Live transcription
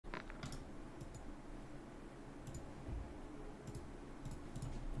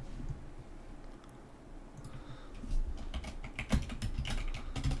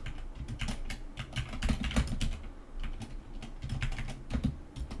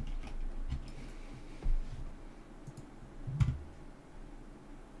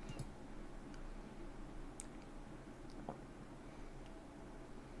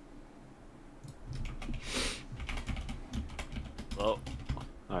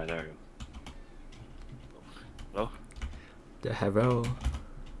there we go. Hello? The hello.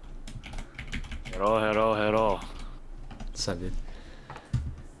 Hello. What's up, dude?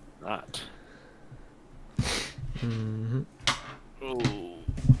 Not. Mm-hmm. Ooh.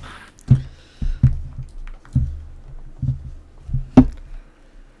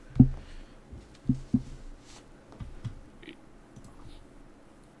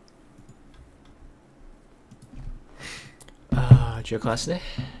 Did you have class today?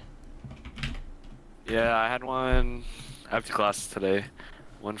 Yeah, I had one after classes today.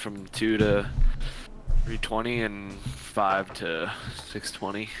 One from 2 to 3:20 and 5 to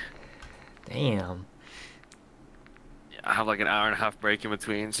 6:20. Damn. Yeah, I have like an hour and a half break in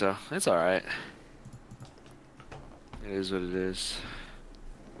between, so it's alright. It is what it is.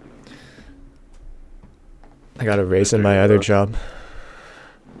 I got a raise in my other job.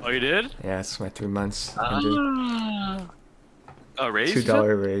 Oh, you did? Yeah, it's my 3 months. A raise?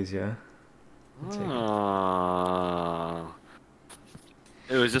 $2 raise, yeah. Oh.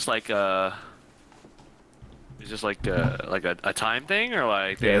 It was just like a a time thing, or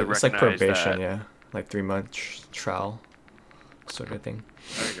like they Yeah, it's like recognize probation, that. yeah. Like 3 month trial sort of thing.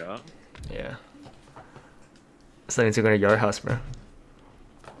 There you go. Yeah. So I need to go to your house, bro.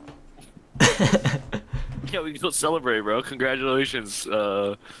 Yeah, we can still celebrate, bro. Congratulations,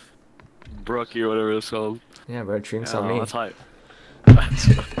 Brookie or whatever it's called. Yeah, bro, drinks on me. That's hype.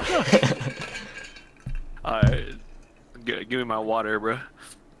 Alright, give me my water, bro.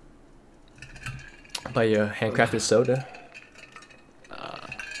 Buy you a handcrafted soda.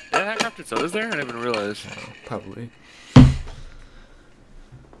 Yeah, handcrafted soda's there? I didn't even realize. Oh, probably.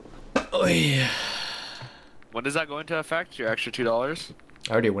 Oh yeah. When does that go into effect? Your extra $2?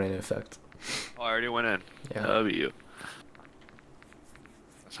 I already went in effect. Oh, I already went in. Yeah. W.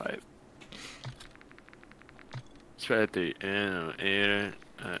 That's hype. It's right at the end.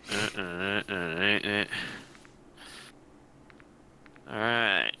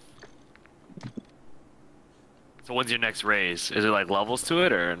 Alright. So when's your next raise? Is it like levels to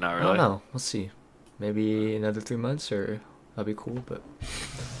it or not I really? don't know. We'll see. Maybe another 3 months, or that'll be cool. But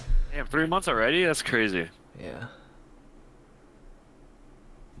Damn, 3 months already? That's crazy. yeah.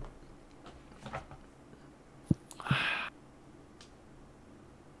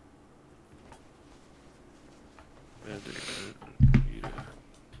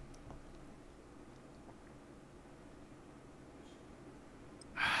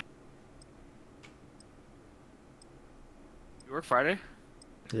 You work Friday?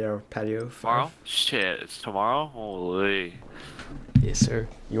 Yeah, patio. Tomorrow? 5. Shit, it's tomorrow? Holy. Yes, sir.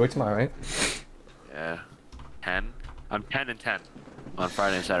 You work tomorrow, right? Yeah. 10? I'm 10 and 10 on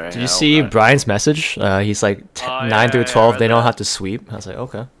Friday and Saturday. Did you see Brian's message? He's like 9 through 12. They don't have to sweep. I was like,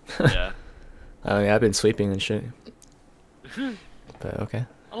 okay. Yeah. Oh yeah, I've been sweeping and shit. But okay.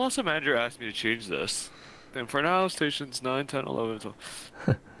 Unless a manager asked me to change this. Then for now, stations 9, 10, 11, 12.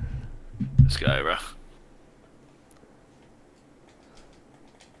 This guy, bro.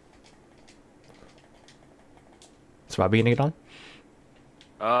 Is Robbie gonna get on?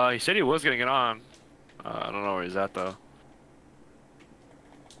 He said he was gonna get on. I don't know where he's at though.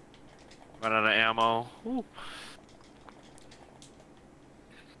 Run out of ammo. Ooh.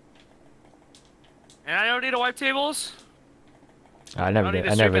 And I don't need to wipe tables. I never did.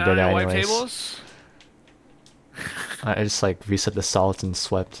 I never did that anyways. I just like reset the salt and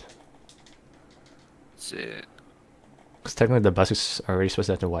swept. That's it. Cause technically the bus is already supposed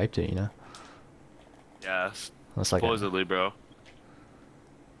to have to wipe it, you know. Yes. That's like Supposedly, bro.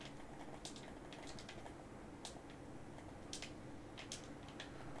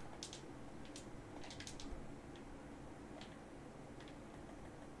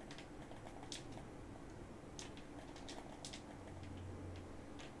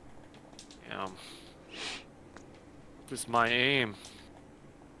 Damn. This is my aim.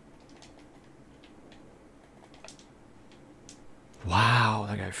 Wow,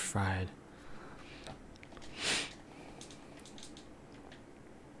 that guy fried.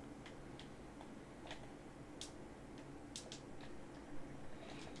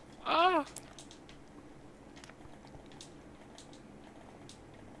 Ah.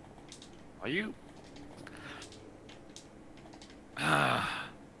 Are you? Ah.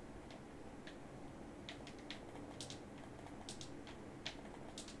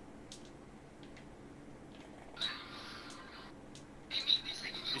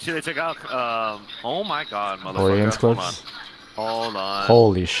 You see they took out, oh my god, motherfucker. Orion's Hold on. gloves? Hold on.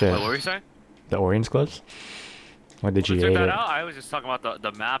 Holy shit. Wait, what were you saying? The Orion's gloves? Or did They you took hate that it? out? I was just talking about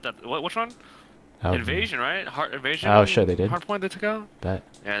the map that, which one? Oh, Invasion, right? Heart Invasion? Oh, shit, they did? Hardpoint they took out? Bet.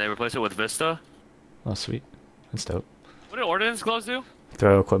 Yeah, they replaced it with Vista. Oh, sweet. That's dope. What did Ordnance gloves do?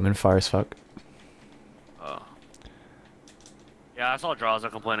 throw equipment far as fuck. Oh. Yeah, I saw Draws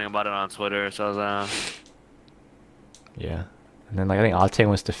complaining about it on Twitter, so I was Yeah. And then like I think Octane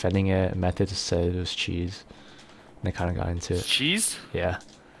was defending it. Method said it was cheese. And they kind of got into it. cheese? Yeah.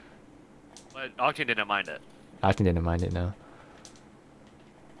 But Octane didn't mind it. Octane didn't mind it, no.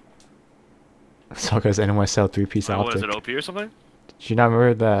 So goes NYSL 3-piece Like, what is optic. it, OP or something? Do you not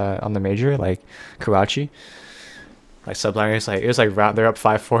remember the on the major, like Karachi? Like subliners, like it was like they're up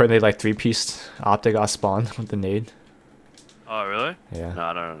 5-4 and they like 3-piece optic got spawned with the nade. Oh, really? Yeah. No,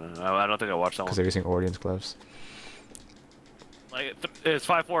 I don't know. I don't think I watched that Because one. they're using Orion's gloves. Like, it's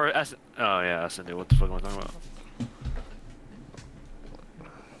 5-4 S. Oh, yeah, SND. What the fuck am I talking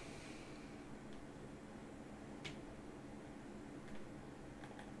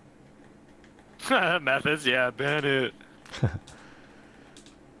about? Methods, yeah, ban it.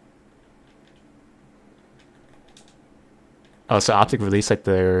 Oh, so Optic released like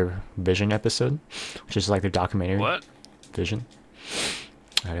their Vision episode, which is like their documentary. What? Vision.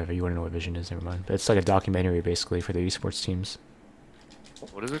 Whatever, you wouldn't know what Vision is, never mind. But it's like a documentary basically for the esports teams.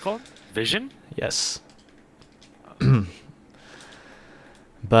 What is it called? Vision? Yes.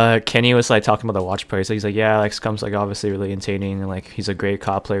 But Kenny was like talking about the watch player. So he's like, yeah, like Scum's like obviously really entertaining and like he's a great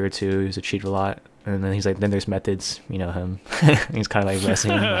COD player too. He's achieved a lot. And then he's like, then there's Methods, you know him. He's kind of like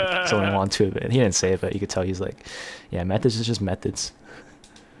wrestling him, like, so I want to it. But he didn't say it, but you could tell he's like, yeah, Methods is just Methods.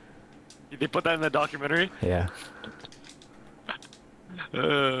 Did they put that in the documentary? Yeah.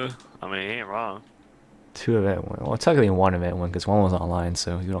 I mean, he ain't wrong. 2 event win. Well, technically 1 event win because 1 was online,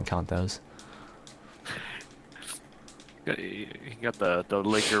 so you don't count those. He got the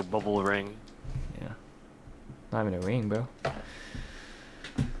Laker bubble ring. Yeah. Not even a ring, bro.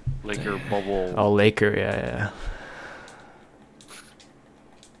 Laker bubble. Oh, Laker, yeah.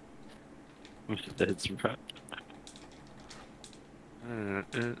 That's right.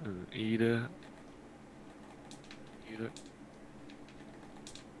 Eat it. Eat it.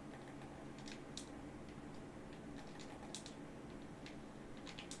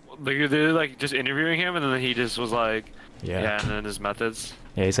 They're like just interviewing him, and then he just was like, Yeah. and then his methods.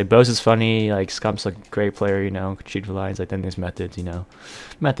 Yeah, he's like, Bose is funny, like, Scump's a great player, you know, could shoot for lines, like, then there's Methods, you know.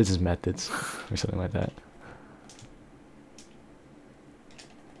 Methods is Methods, or something like that.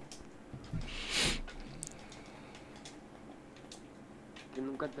 Que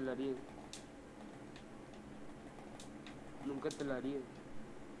nunca te la haría. Nunca te la haría.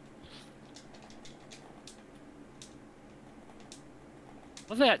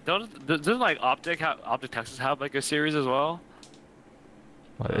 What's that? Doesn't like Optic Texas have like a series as well?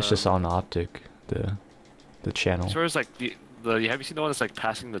 Well, it's just on Optic, the channel. As far as like the have you seen the one that's like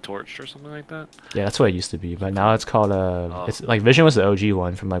passing the torch or something like that? Yeah, that's what it used to be, but now it's called, Oh. it's, like, Vision was the OG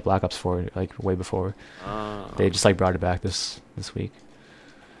one from, like, Black Ops 4, like, way before. Oh. They just, like, brought it back this week.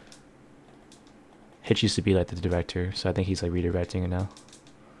 Hitch used to be, like, the director, so I think he's, like, redirecting it now.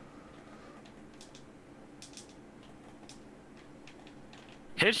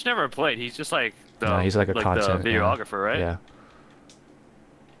 Hitch never played. He's just like the No, he's like a content, the videographer, right? Yeah.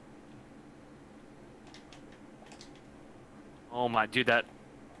 Oh my dude, that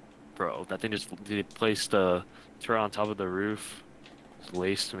thing just placed the turret on top of the roof. Just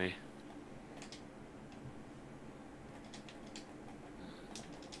laced me.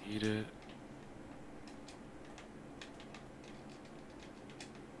 Eat it.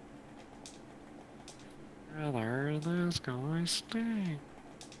 Brother, this guy stink.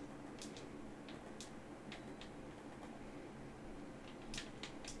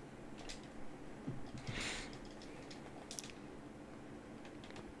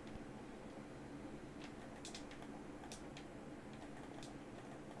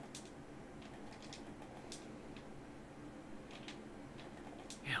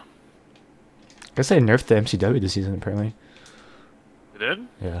 I guess they nerfed the MCW this season, apparently. You did?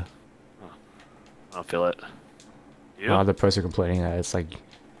 Yeah. Oh, I don't feel it. You? A lot of the pros are complaining that it's, like,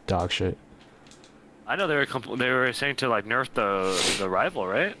 dog shit. I know they were saying to like nerf the rival,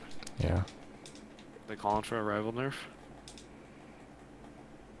 right? Yeah. They calling for a rival nerf.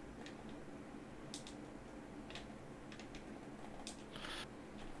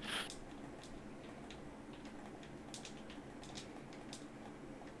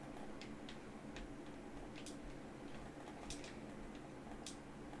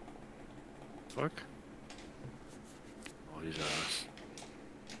 Fuck. Oh, he's ass.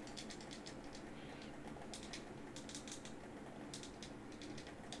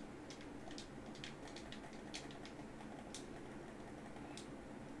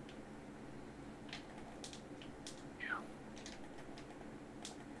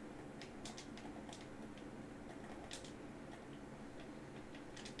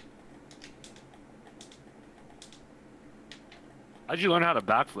 How'd you learn how to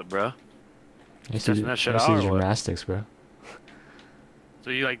backflip, bro? I used Testing that shit I used to out do or what? gymnastics, bro. So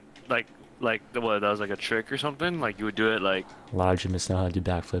you like the what? That was like a trick or something? Like you would do it like. A lot of gymnasts know how to do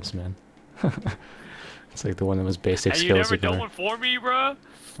backflips, man. It's like the one of the most basic And you skills never you can done learn. one for me, bro?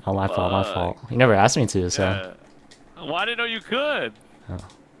 Oh, my fault, my Fuck. fault. You never asked me to, so. Yeah. Why didn't know you could? Oh.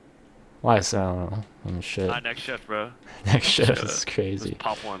 Why, so? I don't know. Shit. Next shift, bro. Next shift Shut is up. crazy. Just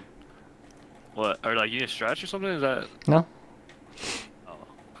pop one. What? Or like you need a stretch or something? Is that? No? Oh.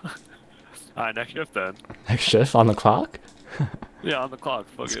 Alright, next shift then. Next shift on the clock? Yeah, on the clock.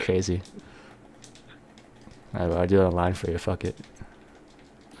 Fuck That's it. crazy. Alright, I'll do it online for you, fuck it.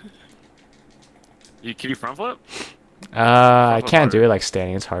 Can you front flip? I flip can't do harder. it like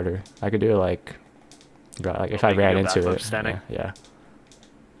standing, it's harder. I could do it like if Oh, I you can ran do a into backflip it. standing? Yeah.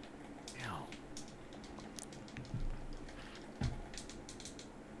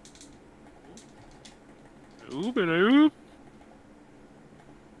 Oop and oop.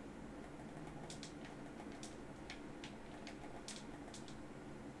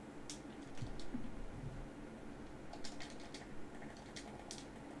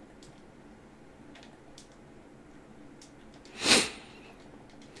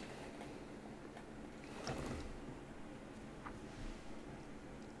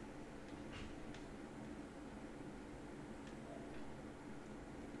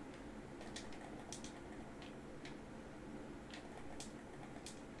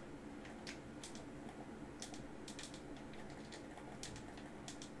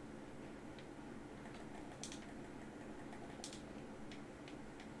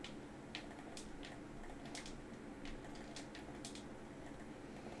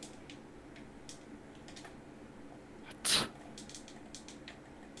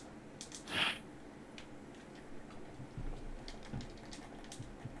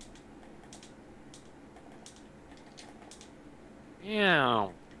 Yeah.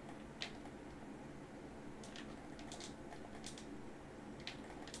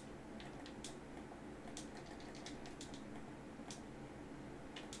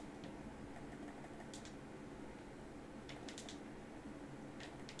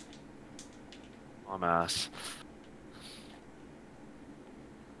 On ass.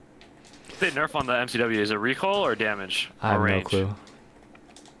 They nerf on the MCW. Is it recoil or damage? I or have range? no clue.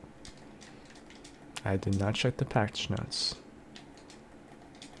 I did not check the patch notes.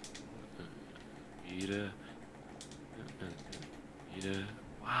 Ida. Ida.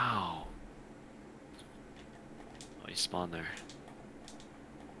 Wow. Oh, he spawned there.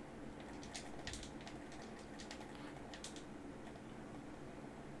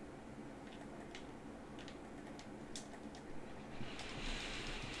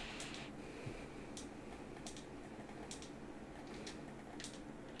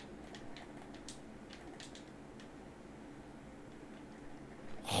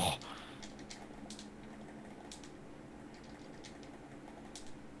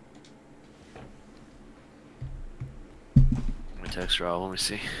 Let me text Rob. Let me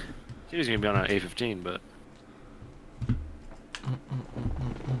see. He was gonna be on an A15, but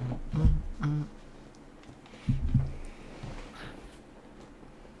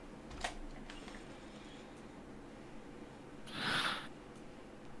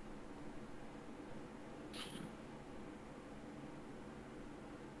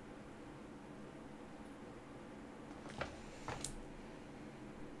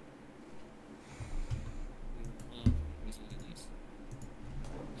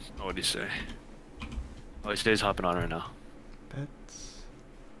oh, what'd he say? Oh, he stays hopping on right now. That's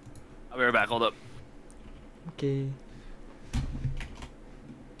I'll be right back. Hold up. okay.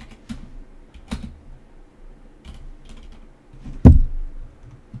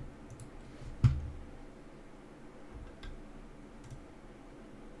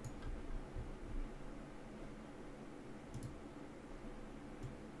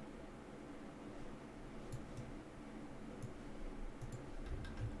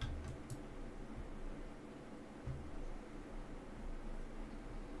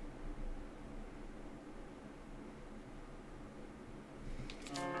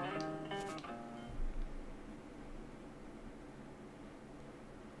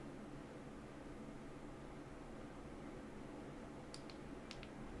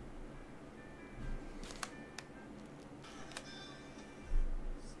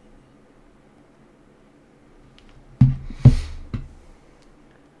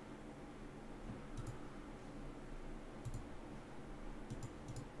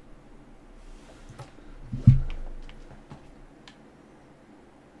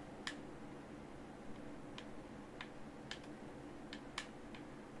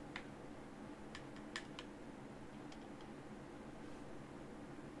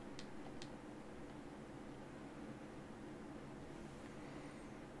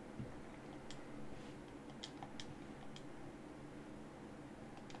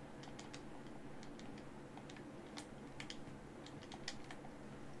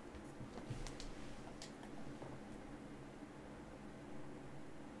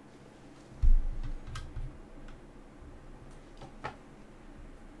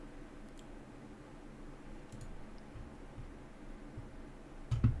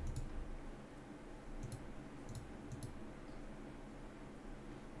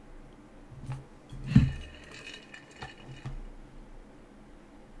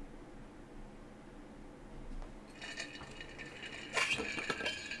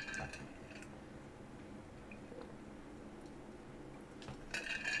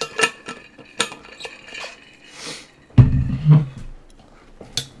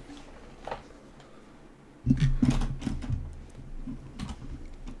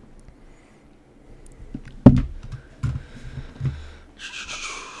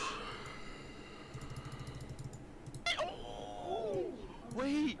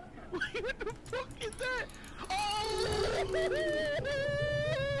 Wait, what the fuck is that? Oh!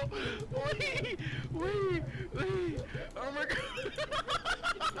 Wait. Oh my god.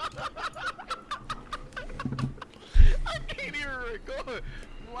 I can't even record.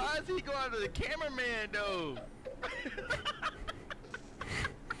 Why is he going to the cameraman though?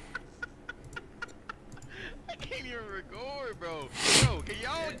 I can't even record, bro. Bro, can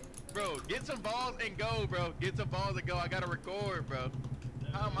y'all, bro, get some balls and go, bro. Get some balls and go. I gotta record, bro.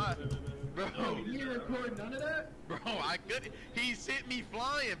 How am I? Bro. You didn't record none of that? Bro, I couldn't. He sent me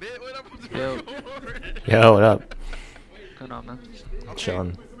flying, bitch. What am I supposed to Yo. record? Yo, what up? Going on, man. Okay.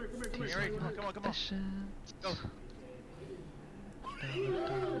 Chillin'. Alright, come on. Go.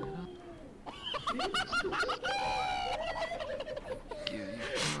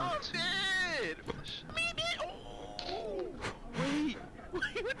 I'm dead. Oh. Wait,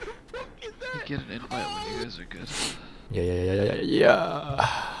 what the fuck is that? You get an invite when you guys are good. Yeah.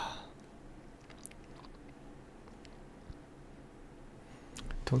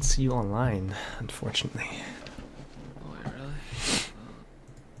 Don't see you online, unfortunately. Oh, wait, really?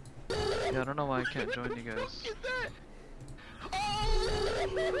 Yeah, I don't know why I can't join you guys.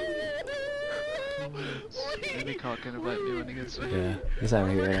 Maybe Cock can invite me when he gets here. Yeah, he's not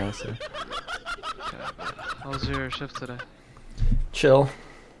here right now, so. Okay, but how was your shift today? Chill.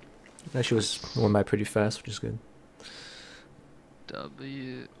 Actually was went by pretty fast, which is good.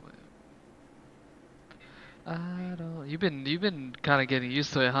 Wait. I don't. You've been kind of getting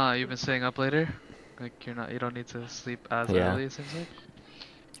used to it, huh? You've been staying up later. Like you don't need to sleep as Yeah. early. It seems like.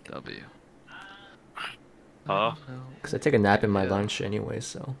 W. Huh? Cause I take a nap in my Yeah. lunch anyway,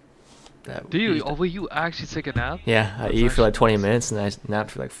 so. That Do would you? be Oh wait, you actually take a nap? Yeah, I That's eat for like actually 20 nice. minutes and I nap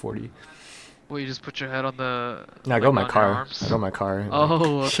for like 40. Well, you just put your head on the. No, I like, go in my on your car. arms? I go in my car. and, Oh,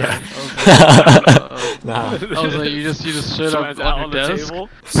 like, okay. yeah. I was like, Nah. I was like, you just straight up Sweat's out on your the desk. table.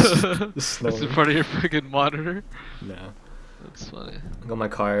 Just It's in snoring. front of your freaking monitor. No. That's funny. I go in my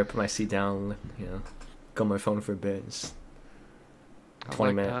car, put my seat down, go on my phone for a bit. Just I 20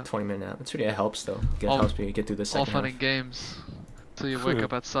 like minute, that. 20 minute nap. It helps though. It All- helps me get through the All second fun half. and games. Till you wake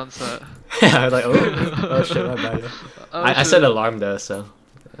up at sunset. Yeah, I was like, oh shit, my bad. Oh, I shit. set an alarm though, so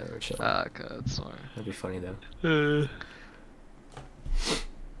we're chill. Ah, okay, that's smart. That'd be funny though.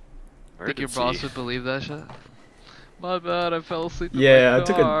 Think your boss would believe that shit? My bad, I fell asleep in Yeah, my I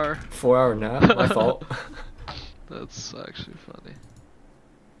took car. a 4-hour nap. My fault. That's actually funny.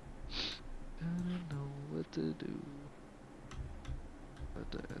 I don't know what to do. What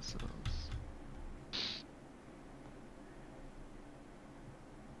the ourselves.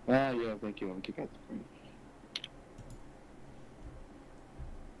 Ah, yeah, thank you. I'm kicking out the phone.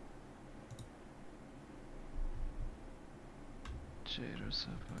 Jade or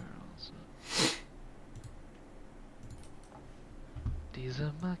Sapphire also. These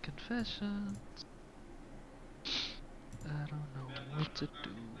are my confessions. I don't know what to do.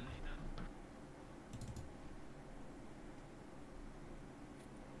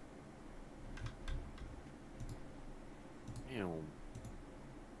 Ew.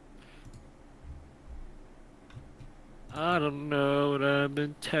 I don't know what I've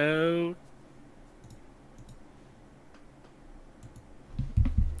been told.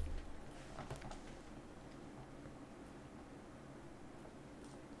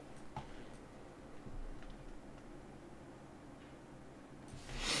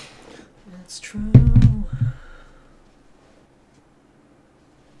 That's true.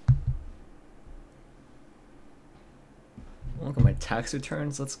 Look at my tax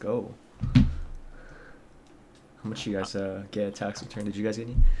returns. Let's go. How much you guys get a tax return? Did you guys get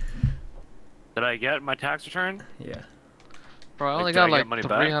any? Did I get my tax return? Yeah. Bro, I Like, only do I got get like money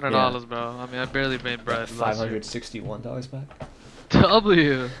back? $300, bro. I mean, I barely made bread last year. $561 back.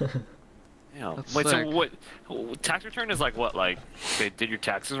 W. Yeah. That's Wait, sick. so what? Tax return is like what? Like they did your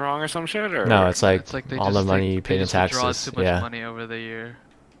taxes wrong or some shit? Or No, it's like, It's like they all just the money you they paid in just withdraw taxes. too much Yeah. money over the year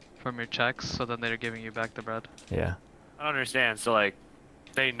from your checks, so then they're giving you back the bread. Yeah. I don't understand. So like,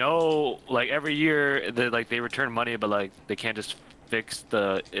 they know like every year they return money, but like they can't just fix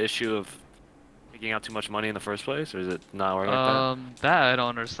the issue of taking out too much money in the first place, or is it not working like That I don't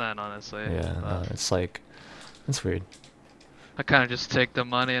understand honestly. Yeah. but It's like, it's weird. I kind of just take the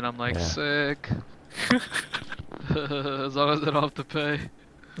money and I'm like, Yeah. sick. that? As long as I don't have to pay.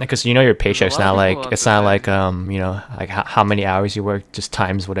 Because your paycheck's lot of not people like have it's to not pay. like like how many hours you work just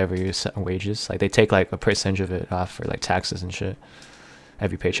times whatever your wages. Like they take like a percentage of it off for like taxes and shit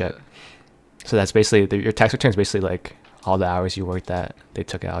every paycheck. Yeah. So that's basically your tax return is basically like all the hours you worked that they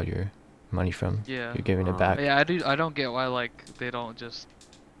took out your money from. Yeah. You're giving it back. Yeah, I don't get why like they don't just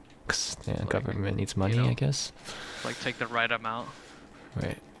 'Cause, like, government needs money, know. I guess. like take the right amount.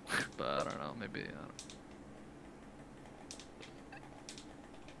 Right. But I don't know, maybe. I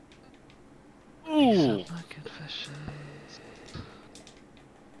don't Ooh. Accept my confessions.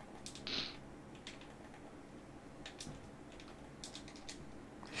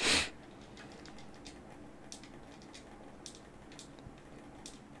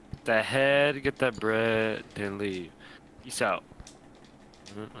 The head, get that bread, then leave. Peace out.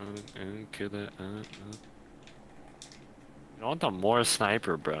 Kill that. I want the more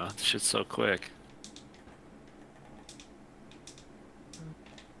sniper, bro. This shit's so quick.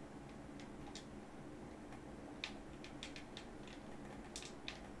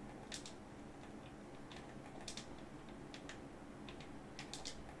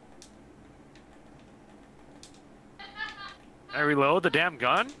 I reload the damn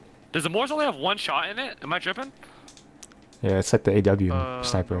gun? Does the Morse only have one shot in it? Am I tripping? Yeah, it's like the AW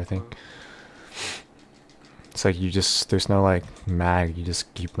sniper, No I think. clue. It's like you just there's no like mag. You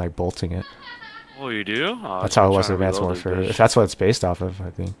just keep like bolting it. Oh, you do? Oh, That's how it was in in Advanced Warfare. If that's what it's based off of, I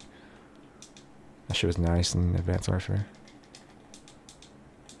think. That shit was nice in Advanced Warfare.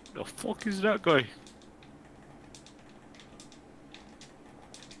 The fuck is that guy?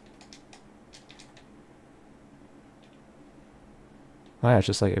 Oh yeah, it's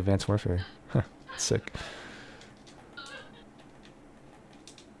just like Advanced Warfare. Huh, sick.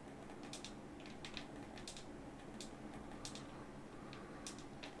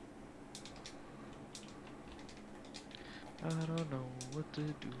 I don't know what to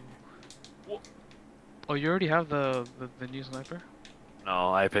do. What? Oh, you already have the new sniper?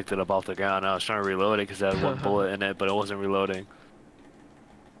 No, I picked it up off the ground. I was trying to reload it because it had one bullet in it, but it wasn't reloading.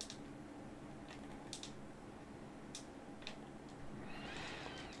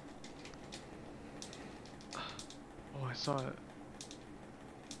 Oh, I saw it.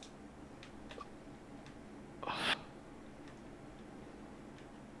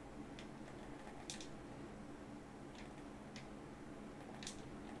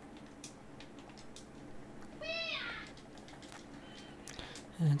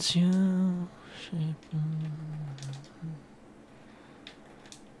 It's you.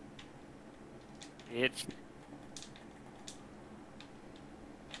 It's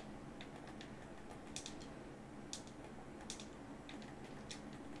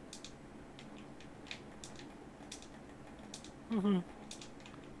Look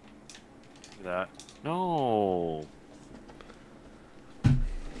at that. No. Damn,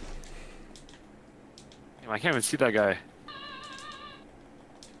 I can't even see that guy.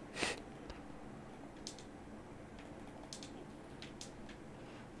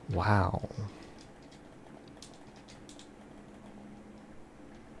 Wow.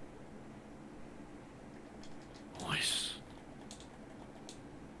 Nice.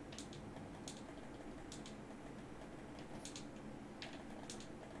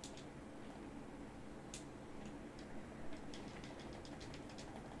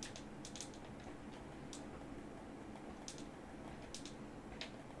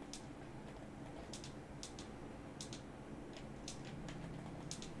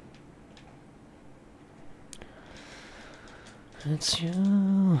 It's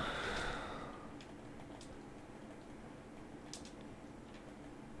you.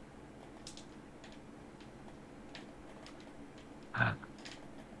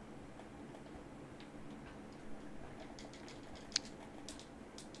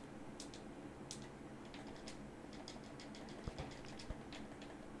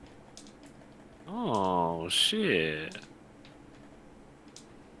 Oh shit.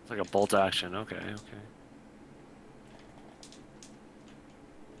 It's like a bolt action. Okay, okay.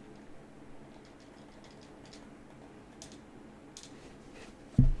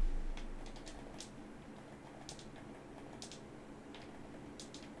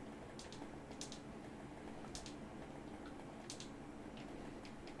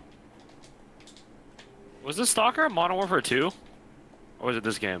 Was this Stalker Modern Warfare 2? Or was it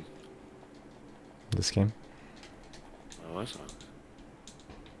this game? This game. Oh, that's not.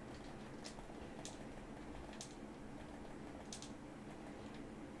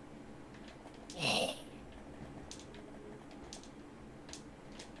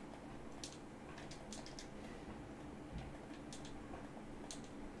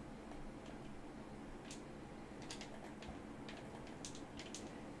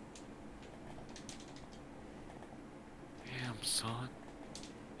 Damn, son.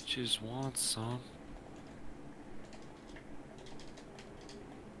 Just want some.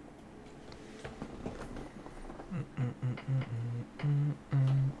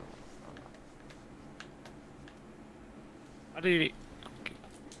 How do you... Okay.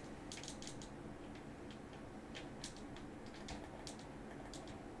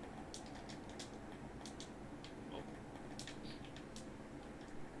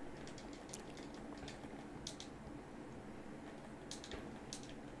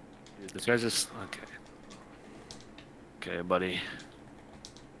 This guy's just okay. Okay, buddy.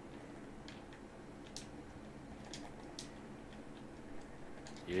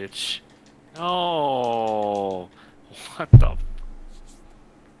 Bitch. No. What the?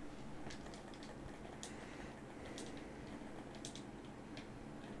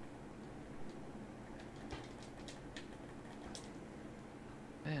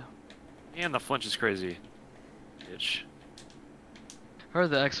 Damn. And the flinch is crazy. Bitch. Heard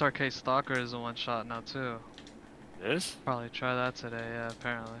the XRK Stalker is a one shot now too. This? Probably try that today, yeah,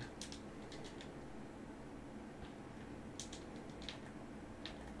 apparently.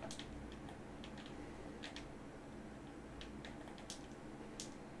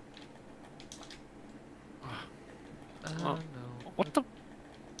 Oh, No. what the?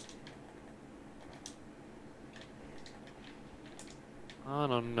 I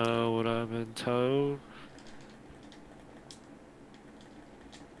don't know what I've been told.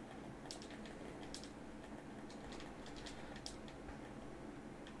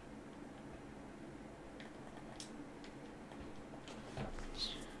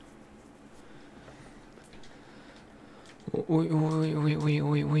 We.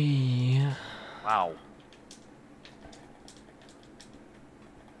 Wow.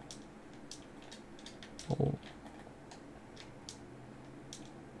 Oh.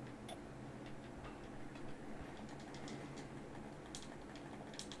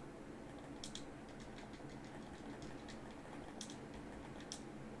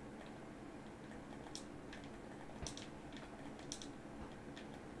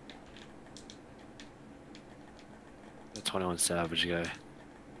 The 21 Savage guy.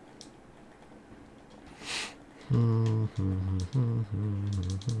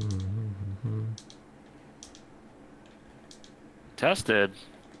 Tested.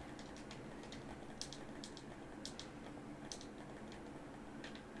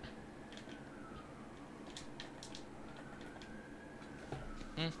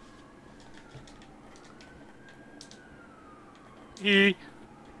 E.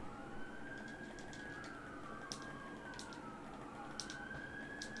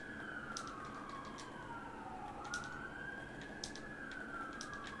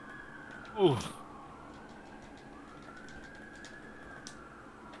 Ooh.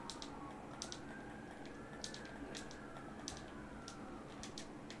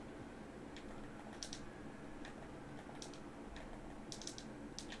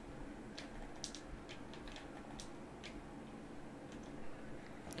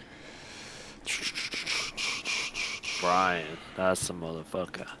 Brian, that's the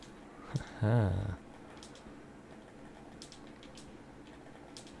motherfucker. Huh.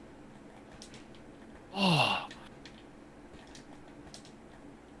 Oh.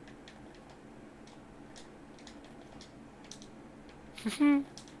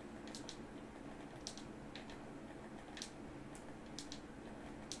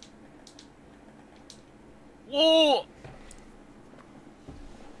 Whoa.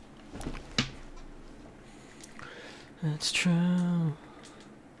 That's true.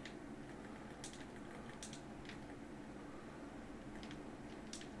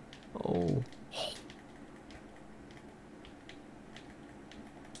 Oh.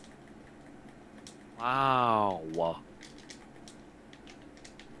 Wow.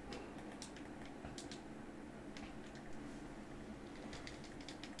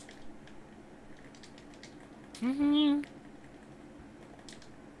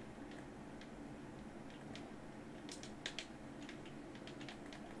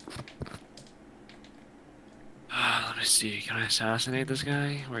 Let me see. Can I assassinate this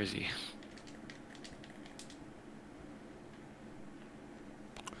guy? Where is he?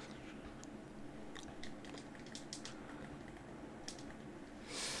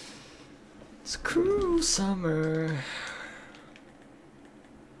 It's cruel summer.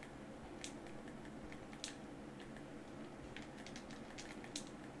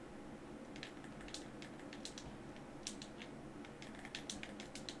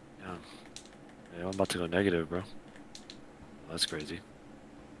 Yeah, I'm about to go negative, bro. That's crazy.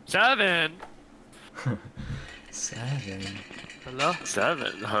 7. 7. Hello?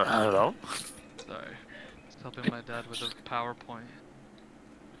 7. Hello. Sorry. Just helping my dad with a PowerPoint.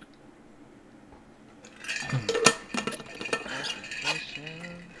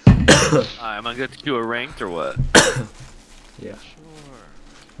 Alright, am I good to do a ranked or what? Yeah. Sure.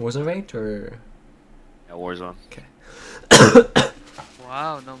 Was it ranked or? Yeah, Warzone. Okay.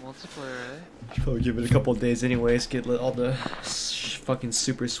 Wow, no multiplayer, eh? Should probably give it a couple of days anyways. Get all the fucking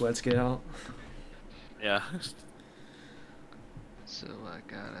super sweats get out. Yeah. So I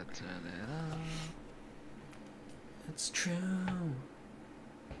gotta turn it on. That's true.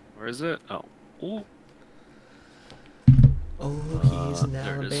 Where is it? Oh. Ooh. Oh, he's an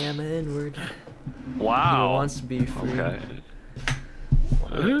there it is. Alabama N-word. Wow. He wants to be free. Okay.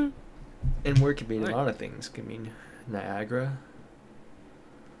 N-word could mean a lot of things. Could mean Niagara.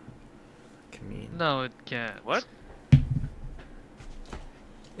 Could mean. No, it can't. What?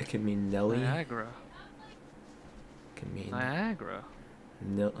 It could mean Nelly. Niagara. Could mean Niagara.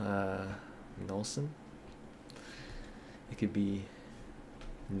 Nelson. It could be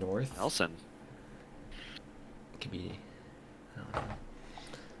North. Nelson. It could be, I don't know.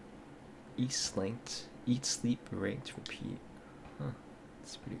 East linked. Eat, sleep, ranked, repeat. Huh.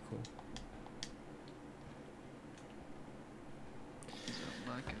 That's pretty cool.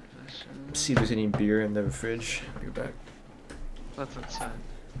 My confession. See if there's any beer in the fridge. Be back. That's insane.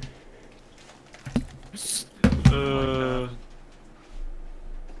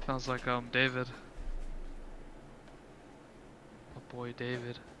 Sounds like David. My boy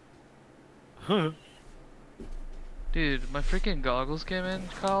David. Dude, my freaking goggles came in,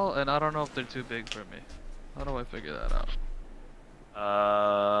 Kyle, and I don't know if they're too big for me. How do I figure that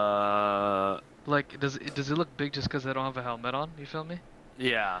out? Like, does it look big just because I don't have a helmet on? You feel me?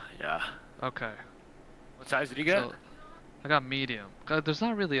 Yeah. Okay. What size did you get? So, I got medium. God, there's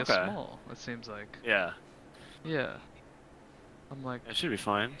not really a Okay. small, it seems like. Yeah. Yeah. I'm like, It should be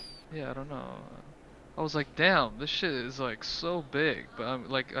fine. yeah, I don't know. I was like, damn, this shit is like so big. But I'm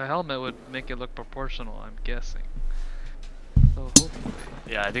like, a helmet would make it look proportional, I'm guessing. So hopefully.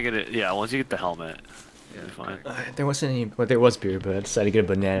 Yeah, I think it. Yeah, once you get the helmet, Yeah, it'll be fine. There wasn't any. Well, there was beer, but I decided to get a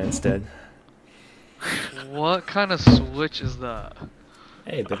banana instead. What kind of switch is that?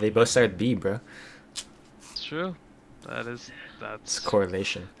 Hey, but they both started B, bro. It's true. It's That's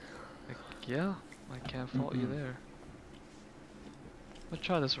correlation. like, yeah, I can't fault you there. Let's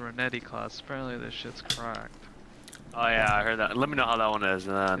try this Renetti class. Apparently this shit's cracked. Oh yeah, I heard that. Let me know how that one is,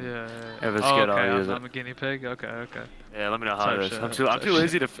 and then Yeah. if it's Oh, good, okay, I'll use I'm it. a guinea pig. Okay. Yeah, let me know how Type it is. shit, I'm type too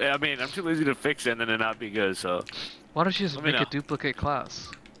lazy shit. to. I mean, I'm too lazy to fix it and then it not be good. So. Why don't you just Let me make a know. duplicate class,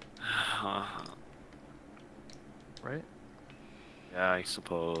 right? Yeah, I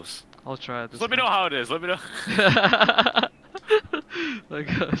suppose. I'll try it. Just let me know how it is. Let me know. I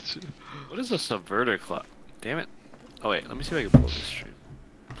got you. What is a subverter clock? Damn it. Oh wait, let me see if I can pull this stream.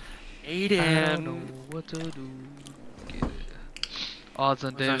 I don't know Aiden. what to do. Get it. Odds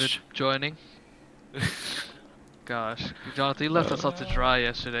on What's that David joining. Gosh, Jonathan, you left us out to dry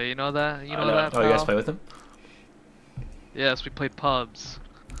yesterday. You know that? You know that? Oh, you guys pal? play with them? Yes, we played pubs.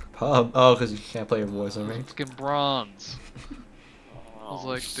 Pub. Oh, because you can't play Warzone, right? Fucking bronze. I was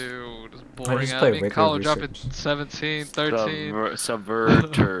like, dude, it's Why boring just at play me. regular Kyle dropping research? 17, 13.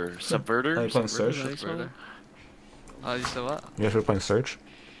 Subverter. Subverter? Are you playing Surge? Subverter. You said what? You guys were playing Surge?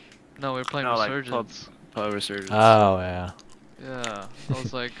 No, we were playing No, like Resurgence. Pub Resurgence. Oh, yeah. Yeah, I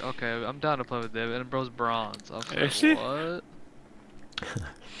was like, okay, I'm down to play with David, and bro's bronze. I was Is he? like, what?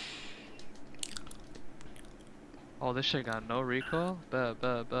 Oh, this shit got no recoil? Bet.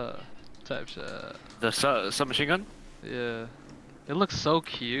 Type shit. The submachine gun? Yeah. It looks so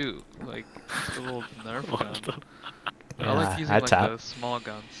cute. Like, it's a little Nerf What gun. the- I like using I'd like tap. the small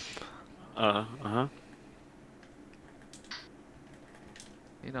guns. Uh-huh.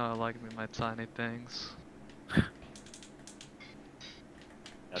 You know, I like me my tiny things.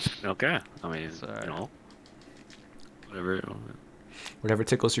 That's okay. I mean, Sorry. you know. Whatever. Whatever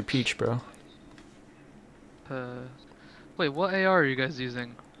tickles your peach, bro. Wait, what AR are you guys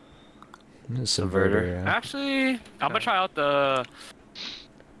using? Subverter, yeah. Actually, I'm gonna Okay. try out the.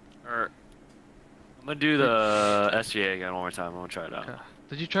 Or. I'm gonna do the SGA again one more time. I'm gonna try it out. Okay.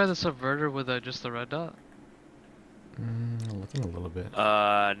 Did you try the subverter with just the red dot? Looking a little bit. No,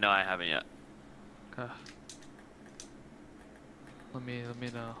 I haven't yet. Okay. Let me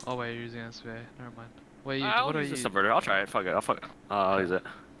know. Oh wait, you're using SVA. Never mind. Wait, I'll what are use you? the subverter. I'll try it. Fuck it. I'll use it.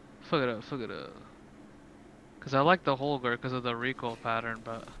 Fuck it up. Cause I like the Holger because of the recoil pattern,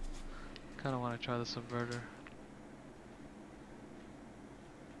 but kind of want to try the subverter.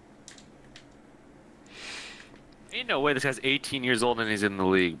 Ain't no way this guy's 18 years old and he's in the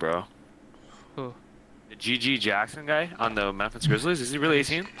league, bro. Who? The GG Jackson guy on the Memphis Grizzlies. Is he really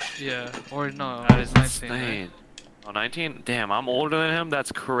 18? Yeah. Or no, That is 19. Right? insane. Oh, 19? Damn, I'm older than him.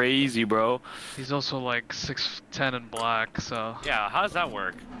 That's crazy, bro. He's also like 6'10" and black, so Yeah, how does that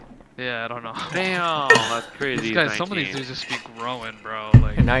work? yeah, I don't know. Damn, that's crazy. These guys, 19. some of these dudes just be growing, bro.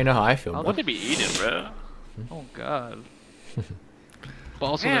 Like, And now you know how I feel, How bro. What they be eating, bro? oh god. But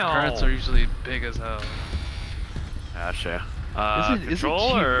also Damn. their parents are usually big as hell. Gotcha. Isn't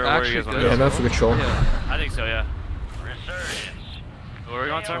Control he or where you actually guys want good to Yeah, go? not for control. Yeah. I think so, yeah. Resurgence. Where are we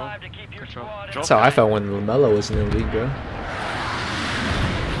going, Stay sir? alive to keep your Control. squad Control. That's how I felt when LaMelo was in the league, bro.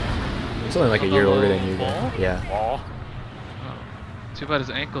 He's only like a year older than you. Ball? Yeah. Ball. Oh. Too bad his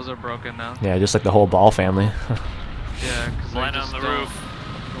ankles are broken now. Yeah, just like the whole Ball family. Yeah, because Line on the roof.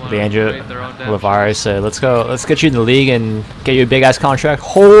 Leandro Lavares said, "Let's go. Let's get you in the league and get you a big ass contract."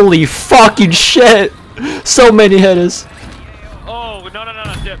 Holy fucking shit! So many headers. Oh no!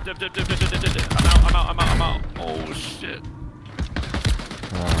 Dip. I'm out. Oh shit.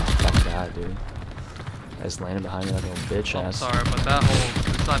 Oh fuck that, dude. I just landed behind me like a bitch Oh, ass. sorry, but that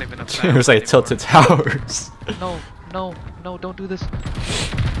whole it's not even a It was like anymore. Tilted Towers. No, don't do this.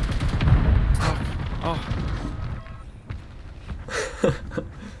 Oh.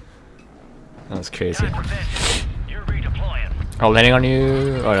 That was crazy. Oh, landing on you.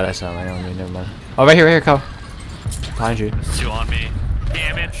 Oh, no, that's not landing on me. Never mind. Oh, right here, Kyle. Behind you. There's two on me.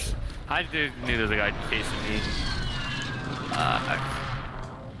 Damn it! I knew there was a guy chasing me.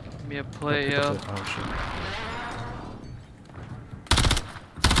 Give me a play, Oh, yo. shit.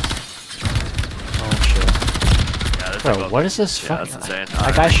 Oh, shit. Yeah, that's Bro, what is this Yeah, fucking... that's insane.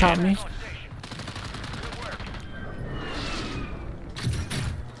 That guy shot me?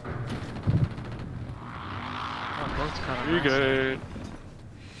 Oh, boat's kind of You nice. good?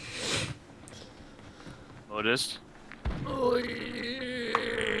 Noticed. Hold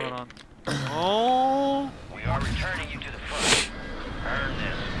on. Oh. We are returning you to the front. Earn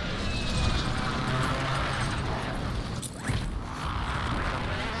this.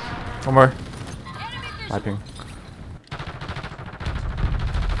 One more. Wiping.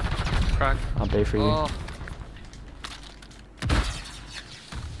 Crack. I'll pay for you. Oh,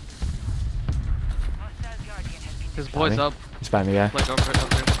 his boy's me? up. He's by me, yeah. Like over here.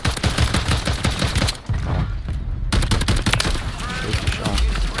 Crazy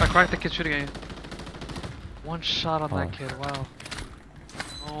shot. I cracked the kid shooting at you. One shot on Oh. that kid, wow.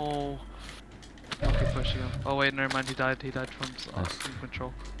 Oh. I'll keep pushing him. Oh wait, never mind, he died from Nice.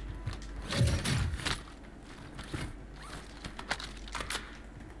 control.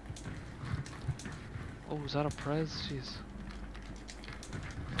 Oh, is that a Prez? Jeez.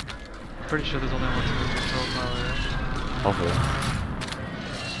 I'm pretty sure there's only one team with control power, right? Hopefully.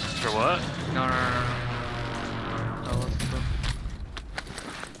 For what? No. Oh, let's go.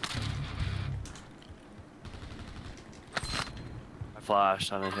 I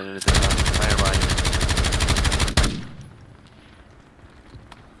flashed. I didn't hit anything. Right by you.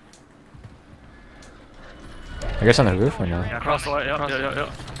 I guess on the roof or no? Yeah, across the way. Yep. Cross. Yep.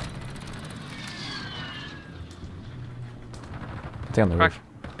 I think on the Crack.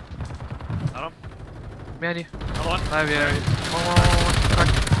 roof. Got him. Behind you. Another one. Five yeah. One.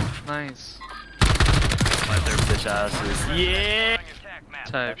 Crack. Nice. Right there, bitch asses. Yeah.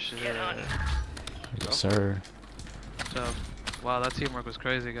 Type shit. Yes, sir. Good job. Wow, that teamwork was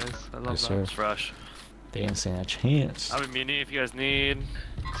crazy, guys. I love Yes, that. sir. It's fresh. They didn't stand a chance. I'll be meaning if you guys need.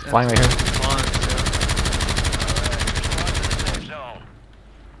 Flying right here. Flying, Zone.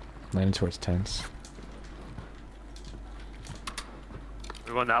 Landing towards tents.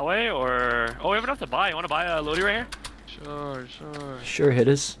 We're going that way, or oh, we have enough to buy. You want to buy a Lodi right here? Sure. Sure, hit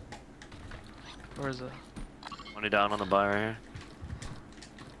us. Where is it? Money down on the buy right here.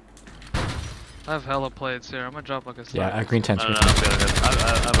 I have hella plates here. I'm gonna drop like a stack. Yeah, green tents. No, Green I'm tents. good. I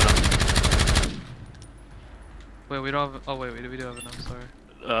have enough. Wait, we don't have. Oh wait, we do have enough. Sorry.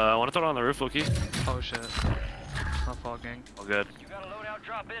 I want to throw it on the roof, Loki. Oh shit. Not fall gang. All good. You got a loadout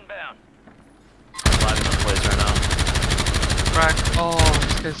drop inbound. Sliding on the place right now. Crack. Oh,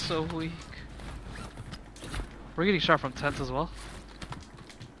 this guy's so weak. We're getting shot from tents as well.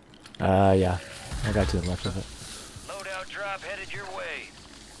 Yeah. I got to the left of it. Loadout drop headed your way.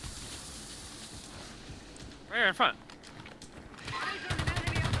 Right here in front.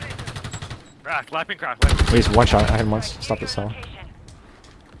 Crack, lapping crack. Wait, one shot. I had him once. Stop it, cell.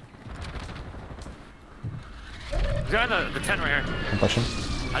 He's got the tent right here. I'm pushing. I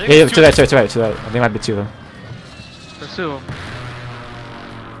think Yeah, there's to two- that, to that. I think it might be two of them. There's two of them.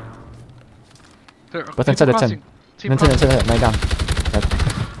 Both inside the tent. Team Then crossing. to that. Lay down. Right.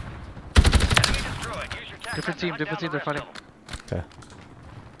 Enemy destroyed. Use your tactics Different to team, hunt different down team, the they're rest fighting. of them. Okay.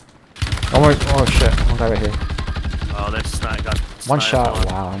 One more. Oh shit. One guy right here. Oh, they got One sniped shot.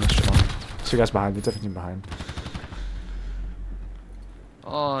 on. Wow. I missed one. Two guys behind. The different team behind.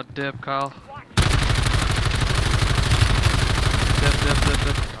 Oh, dip, Kyle. Dip.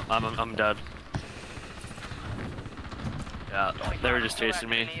 I'm dead. Yeah, they were just chasing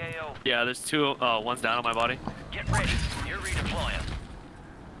me. Yeah, there's two. One's down on my body. Get ready. You're redeploying.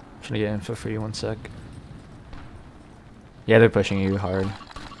 Trying to get info for you. 1 sec. Yeah, they're pushing you hard.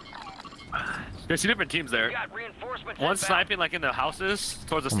 There's two different teams there. You got reinforcements One's inbound. sniping like in the houses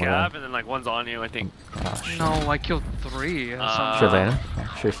towards the Oh my scab, God. and then like one's on you. I think. Oh shit. No, I killed 3. or Uh, something. Should land him?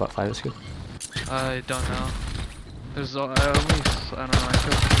 Oh Should we fly this good? I don't know. There's at least, I don't know, I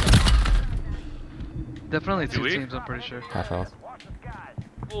feel definitely Do two we? teams, I'm pretty sure. Half health.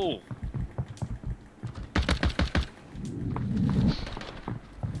 Oh.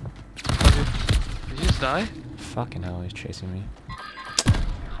 Did you just die? Fucking hell, he's chasing me.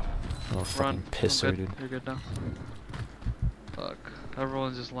 Oh, fucking Run. pisser, I'm dude. good. You're good now. Fuck.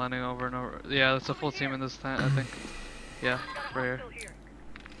 Everyone's just landing over and over. Yeah, it's a full team in this tent, I think. Yeah, right here.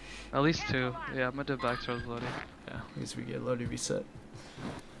 At least two. Yeah, I'm gonna do back towards Lodi. Yeah, at least we get Lodi reset.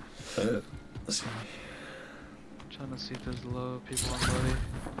 Let's see. Trying to see if there's low people on Lodi.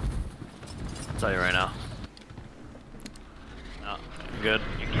 I'll tell you right now. No, I'm good.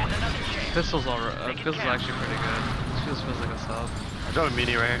 Pistol's alright. Pistol's actually pretty good. She just feels like a sub. I'm driving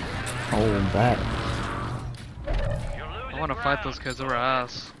mini right here. Oh, that. I wanna fight those kids over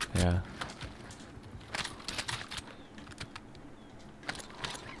ass. Yeah.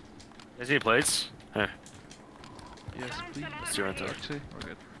 Is he plates? Here. Yes, please. Let's do it there. Actually, we're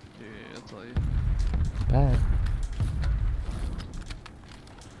good. Yeah, that's all you. Bad.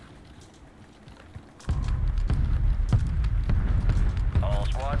 All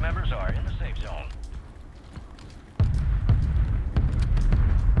squad members are in the safe zone.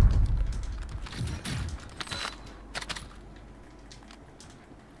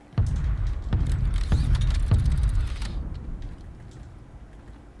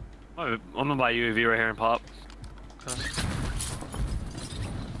 I'm gonna buy UAV right here and pop. Okay.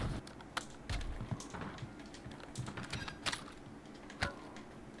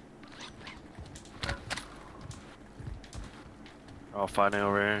 We're all fighting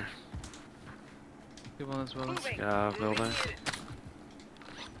over here. People in this building. Yeah, building.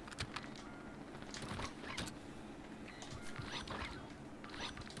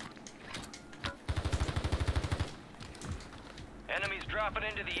 Enemies dropping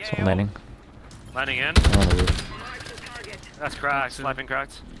into the So AO. landing. Landing in. On the roof. That's cracked. Sniping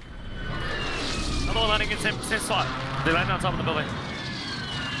cracked. Another one landing in same spot. They landed on top of the building.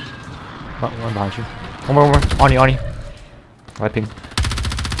 One behind you. One more. On you. Right ping.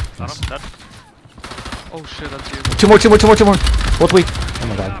 Got him. Dead. Oh shit, that's you. Two more. Both weak. Oh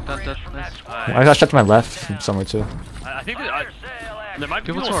my god. Dead, nice. I got shot to my left from somewhere too. I think that there might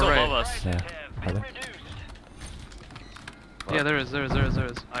be People people to our still right. above us. Yeah. Are they? Yeah, there is.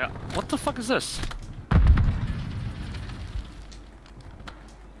 What the fuck is this?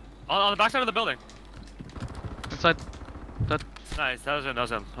 On the back side of the building. Inside. Dead. Nice. That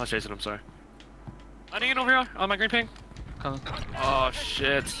was him. I was chasing him. Sorry. Landing in over here on my green ping. Coming. Oh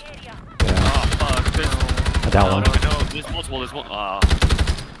shit. Yeah. Oh fuck. I down one. No, there's multiple.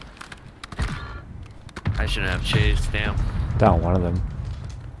 I shouldn't have chased. Damn. Down one of them.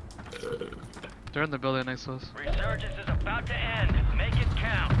 They're in the building next to us. Resurgence is about to end. Make it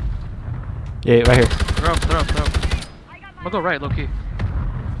count. Yeah, right here. They're up. I'm gonna go right, low key.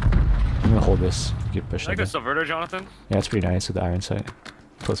 I'm gonna hold this. Get pushed. Like a subverter, Jonathan. Yeah, it's pretty nice with the iron sight.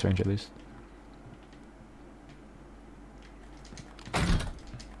 Close range at least.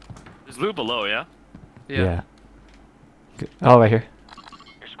 There's loot below, yeah? Yeah. Good. Oh, right here.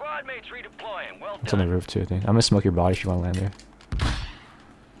 Your squad mates redeploying. Well It's on the done. roof too, I think. I'm gonna smoke your body if you wanna land there.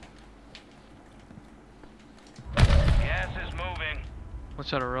 Gas is moving.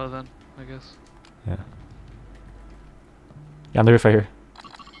 Watch out a row then, I guess. Yeah. Yeah, on the roof right here.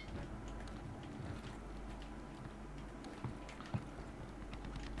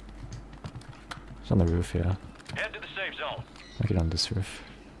 It's on the roof, yeah. Head to the safe zone. I'll get on this roof.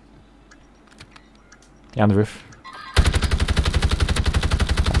 Yeah, on the roof.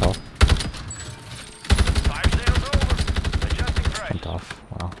 Oh, Fire sales over. Adjusting price. jumped off.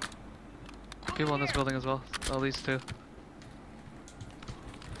 Wow. People in this building as well. At least two.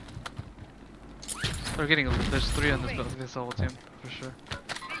 They're getting. There's three in this building. This whole team for sure.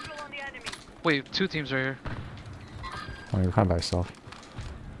 Wait, two teams right here. Oh, you're kind of by yourself.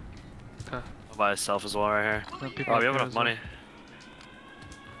 Okay. All by itself as well right here. Then people Oh, up we have here enough as well. money.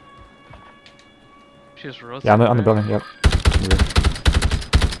 She just rotated. Yeah, on the right? building, yep. On the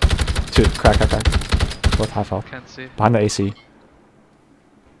roof. Two, crack. Both half health. Can't see. Behind the AC.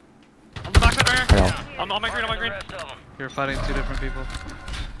 On the back side right here. Yeah. I'm on my green, The rest of them. You're fighting two different people.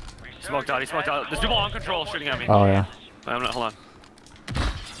 He smoked out. There's people on control shooting at me. Oh, yeah. Hold on.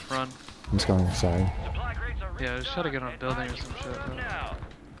 Run. I'm just going, sorry. Supply crates are Yeah, just try to get on a building or some shit. Bro. now.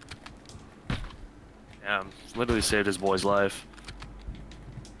 Yeah, literally saved his boy's life.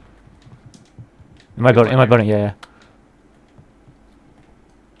 In my building, yeah.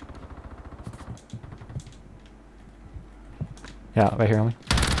 Yeah, right here on me.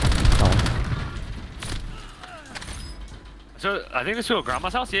 Oh. So I think this is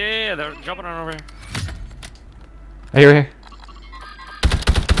grandma's house. Yeah, they're jumping on over here. Here.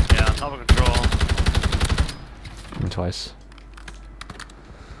 Yeah, on top of control. Him twice.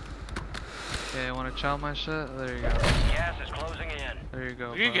 Yeah, you wanna chow my shit? There you go. Gas is closing in. There you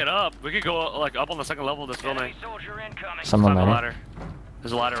go. We could bro. get up. We could go like up on the second level of this building. Enemy soldier incoming. Someone Climb the landed. ladder.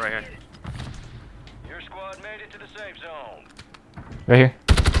 There's a ladder right here. Your squad made it to the safe zone. Right here.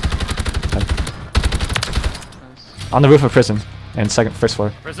 Nice. On the roof of prison. And first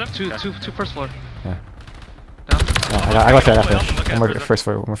floor. Prison? Two first floor. Yeah. Down. Yeah, I got that. Look at One more prison. first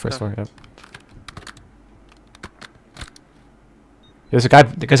floor. One more first Okay. floor. Yep. There's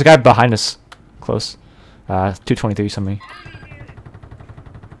a guy behind us, close. 223 something.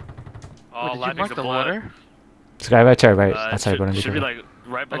 Oh, Wait, did you lightning's mark a the bullet. ladder? There's a guy right to our right. It That's how you go into should be the. like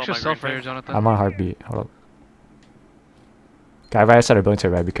right below Check my yourself green right here, thing. Jonathan. I'm on heartbeat. Hold up. Guy right outside our building to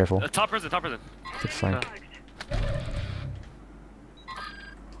our right. Be careful. Top prison, top prison. Good flank.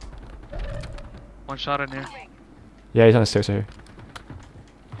 One shot in here. Yeah, he's on the stairs right here.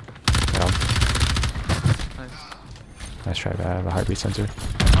 Got him. Nice. Nice try, but I have a heartbeat sensor. Top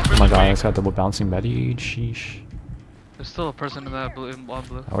Oh prison my god, wing. it's got double bouncing Betty. Sheesh. There's still a person in that blue, in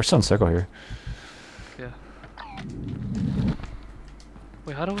blue. Oh, we're still in circle here. Yeah.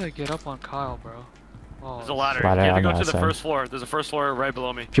 Wait, how do I get up on Kyle, bro? Oh, There's a ladder. Ladder You have to on go the to the outside. first floor. There's a first floor right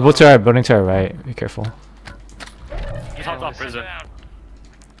below me. People to our building to our right. Be careful. Just hop off prison. Down.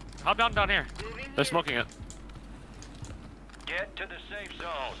 Hop down here. They're smoking it. Get to the safe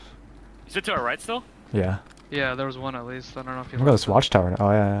zone. You sit to our right still? Yeah. Yeah, there was one at least. I don't know if you. Look at this watchtower.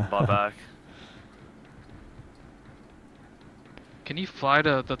 Oh yeah. Ball back. Can you fly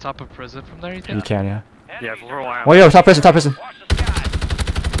to the top of prison from there? You think? You can, yeah. Yeah, for a while. Oh yo, top prison, top prison. Watch the sky.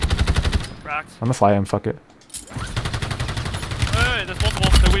 Cracked. I'm gonna fly him. Fuck it. Hey, there's multiple.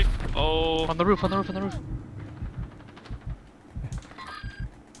 They're weak. Oh. On the roof. On the roof. On the roof.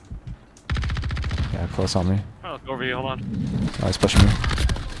 Yeah, close on me. I'll look over you. Hold on. Oh, he's pushing me.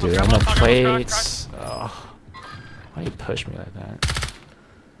 Dude, Grab I'm on, the crack, crack, plates. Oh. Why you push me like that?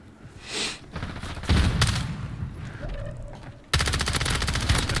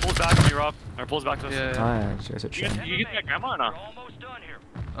 It pulls back to me, Rob. Or pulls back to us. Yeah. Ah, you guys are You chilling. get that grandma or not? We're almost done here.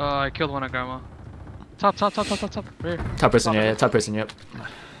 I killed one at Grandma. Top. Right here. Top prison, yeah, top prison, yep.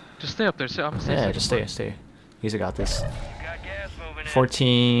 Just stay up there. I'm stay. Yeah, just stay. Easy got this. You got gas moving in. 4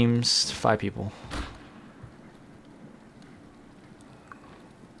 teams, 5 people.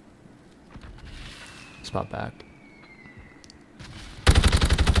 Spot back.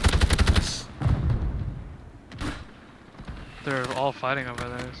 Nice. They're all fighting over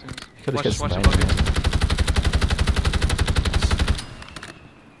there. It seems. Could have Watch just the landed. buggy.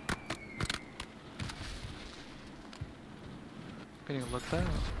 Getting looked at.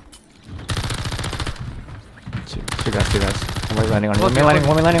 Two guys. One more landing on you. Look, One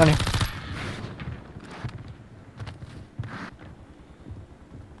more landing on you.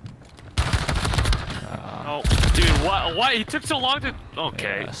 Oh, dude, what? Why? He took so long to.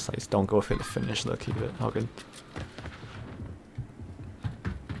 Okay. Yeah, slice. Don't go for the finish though. Keep it. All good.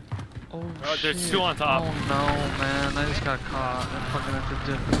 Oh, there's shit. two on top. Oh no, man! I just got caught. I'm fucking at the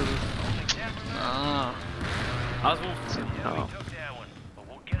dip. Ah. I was moving. Yeah, Oh. we took that one, but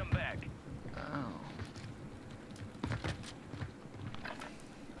we'll get them back.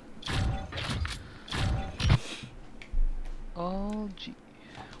 Oh, gee.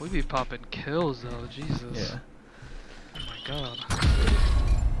 We be popping kills though, Jesus. Yeah. Oh my god.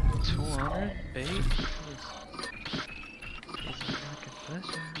 200 bait?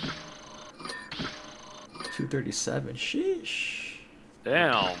 Confession. 237. Sheesh.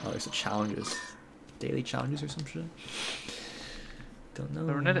 Damn. Oh, there's the challenges. Daily challenges or some shit. Don't know.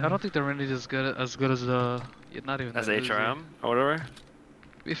 The Renetti, I don't think the Renetti is as good as the. Not even As the Uzi. HRM or whatever.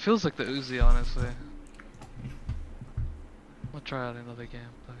 It feels like the Uzi, honestly. I'll try out another game.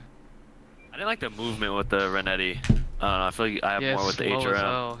 Fuck it. I didn't like the movement with the Renetti. I don't know. I feel like I have Yeah, more it's with the slow as HRM.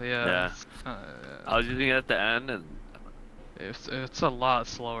 hell, yeah. Yeah. It's, I was using it at the end, and it's a lot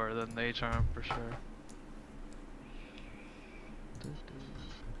slower than the HRM for sure.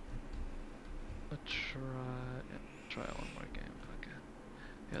 Try one more game. Okay.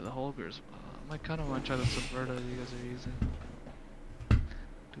 Yeah, the Holgers. I kind of want to try the Subverta you guys are using.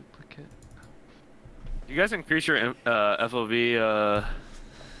 Duplicate. you guys increase your FOV.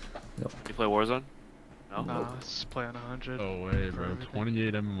 No. You play Warzone? No. Nah, let's play on 100. Oh way, for bro. everything.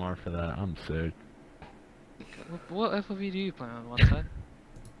 28 MMR for that. I'm sick. What FOV do you play on? One side?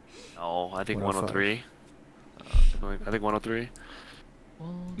 No, I think 105. 103. I think 103.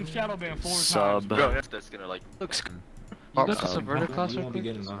 You shadow ban 4 Sub. times. That's gonna like. You got the Subverta class You real won't be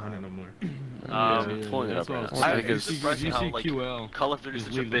quick? getting 100 no more. I'm pulling it up right now. I think it's you surprising how see like QL. Call of Duty is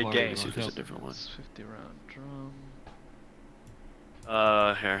Just such a leave the big bottom game. of See the if there's a house. different one. It's 50 round drum.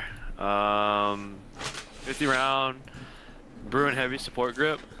 Here. 50 round Bruin heavy support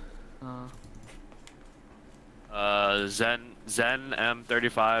grip. Zen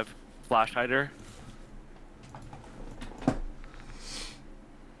M35 flash hider.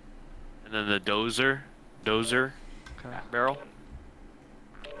 And then the dozer Okay. barrel.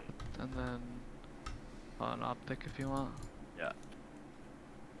 And then an optic if you want. Yeah.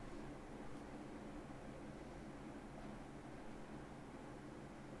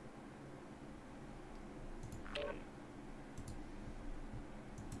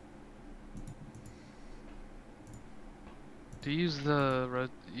 Do you use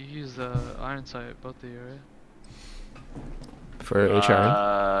the iron sight, both of you, right? For HRM?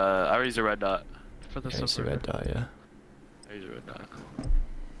 I use a red dot. For the Yeah, it's a submarine. red dot, yeah. I use a red dot.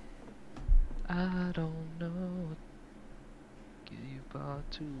 I don't know what give out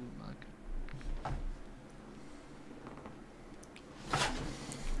to my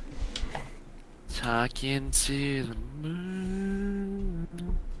Talking to the moon.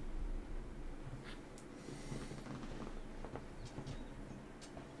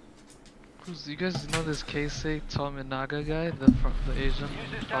 You guys know this Keisei Tominaga guy, the Asian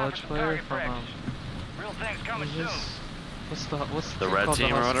college player from Real things what coming is soon. this? What's the The team red called?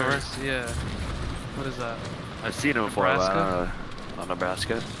 team or whatever? Huskers? Yeah. What is that? I've seen him before. Nebraska? On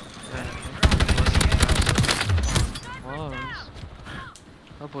Nebraska. Yeah. Was.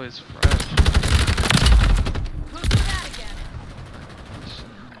 That boy's fresh. Who's that again?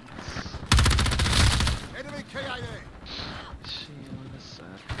 Enemy KIA. She on a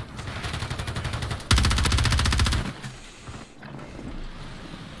sec.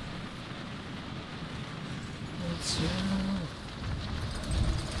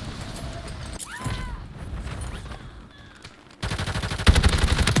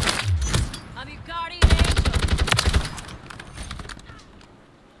 I'm your guardian angel.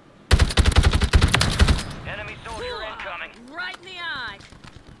 Enemy soldier incoming. Right in the eye.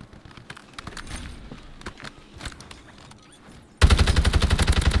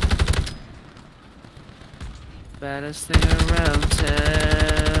 Baddest thing around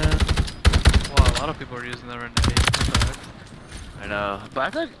town. Wow, a lot of people are using the renegade. What the heck? I know, but I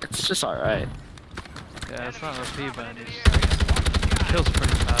think it's just alright. Yeah, it's not a P band. It just kills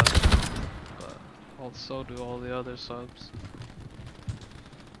pretty fast. But also do all the other subs.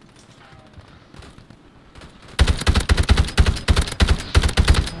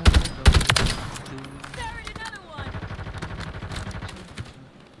 Buried another one.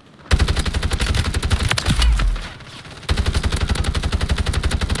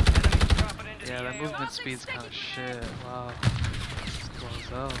 Yeah, that movement speed's kind of shit. Wow.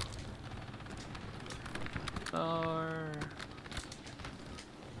 Slows out.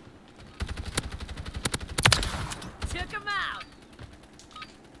 Took him out.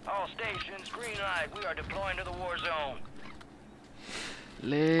 All stations, green light. We are deploying to the war zone.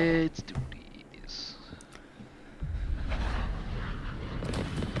 Let's do this.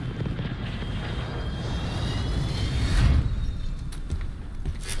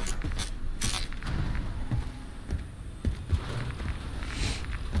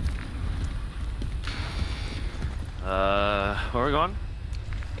 Where are we going?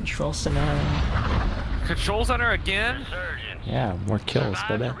 Control center. Control center again? Resurgence. Yeah, more kills,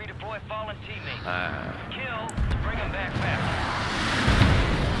 Survive baby. to redeploy fallen teammates. Uh, Kill to bring them back faster.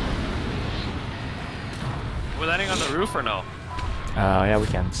 we're landing on the roof or no? Yeah, we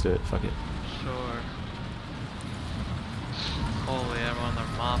can. Let's do it. Fuck it. Sure. Holy, everyone, their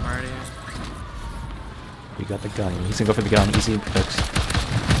mom already. We got the gun. He's gonna go for the gun. Easy picks.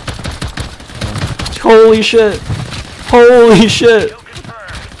 Holy shit! Holy shit! Kill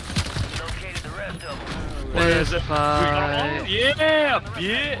confirmed. Located the rest of them. There's a Oh, fight. yeah, Squad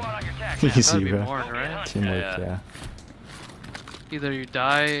bitch! on your tack map. Easy, That'd be bro. more, right? Teamwork, Yeah, yeah. Either you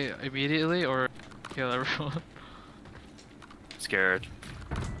die immediately or kill everyone. Scared.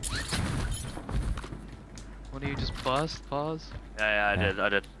 What do you just bust? Pause? Yeah, I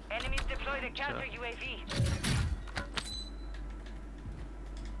did. Enemies deployed a counter UAV.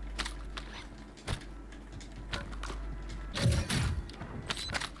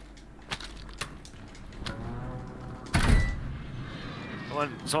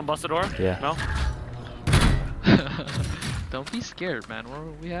 Someone bust the door? Yeah. No? Don't be scared, man.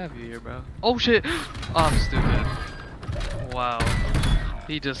 We have you here, bro. Oh shit! Oh, I'm stupid. Wow.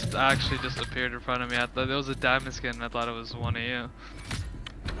 He just actually just appeared in front of me. I thought there was a diamond skin and I thought it was one of you.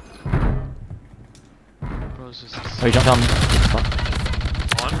 Bro's just. Oh, you jumped on me.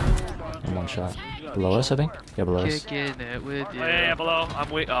 Fuck. one. I'm one shot. Below us, I think? Yeah, below us. Kicking it with Oh, you. yeah, below. I'm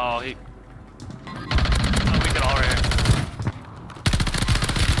weak. Oh, he. I'm weak at all right here.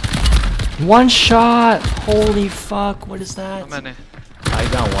 One shot! Holy fuck, what is that? How many? I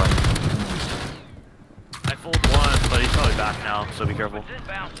got one. I fooled one, but he's probably back now, so be careful.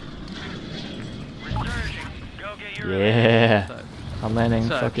 Inbound. Resurging. Go get your Yeah. Type- I'm landing,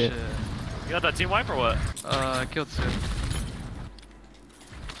 type fuck it. shit. You got that team wipe or what? I killed 2.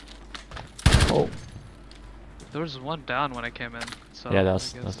 Oh. There was one down when I came in. So Yeah, I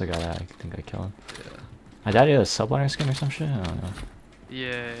that's guess- the guy that I think I killed. Yeah. I died a subliner skin or some shit? I don't know.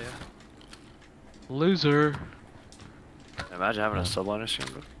 Yeah. Loser. Imagine having Yeah. a subliner stream,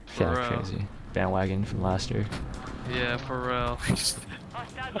 bro. For Yeah, real. crazy. Bandwagon from last year. Yeah, for real. hostile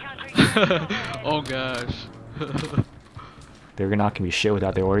counter. Oh gosh. They're not gonna be shit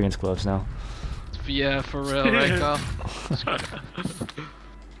without their Orion's gloves now. Yeah, for real, right, Kyle?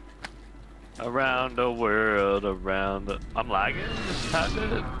 Around the world, around the. I'm lagging. Just tapped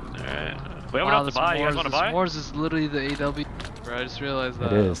it. Alright. We have enough to this buy. You guys Moors- want to this buy? Moors is literally the AW. Bro, I just realized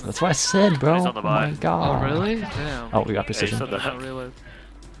that. It is. That's what I said, bro. He's Oh on the my buy. Oh god. really? Damn. Oh, we got Yeah, precision. he I said did that. not realize.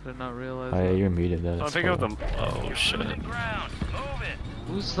 Did not realize. Oh yeah, that. you're muted though. I'm That's picking up horrible. them. Oh shit. Ground. Move it.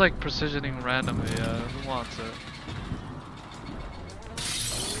 Who's like precisioning randomly? Who wants it?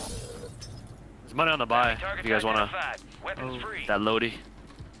 There's money on the buy. If Targets you guys wanna identified. Weapons Oh. free. that Lodi.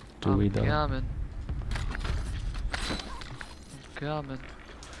 Do we though? Coming. Coming.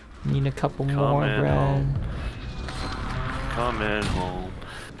 Need a couple more, Coming bro. home. Coming home.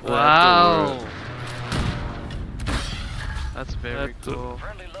 Let the Wow. world- That's very Let the- cool.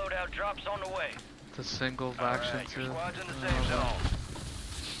 Friendly loadout drops on the way. The single All action right, too. your squad's in the Oh,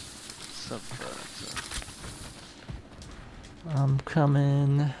 safe zone. I'm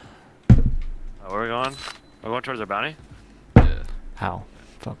coming. Where are we going? We're going towards our bounty? Yeah. How?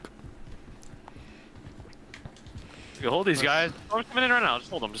 Fuck. You hold these guys. Oh, come in right now. Just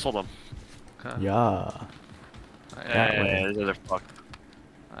hold them. Just hold them. Okay. Yeah. That way. These guys are fucked.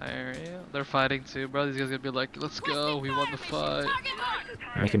 They're fighting too, bro. These guys gonna be like, let's go, we won the fight. Target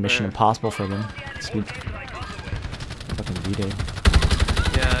marked. Make a mission There. impossible for them. Speed. Fucking V-Day.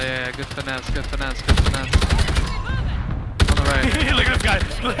 Yeah, good finesse, good finesse, good finesse. On the right. Look at this guy.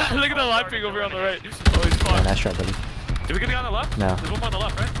 Look at the live ping over here on the right. Oh, he's Yeah, fucked. nice try, buddy. Did we get the guy on the left? No. There's one more on the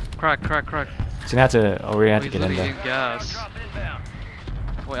left, right? Crack. He's gonna have to. Oh, we're gonna have to He's get in literally there. eating gas. Drop inbound.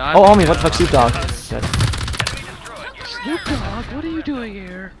 Wait, Oh, on me. What the fuck, Snoop Dogg? Dead. Enemy destroyed. You're Snoop Dogg, what are you doing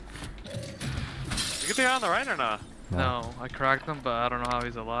here? You get the guy on the right or not? No, I cracked him, but I don't know how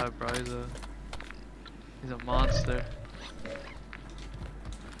he's alive, bro. He's a monster.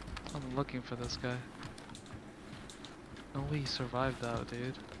 I'm looking for this guy. No way he survived that,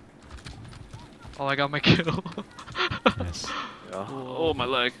 dude. Oh, I got my kill. Nice. Yeah. Whoa. Oh, my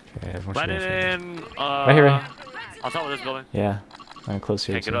leg. Okay, everyone should Landed go for it. in. Right here, right On top of this building. Yeah. I'm close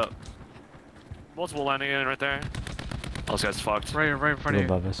here Can't too. get up. Multiple landing in right there. Oh, this guy's fucked. right in A front of little you.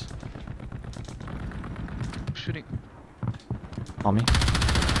 above us. Shooting. On me.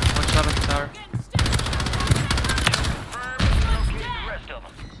 One shot at the tower. locate the rest of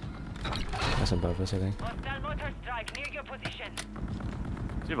them. That's above us, I think. Hostile motor strike near your position.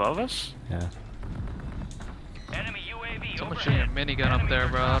 Is he above us? Yeah. Enemy UAV Someone overhead. shooting a minigun up Enemy there,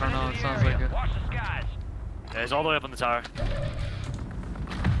 bro. I don't know. It sounds like area. it. Watch the skies. Yeah, he's all the way up on the tower.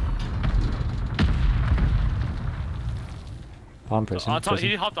 Bomb person. On top, prison.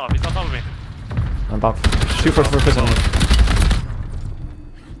 he hopped off. He's on top of me. I'm bomb. 2 for prison.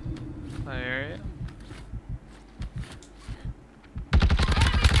 I hear you.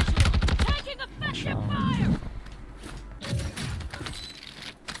 Taking effective Shot. fire.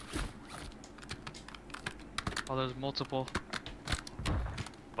 Oh, there's multiple.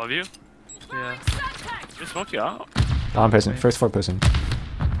 Above you? Yeah. Suspect. Just smoked you out. Bomb person. First floor person.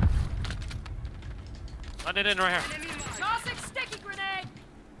 Landed in right here. Tossing sticky grenade.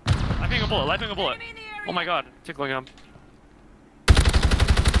 Lighting a bullet. Lighting a bullet. Enemy in the area. Oh my god. Tickling him.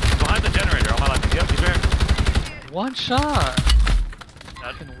 Behind the generator on my left. Yep, he's right. One shot. Dead.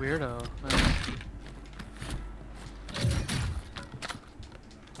 Fucking weirdo. Man.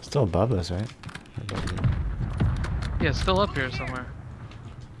 Still above us, right? Above me. Yeah, still up here somewhere.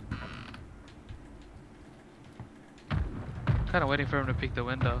 Kind of waiting for him to peek the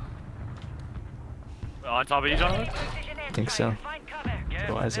window. On top of you, Jonathan? I think so. Find cover. Gas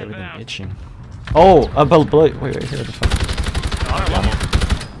Why is everything inbound. itching? Oh! Below. Wait, right here. What the fuck? On our level.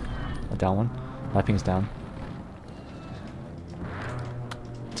 A down one. My ping's down.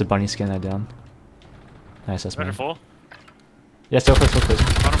 It's a bunny skin that down. Nice, that's Better mine. full. Yeah, still first, still first.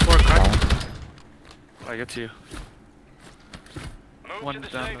 Bottom floor, Down crack. one. I get to you. Move One to the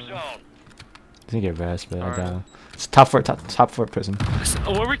down safe the- zone. I think it rest, but I Alright. don't know. It's top floor prison.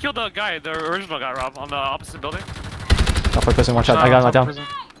 Oh, where we killed the guy, the original guy, Rob, on the opposite building. Top floor prison. Watch out! I got him down. Prison.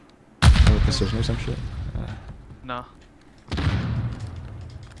 Maybe precision or some shit. No.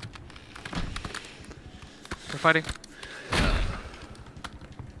 We're fighting.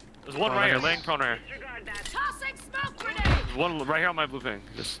 There's one Oh, right here, nice. laying prone right here. Tossing smoke grenade. There's one right here on my blue ping.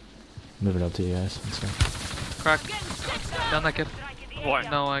 Just Moving up to you guys. Let's go. Crack. Getting stitched up. Down that kid. why?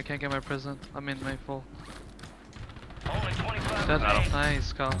 No, I can't get my prison. I'm in my full. Only 25 Dead. remain.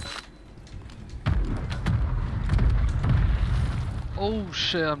 Nice, Kyle. Oh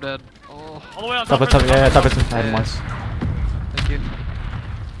shit, I'm dead. Oh, All the way on Top top. prison. Yeah, top prison. I had him Yeah. once. thank you.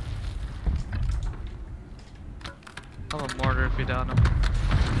 I have a mortar if you down him.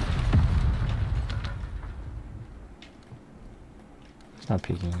 It's not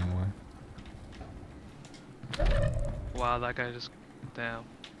peeking anymore. Wow, that guy just. Damn.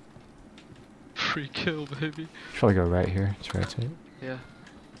 Free kill, baby. Should probably go right here. It's right to it. Yeah.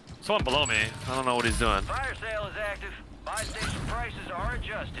 Someone below me. I don't know what he's doing. Fire sale is active. Buy station prices are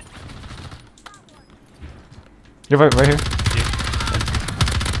adjusted. You're right here.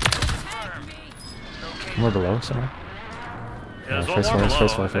 Tag me. More below somewhere. Yeah, there's one First more floor. below,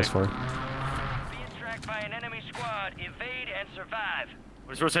 First floor. I First think. floor. Being tracked by an enemy squad. Evade and survive.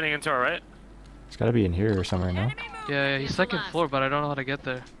 We're just rotating into our right. It's gotta be in here or somewhere now. Enemy movement. Yeah, he's second Last. floor, but I don't know how to get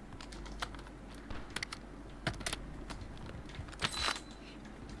there.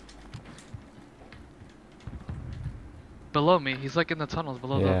 Below me, he's like in the tunnels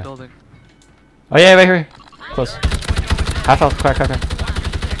below Yeah. the building. Oh yeah, right here. Close. Half health. Crack.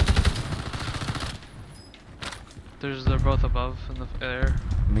 They're both above in the air.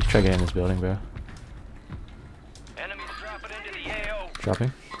 Let me try getting in this building, bro. Enemies dropping into the AO.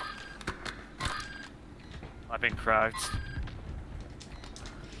 Dropping. I've been cracked.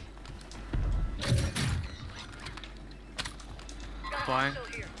 Flying.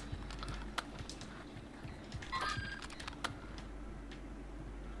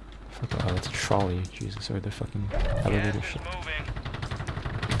 Fuck, oh, that's a trolley. Jesus, or the fucking Gas elevator is shit. moving.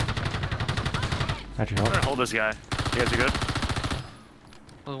 How'd you I'm help? gonna hold this guy. You guys are good?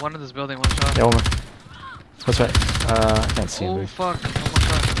 Well, one in this building, one shot. Yeah, one more. What's right? I can't see him, Oh dude. fuck, one more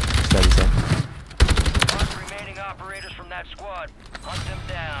shot. He's dead, he's dead. Mark remaining operators from that squad. Hunt them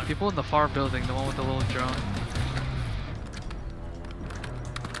down. People in the far building, the one with the little drone.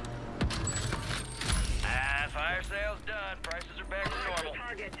 Fire sale's done. Prices are back to normal.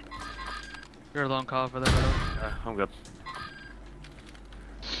 You're alone, call for that. Bro. I'm good.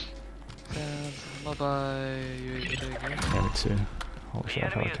 Bye bye. UAV taker. Yeah, me too. Holy The shit, I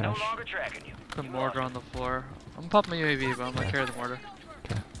enemy have is no cash. longer tracking you. The You mortar lost on the floor. I'm popping my UAV, but I'm gonna Okay. carry the mortar.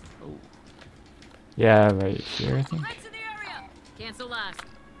 Okay. Oh. Yeah, right here, I think. Threats in the area. Cancel last.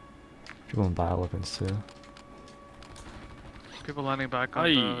 People in bioweapons too. People landing back on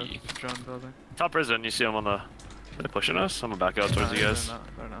Aye. the drone building. Top prison. You see him on the. Are they pushing us? I'm gonna back out towards you guys.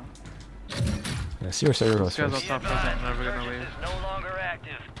 They're not. Yeah, see where server goes This guy's first. on top prison. I'm never gonna leave. Is no longer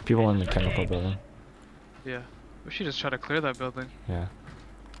active. People in the chemical building. Yeah. We should just try to clear that building. Yeah.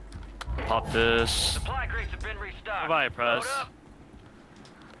 Pop this. Supply crates have been restocked. Bye, press. Load up.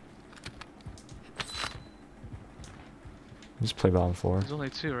 Just play bottom floor. There's only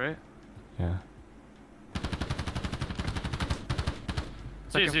two, right? Yeah.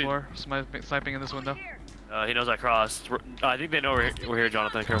 Second see. floor. Sniping in this window. He knows I crossed. I think they know we're here,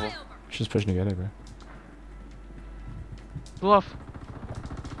 Jonathan. Careful. Just pushing together, bro. Blew off.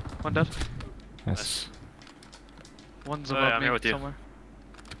 One dead. Nice. Nice. One's Oh, above yeah, I'm me here with you. somewhere.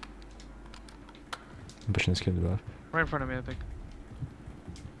 I'm pushing this kid above. Right in front of me, I think.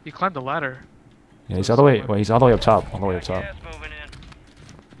 He climbed the ladder. Yeah, he's all the way. Well, he's all the way up top. All the way up top. Gas moving in.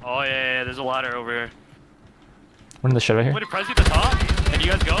 Oh yeah, there's a ladder over here. We're in the shed right here. Wait, press you at the top? Can you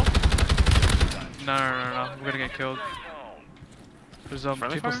guys go? No. I'm gonna get killed. There's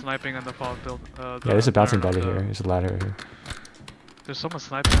Friendly people fire? sniping on the far build. Yeah, there's a bouncing no, belly the- here. There's a ladder right here. There's someone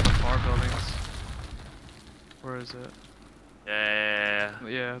sniping on the far buildings. Where is it? Yeah.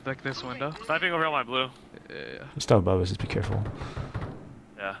 Yeah, like this window. Sniping over on my blue. Yeah. He's still above us. Just be careful.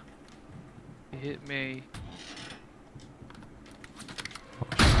 Yeah. He hit me.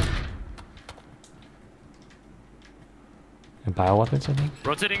 And bioweapons, I think.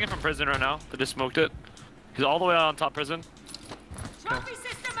 Rotating in from prison right now. They just smoked it. He's all the way on top prison. Trophy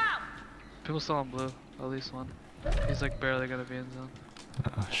system out. People still on blue. At least one. He's like barely gonna be in zone.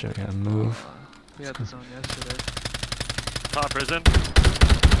 Oh shit, we gotta move. We had the zone yesterday. Top prison.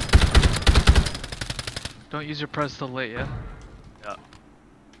 Don't use your press till late, yeah? Yeah.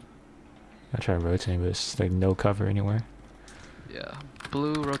 I try rotating, but it's like no cover anywhere. Yeah,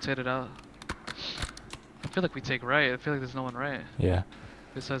 blue rotated out. I feel like we take right. I feel like there's no one right. Yeah.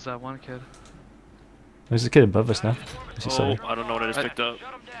 Besides that one kid. There's a kid above us now. Is he still Oh, there? I don't know what I just picked up.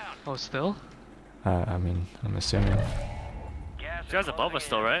 Oh, still? I mean, I'm assuming. This guy's above us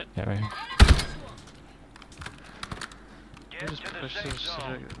still, right? Yeah, right here. We just push this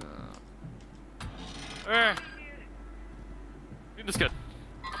shit. Shoot this kid.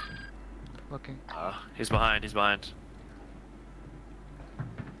 Looking. He's behind. He's behind.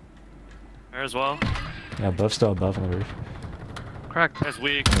 There as well. Yeah, above, still above on the roof. Cracked. There's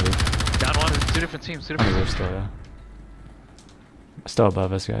weak. On the roof. Down one. Two different teams. Two On the different roof still, yeah. Still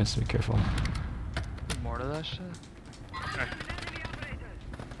above us, guys. Be careful. teams. More to that shit.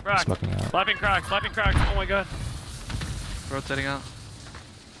 Crack. Smoking out. Slapping cracks. Slapping cracks. Oh my god. Rotating out.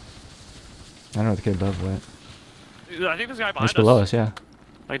 I don't know where the kid above went. Dude, I think this guy behind He's below us, yeah.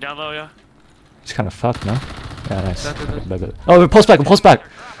 Like down low, yeah. He's kind of fucked, no? Yeah, nice. That did it. Oh, pulse back, pulse back!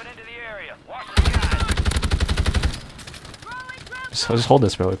 Just hold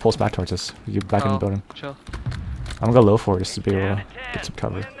this, bro. It pulls back towards us. We get back in the building. Chill. I'm gonna go low for it just to be able to get some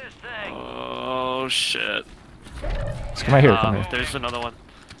cover. Oh shit. Let's come right here, come here. There's another one.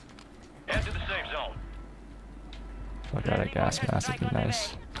 Head to the safe zone. If I got a gas mask, it'd be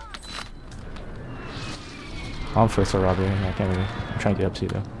nice. I'm first for robbery. I can't really. I'm trying to get up to you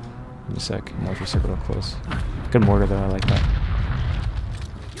though. Give me a sec. I'm more if you circle up close. Good mortar though, I like that.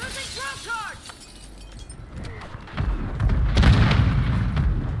 Using trap card.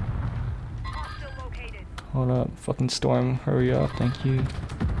 Hostile located. Hold up, fucking storm, hurry up, thank you.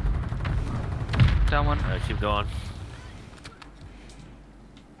 Down one. Alright, keep going.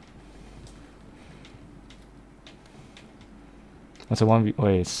 That's a 1v.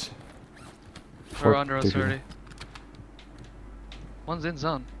 Wait, it's. We're under us 3 people. already. One's in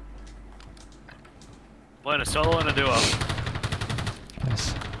zone. Playing a solo and a duo.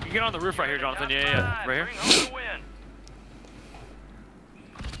 Nice. You can get on the roof right here, Jonathan. Yeah. Right here. Bring home the win.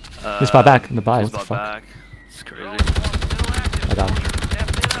 He's bought back in the buy, He's what the bought fuck? back. It's crazy. I got him.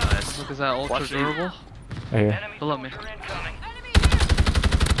 Nice. Look, is that ultra Watch these. durable? Right here. Below me. Nice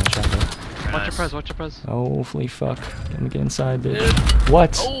shot, bro. Watch your Nice. press, watch your press. Oh, hopefully, fuck. Let me get inside, bitch.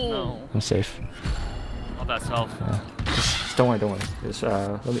 What? Oh. I'm safe. Oh, that's health. Yeah. Just don't worry, don't worry. Just,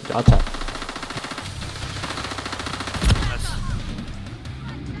 let me. I'll tap. Nice.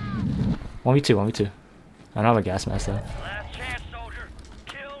 1v2, 1v2. I don't have a gas mask though. Last chance, soldier.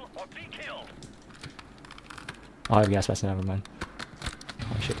 Kill or be killed. I'll have a gas mask, never mind.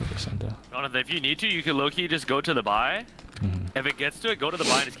 Oh shit, 50% though. Jonathan, if you need to, you can low-key just go to the buy. If it gets to it, go to the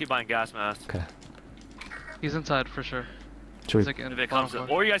buy and just keep buying gas masks. Okay. He's inside for sure. Should He's we? like in If it bottom comes to,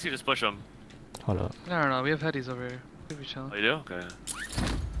 floor. or you guys can just push him. Hold up. No, we have headies over here. Could be chilling. Oh, you do? Okay.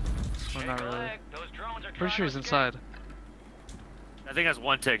 Well, not really. Those drones are Pretty sure he's trying to inside. I think that's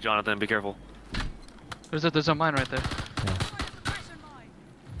one tick, Jonathan. Be careful. There's a mine right there.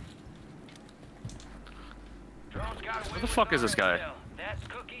 Where the fuck is this guy? That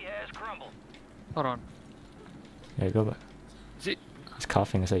cookie has crumbled. Hold on. Yeah, go back. Is he? He's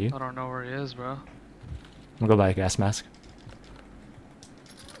coughing. Is that you? I don't know where he is, bro. I'm gonna go buy a gas mask.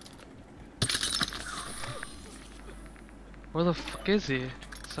 Where the fuck is he?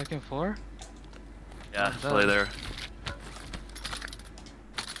 Second floor? Yeah, Oh, play that- there.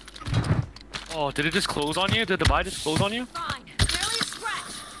 Oh, did it just close on you? Did the buy just close on you? Fine. Barely a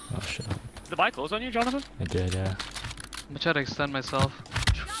scratch. Oh shit. Did the buy close on you, Jonathan? I did, yeah. I'm gonna try to extend myself.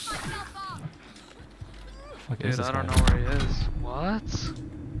 Got myself up. Fuck Dude, is this I don't guy? know where he is. What?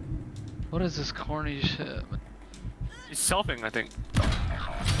 What is this corny shit? He's selfing, I think.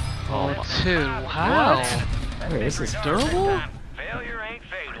 Oh, dude, how? Wait, this is Durable? Failure ain't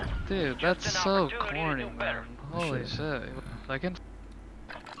fatal. Dude, Just that's an so opportunity to corny, do better. man. Holy shit. Like,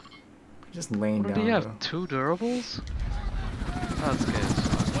 just laying what, do you have? 2 durables? That's good.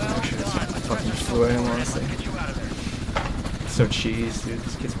 Fucking destroy him, honestly. So cheese, dude.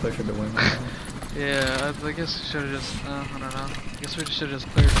 These kids play for the win. Yeah, I guess we should've just, I don't know. I guess we should've just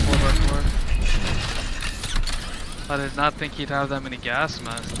cleared 4x4. I did not think he'd have that many gas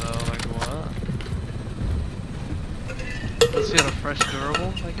masks though, like what? Let's see, a fresh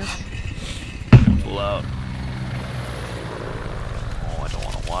durable, I guess? Pull out. Oh, I don't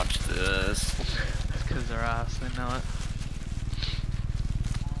want to watch this. It's cause they're ass, they know it.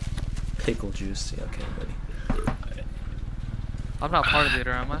 Pickle juice. Yeah, okay, buddy. I'm not party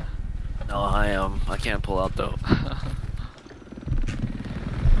leader, am I? No, I am. I can't pull out though.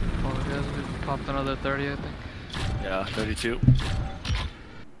 Oh, guys, we popped another 30, I think. Yeah, 32.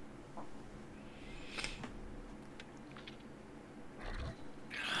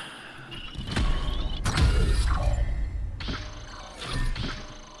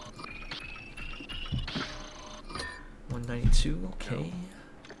 32. Okay.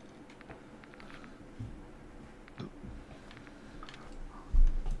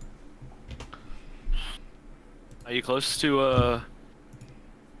 Are you close to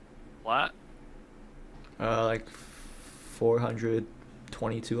flat? Like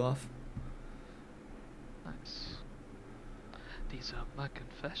 422 off. Nice. These are my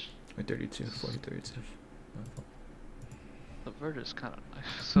confessions. Or 32, 40, 32. Subverter's kind of nice.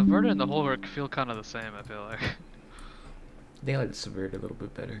 Subverter and the whole work feel kind of the same, I feel like. I think I like the Subvert a little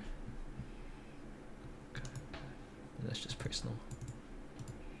bit better. Okay. That's just personal.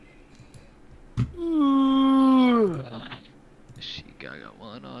 She got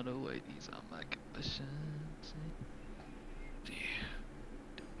one on the way. These are my confessions.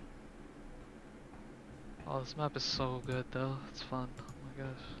 Oh, this map is so good though. It's fun. Oh my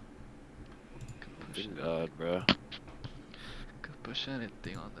gosh. Could push, Thank God, bro. could push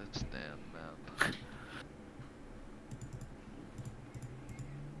anything on this damn map.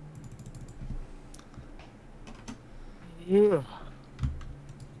 Yeah.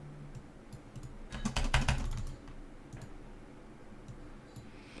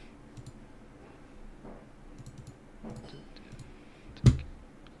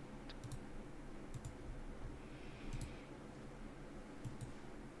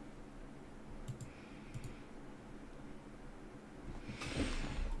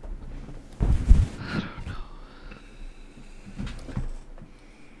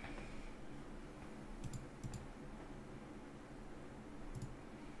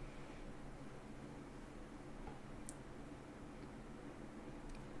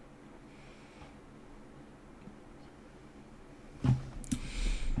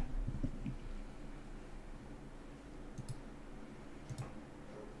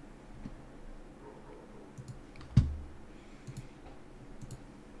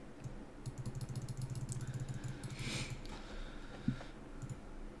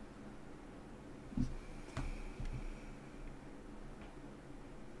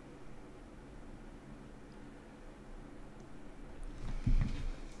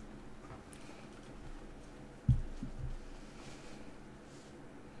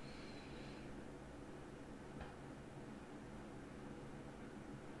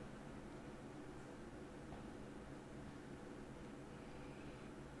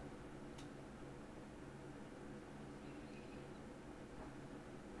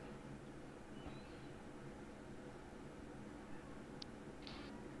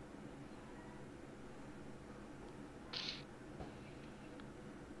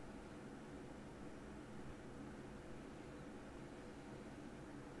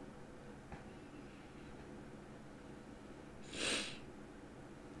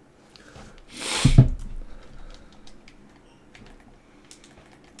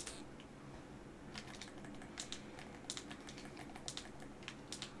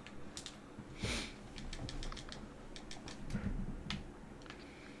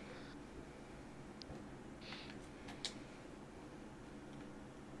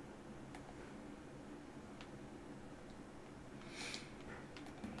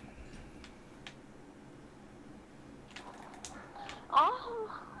 Oh.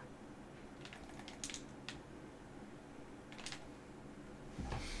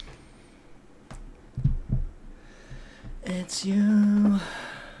 It's you.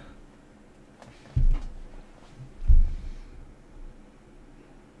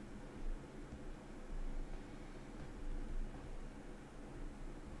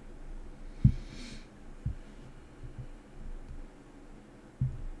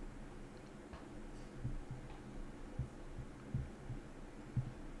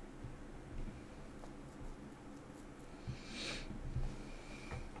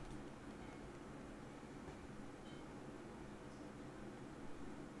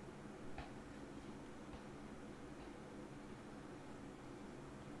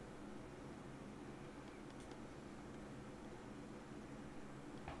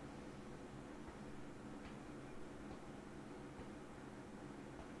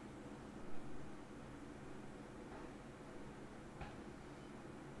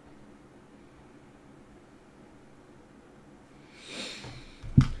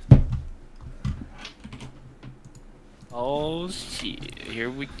 Oh shit, here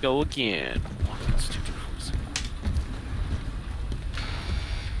we go again.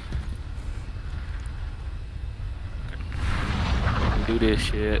 Do this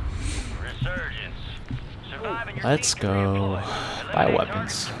shit. Resurgence. Surviving your Let's team can go. redeploy. Buy Eliminate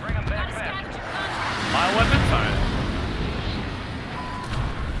weapons. targets and bring 'em back faster. My weapon fire.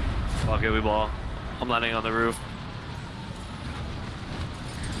 Fuck it, we ball. I'm landing on the roof.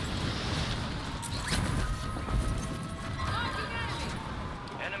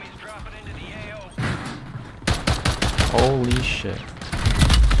 Holy shit.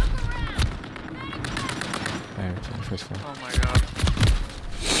 There, it's on the first floor. Oh my god.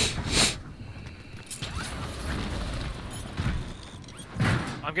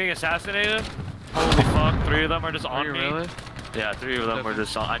 I'm getting assassinated. Holy fuck, 3 of them are just Are on you me. really? Yeah, 3 of them were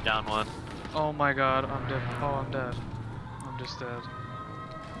just on. I downed one. Oh my god, I'm dead. Oh, I'm dead. I'm just dead.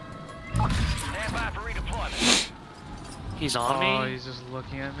 Stand by for redeployment. He's on Oh, me. he's just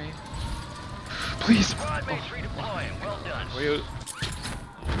looking at me. Please. Squad mates redeploying. Well done. Were you?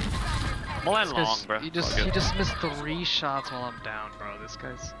 I'm gonna land long, This bro. guy, he just missed 3 shots while I'm down, bro. This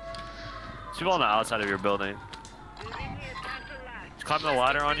guy's. There's people on the outside of your building. He's climbing the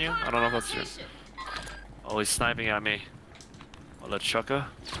ladder on you. I don't know if that's true. Oh, he's sniping at me. Oh, let's chucka.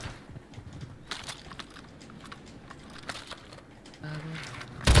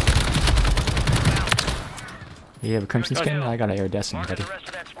 You have a crimson skin? I got an iridescent, Mark buddy. the rest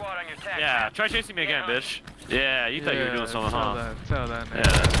of that squad on your tag Yeah, map. try chasing me again, bitch. Yeah, you thought you were doing something, huh? Tell that, man.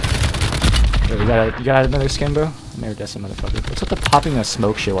 Yeah. Wait, you got another skin, bro? An iridescent motherfucker. What's with the popping a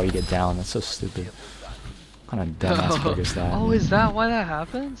smoke shit while you get down? That's so stupid. What kind of dumbass bug is that? Oh, is that why that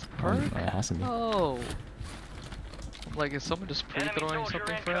happens? Oh, Perk? it has to be. Oh. Like, is someone just Enemy pre-throwing soldier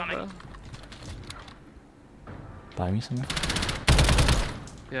something for him, bro? incoming. Buy me something?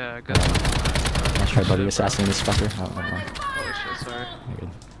 Yeah, I got Let's try buddy assassin this fucker. Oh, never mind. Oh shit, sorry. You're good.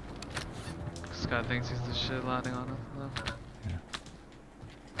 This guy thinks he's the shit landing on him, though.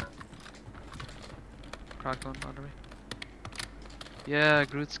 Yeah. Cracked one under me. Yeah,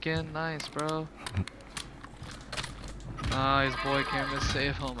 Groot skin, nice, bro. Ah, his boy came to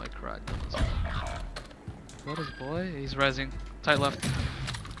save him. I cracked him as well. What is boy? He's rising. Tight left.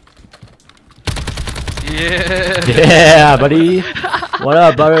 Yeah! Yeah, buddy! What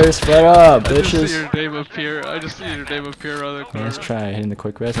up, butters? What up, I just see bitches? your name appear. I just see your name appear on the corner. Let's try hitting the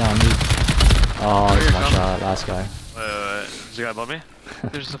quick res now. Oh, it's my shot. Last guy. Wait. Is the guy above me?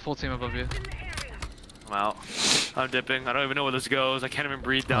 There's a full team above you. I'm out. I'm dipping. I don't even know where this goes. I can't even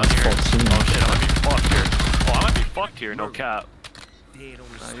breathe down it's here. full team. Oh shit, I might be fucked here. Oh, I might be fucked here, no cap. Nah, you're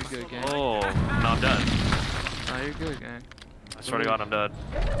good, gang. Oh, no, I'm dead. Nah, you're good, gang. I swear to God, I'm dead.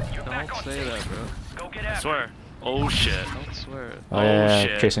 You're back Don't on say that, station. bro. Go get I after swear. Oh shit. Don't swear it. Oh, Oh, yeah,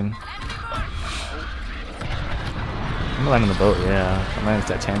 shit. chasing. I'm landing on the boat, yeah. I'm landing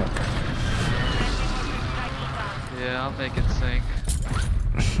Titanic. Yeah, I'll make it sink.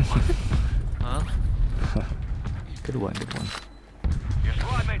 Huh? Good one, good one. Your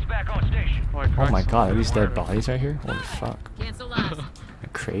squad mates back on station. I Oh cracked my some god, are food, these dead whatever. bodies right here? Holy fuck. Cancel last. A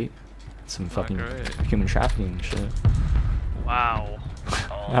crate? Some fucking great. human trafficking shit. Wow.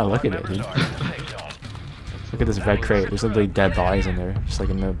 Oh, look at it, dude. Look at this red crate. There's literally dead bodies in there, just like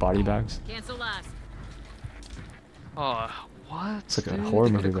in the body bags. Cancel last. Oh, what? It's like a dude? horror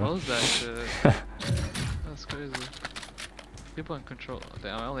They movie, could've bro. closed that shit. That's crazy. People in control.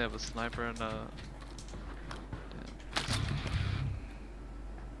 Damn, I only have a sniper and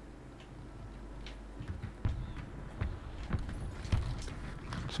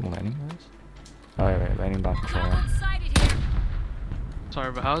Some landing guys? Oh, right, landing bomb control. Hostile sighted here.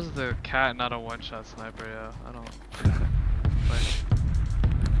 Sorry, but how's the cat not a one-shot sniper? Yeah, I don't. Like,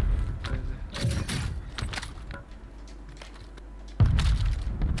 crazy.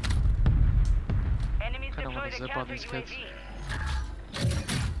 Enemies Kinda wanna deployed a zip on counter these kids. UAV.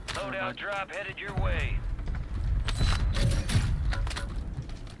 Loadout drop headed your way.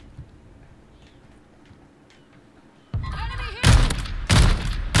 Enemy here.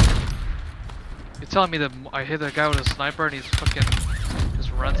 You're telling me that I hit that guy with a sniper and he's fucking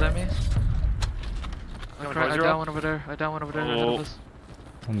just runs at me? I down one over there. I down one over there. ahead of us.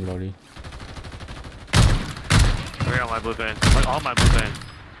 I'm loading. Right on my blue vein. Like on my blue vein.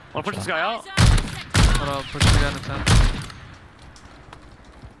 Wanna push this guy out? Hold on, push me down to 10.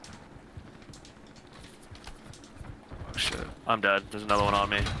 Oh shit. I'm dead. There's another one on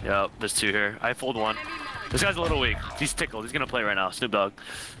me. Yep, there's 2 here. I fooled one. This guy's a little weak. He's tickled. He's gonna play right now. Snoop Dogg.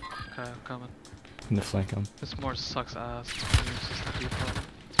 Okay, I'm coming. In the flank him. This more sucks ass. It's just the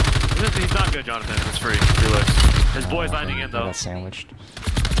default. He's not good, Jonathan. It's free. Free looks. His boy's landing in I though. got sandwiched.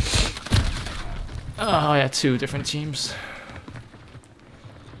 Oh, yeah, 2 different teams.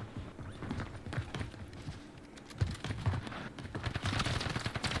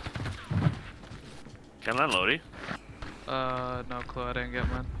 Can I land Lodi? No clue. I didn't get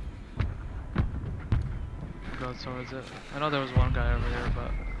mine. Go towards it. I know there was one guy over here,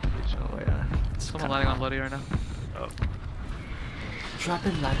 but be chill. Oh, yeah. Someone landing on Bloody right now. Oh. Drop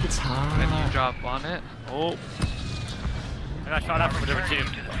it like it's hot. Can you drop on it? Oh. I got shot at from a different team.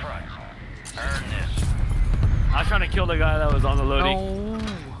 To the front. Earn this. I was trying to kill the guy that was on the Lodi. No.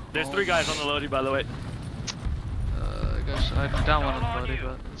 There's 3 guys on the Lodi, by the way. I down one of them, buddy,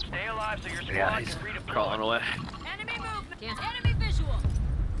 but it's fine. Stay alive so your squad Yeah, he's can redeploy. crawling away. Enemy movement. Enemy visual.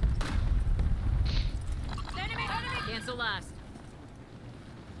 Enemy. Cancel last.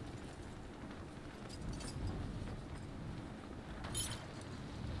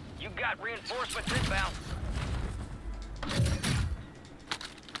 You got reinforcements inbound.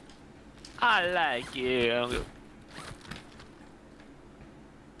 I like you. Your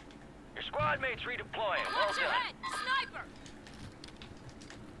squad mates redeploying. Well Watch done. ahead. Sniper.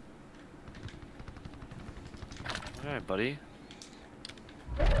 Alright, buddy.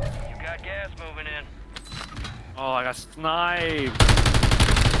 You got gas moving in. Oh, I got sniped.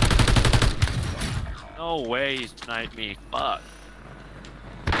 No way he sniped me. Fuck.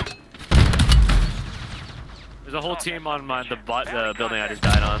 There's a whole team on the building I just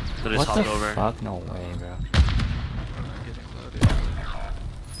died on. So they just What the hopped over. fuck? No way, bro. I'm getting loaded.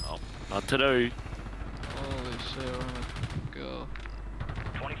 Oh, not today. Holy shit, where am I gonna go?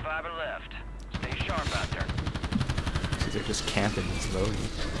 25 are left. Stay sharp out there. They're just camping this loading.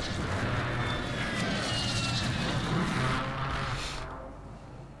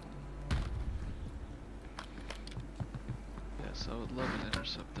 Yes, I would love an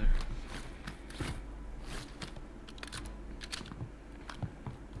intercept there.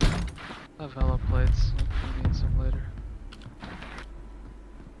 I have hella plates. I'll need some later.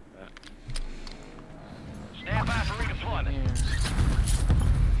 Stand by for redeployment. Here.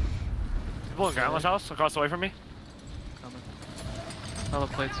 People in Grandma's house across the way from me. Coming. Hella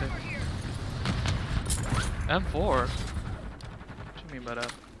plates here. M4? What you mean by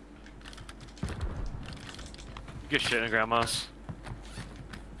that? Good shit in Grandma's.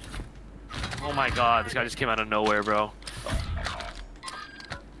 Oh my god, this guy just came out of nowhere, bro.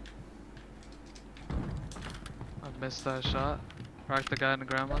 I missed that shot. Cracked the guy in the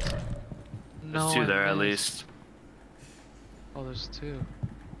grandma's. No, There's two I there at missed. least. Oh, there's two.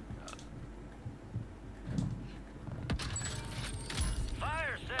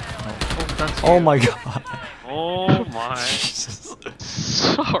 Fire sale. Oh, that's Oh you. my god. Oh my. Jesus.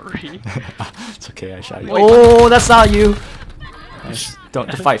 Sorry. It's okay, I shot you. Wait. Oh, that's not you. Nice. Don't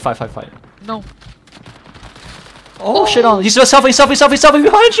fight. No. Oh, shit on. He's selfie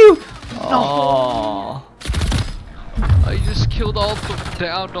behind you. Oh. I just killed all the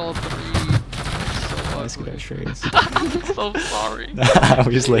downed all three. Let's get our trades. So sorry.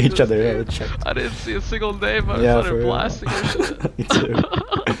 We just lay each other out. Check. I didn't see a single name. I Yeah, for started real. blasting your shit. Me too.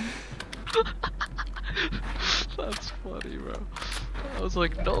 That's funny, bro. I was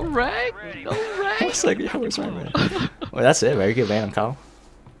like, no rank, no rank. I was like, yeah, where's my man? Well, that's it, right? You can land on Kyle.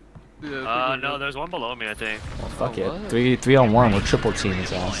 Yeah, No, there's one below me, I think. Well, fuck Oh, it. what? 3 on 1. We're triple team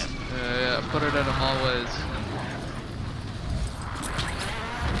his ass. Yeah, put it in him always.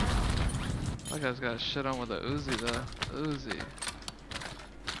 That guy's got shit on with the Uzi though. Uzi.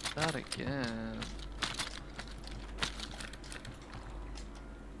 Not again.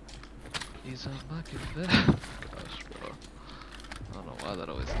 He's unlucky there. Gosh, bro. I don't know why that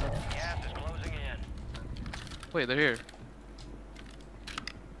always happens. Gas is closing in. Wait, they're here.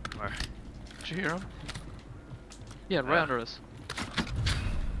 Where? Did you hear them? Yeah, right under us.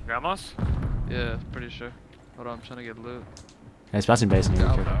 Grandma's? Yeah, pretty sure. Hold on, I'm trying to get loot. Yeah, it's bouncing base in the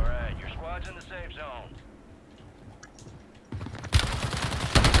Yeah, weaker. Alright, your squad's in the safe zone.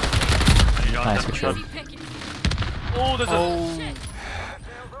 Nice, good shot. Easy picking. Oh, there's a. Shit.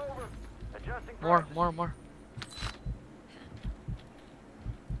 Sales over. Adjusting More. I have seen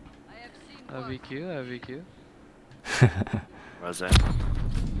I have more. VQ. Where's that? I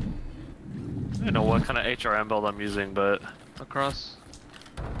don't know what kind of HRM build I'm using, but Across.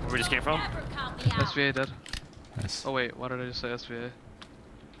 where we just came from? Never count me out. SVA dead. Nice. Oh wait, why did I just say SVA?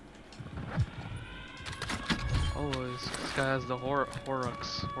 Oh, this guy has the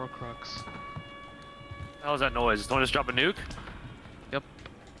Horcrux. How was that noise? Did someone just drop a nuke? Yep.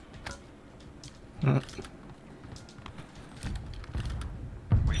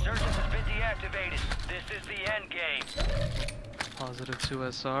 Resurgence has been deactivated. This is the end game. Positive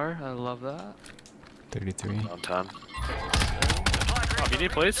 2 SR. I love that. 33. On time. Supply crates you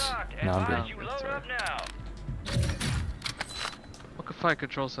need plates? stocked. No, I'm Advise good. you load Sorry. up now. What could fight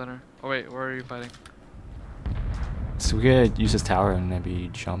control center? Oh wait, where are you fighting? So we could use this tower and maybe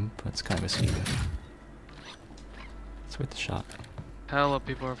jump. That's kind of risky. But it's worth the shot. Hella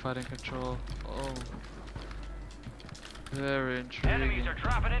people are fighting control. Oh. Very Enemies intriguing. are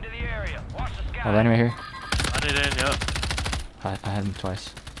dropping into the area. Watch the sky. Oh, enemy here. I did in, yep. I had him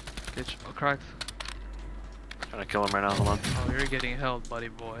twice. Oh, cracked. Trying to kill him right now, hold on. Oh, you're getting held, buddy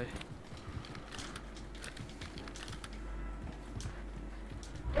boy.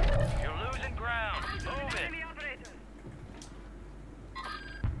 You're losing ground. Move it.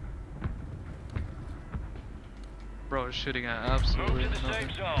 bro is shooting at Move absolutely to the nothing.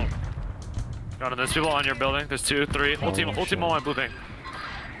 safe zone. Got there's people on your building. There's 2, 3. Whole team shit. on my blue thing.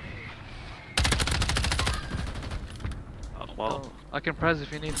 Oh, well. Oh, I can press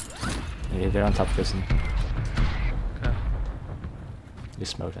if you need. Yeah, they're on top of prison. Okay. They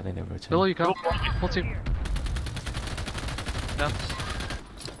smoked. I think they were too. Below you come. Whole team. Down.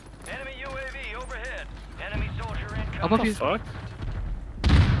 Enemy UAV overhead. Enemy soldier incoming. Above What the you. fuck?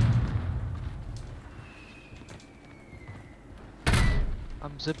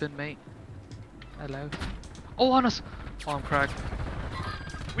 I'm zipping, mate. Hello. Oh, on us. Oh, I'm cracked.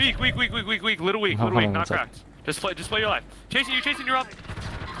 Weak. Little weak. Hold Little on, weak. one Not sec. cracked. Just play your life. Chasing you up.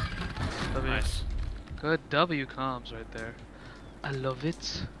 W. Nice. Good W comms right there. I love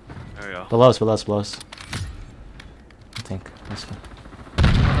it. There we go. Below us. I think. That's fine.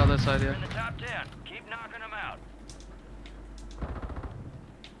 On the other side, In yeah. the top 10. Keep knocking them out.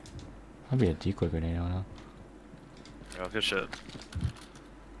 That'd be a decoy grenade, I don't know. Oh, good shit.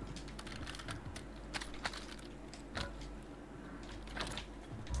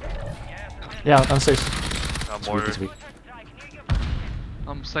 Yeah, I'm safe. Got It's weak, mortar. it's weak.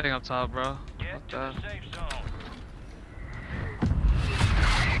 I'm setting up top, bro. Get Fuck to that. the safe zone.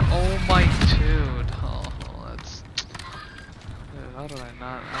 Oh my dude. Oh, that's. Dude, how did I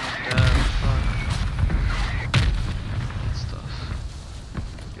not? I'm dead. Fuck. Good stuff.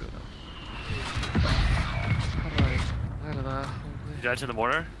 Give it up. How did that? You died to the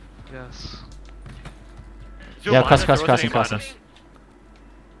mortar? Yes. Yo, Yeah, behind cross, us, cross, they're crossing, rotating behind crossing. us.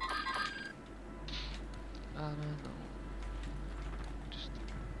 I don't know. Just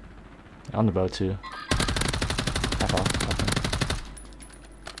On the boat too. Half off.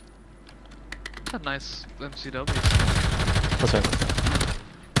 a nice MCW. Close right.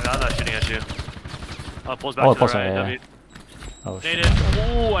 And I'm not shooting at you. Oh, it pulls back Oh, to the pulls right. right, yeah. W. Oh shit.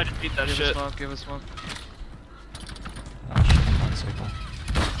 Naded. Oh, I just beat that Give a shit. smoke, give a smoke. Oh shit, I'm on circle.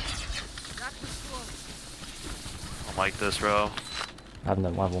 I don't like this, bro. I have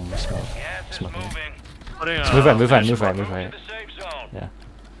one more smoke. Gas is Smoking. moving. Putting, Move right, move right, finish move right, the move Move right. to the safe zone. Yeah.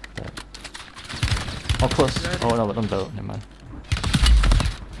 Oh, close. Oh no, on boat. Never mind.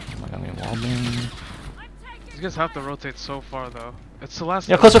 Oh my god, I'm getting wallbang. You guys have to rotate so far though. It's the last.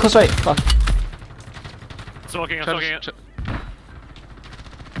 Yeah, close right. Fuck. Smoking, I'm Try smoking to it.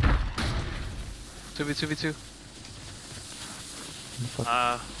 2v2v2.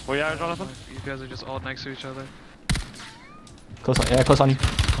 Where you at, Jonathan? You guys are just all next to each other. Close on. Yeah, close on you.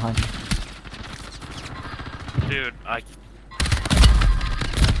 Behind. Dude, Wow.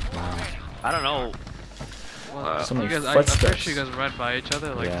 I don't know. Well, So you many guys, I'm pretty footsteps. sure you guys ran by each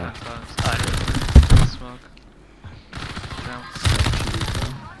other like Yeah. 10 times. I Smoke. Down.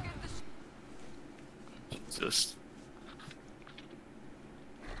 just.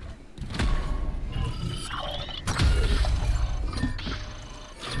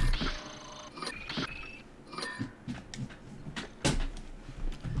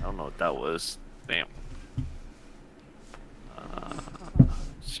 I don't know what that was. Damn.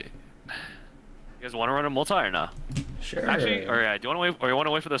 Shit. You guys want to run a multi or not? Sure. Actually, or yeah, do you want to wait? Or you want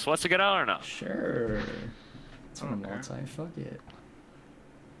to wait for the sweats to get out or not? Sure. It's on a Okay. multi. Fuck it.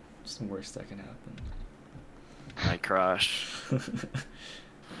 It's the worst that can happen. I crash.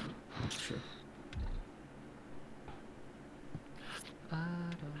 True.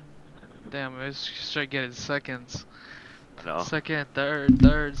 Damn, I just start getting seconds. No. Second,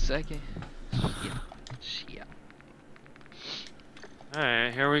 third, second. Shit.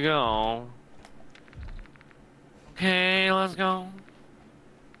 Alright, here we go. Okay, let's go.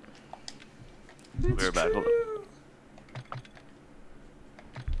 We're back. Hold up.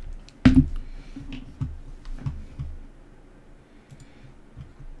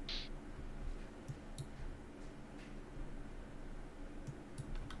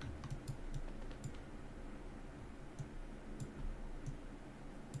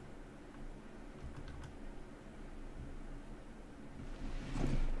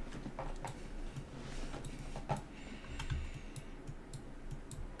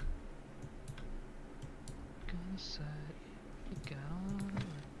 Gonna set it going.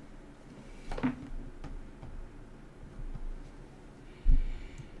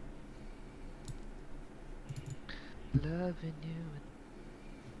 Loving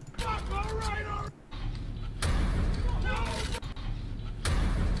you.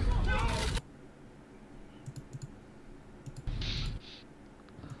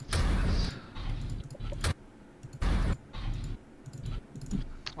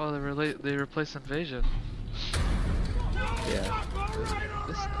 Oh, they replaced Invasion. Yeah.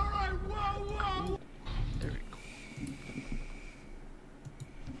 This there we go.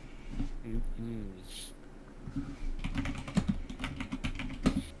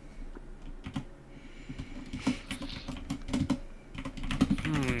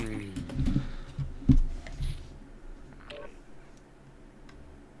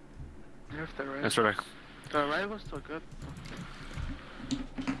 nerfed the red. That's right. The red was still good.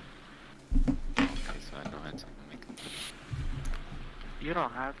 You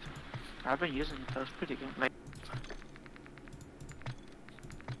don't have to. I've been using it, that was pretty good. Like,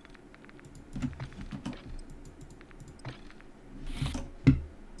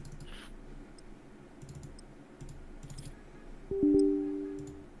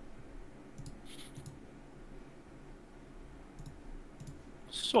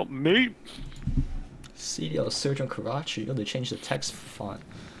 So mate. CDL Surgeon Karachi. Oh, they changed the text font.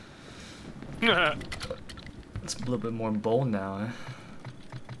 It's a little bit more bold now, eh?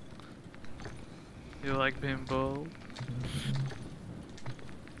 You like being bold?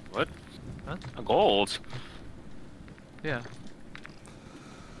 What? Huh? Gold. Yeah.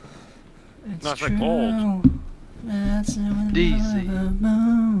 No, it's like gold. DZ.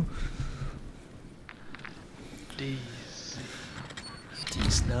 DZ.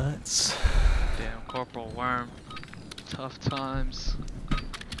 These nuts. Damn, Corporal Worm. Tough times.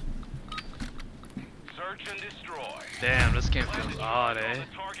 Search and destroy. Damn, this game feels odd, eh? The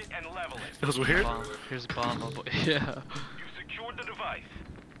target and level it. Feels weird. Bomb. Here's bomb. Yeah. You secured the device.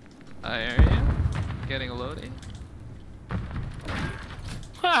 I hear you. Getting a loading.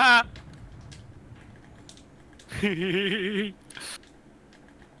 I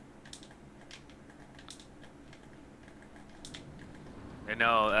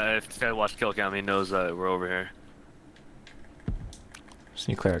know, if this guy watched Kill Cam, he knows that we're over here. Just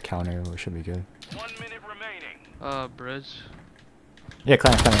need to clear a counter, we should be good. 1 minute remaining. Bridge. Yeah,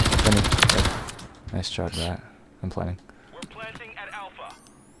 climb. Nice job, that. I'm planning. We're planting at Alpha.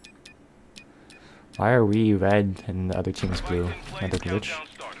 Why are we red and the other team is blue? Spikes in place, Another glitch? countdown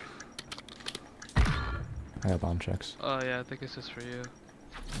started. I got bomb checks. Oh yeah, I think it's just for you.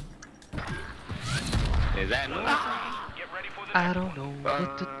 Is that Get ready for the I next don't one. know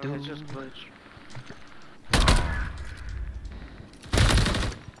what to do. it's just glitch.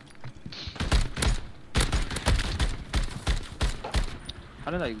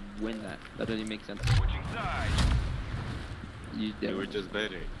 How did I win that? That doesn't make sense. Switching sides. You were just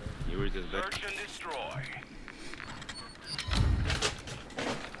better. You were just better. Search and destroy.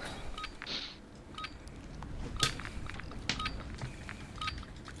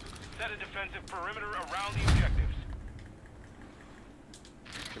 Set a defensive perimeter around the objectives.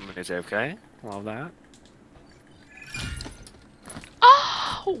 2 minutes AFK. Love that.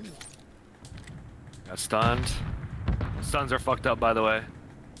 Oh! Got stunned. Stuns are fucked up, by the way.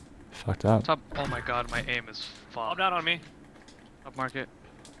 Fucked up. Top. Oh my god, my aim is Fall fucked. down on me. Up market.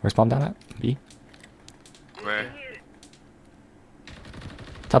 Where's bomb down at? B? Where?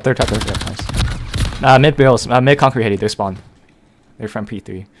 Top third. Yeah, nice. Mid barrels. Mid concrete heady. They're spawned. They're from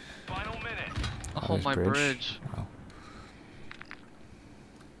P3. Final minute. Oh, there's my bridge. Oh.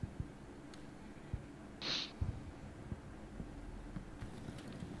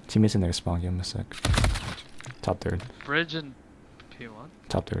 Teammates in their spawn. Give him a sec. Top third. Bridge and P1.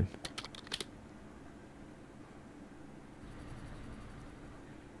 Top third.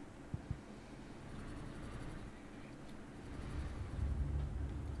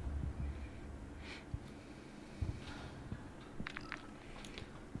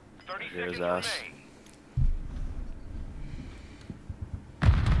 Here's us.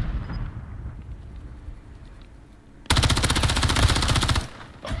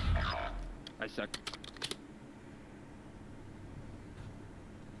 I suck.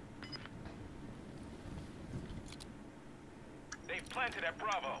 They've planted at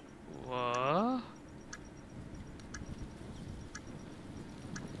Bravo. What?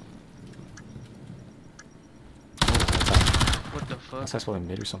 What the fuck? That's probably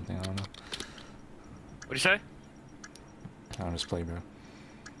mid or something. I don't know. What'd you say? I don't just play, bro.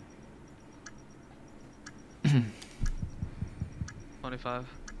 25.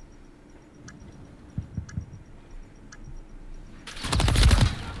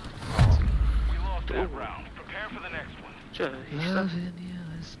 We lost that round. Prepare for the next one.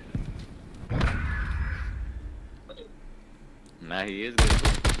 Nah, he is good.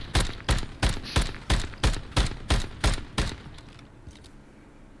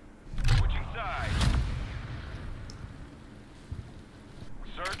 Switching sides.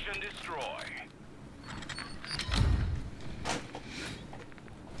 Search and destroy.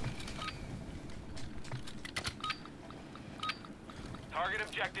 Target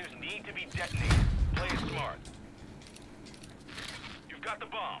objectives need to be detonated. Play it smart. You've got the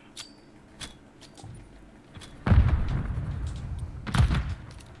bomb.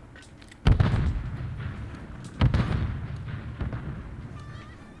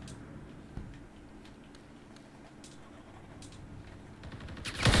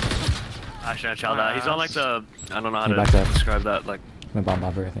 I shouldn't shout that. He's on like the. I don't know how He to backed up. describe that. Like. My bomb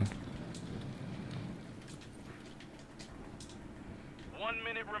bobber, I think. 1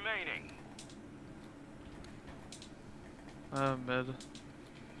 minute remaining. Mid.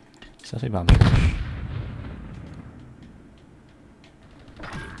 It's definitely bomb church.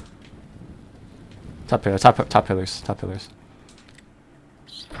 Top pillars, top pillars, top pillars.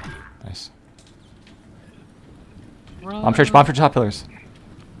 Nice. Bomb church, top pillars.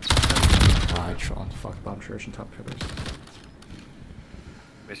 Oh, I trolled. Fuck bomb church and top pillars.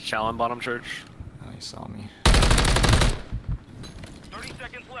 It's Challen bottom church. Oh, he saw me. 30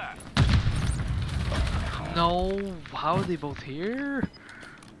 seconds left. No, how are they both here?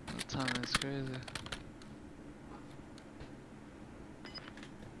 The time is crazy.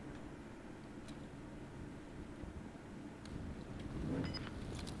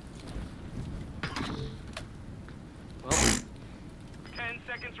 Well, 10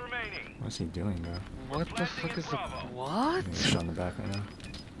 seconds remaining. What's he doing, bro? what the fuck is the what? He's shot in the back right now.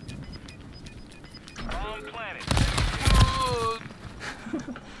 Bomb planet.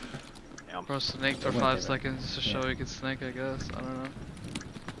 Bro, snake for 5 seconds to show he can snake, I guess. I don't know.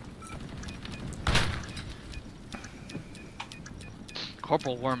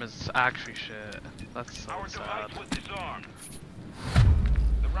 Corporal Worm is actually shit. That's so Our sad. device was disarmed.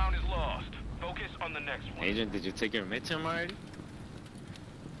 The round is lost. Focus on the next one. Agent, did you take your midterm already?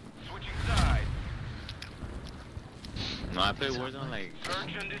 Switching sides. No, I played Warzone like.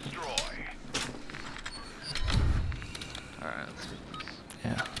 Search and destroy. Alright, let's do this.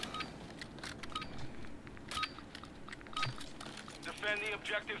 Yeah. Defend the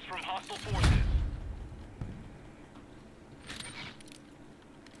objectives from hostile forces.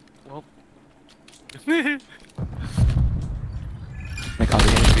 Well, Make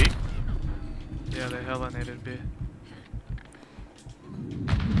contact. B. yeah, they helinated B.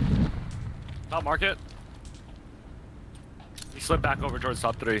 Top market. He slipped back over towards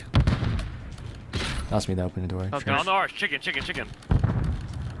top 3. That's me that opened the door. Okay. Down the arch. Chicken.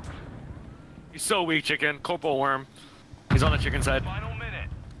 He's so weak, chicken. Corporal Worm. He's on the chicken side. Final minute.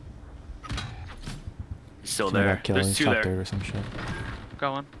 He's still Somebody there. got killed. There's He's 2 top there. third or some shit.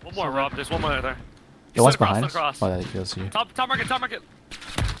 Going. One more, Rob. There's one more there. He The one's slid across, behind us? slid across. Oh, that kills you. Top market. Top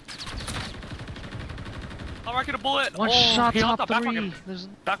market a bullet. One Oh, shot, he hopped top up, back 3. market. There's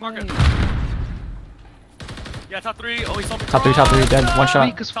Back market. Yeah, top 3. Oh, he saw me. Top 3, dead. One shot.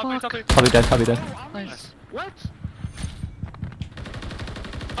 Weak as Top 3, fuck. top 3. Probably dead. Nice. What?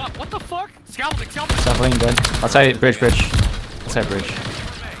 What the fuck? Scouting. Definitely dead. Outside bridge. Outside bridge.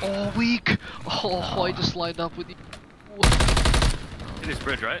 Oh, weak. Oh, I just lined up with you. It is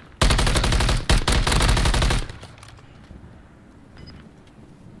bridge, right?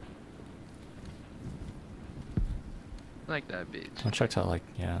 Like that bitch. I'll check till like,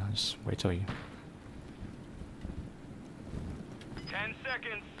 yeah, just wait till you. 10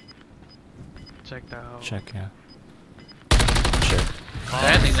 seconds. Check that out. Check, yeah. Shit.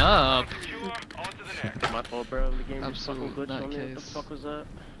 Standing up. Secure. On to the next. My fault, bro. The game just fucking Absolute glitched on me. What the nutcase. fuck was that?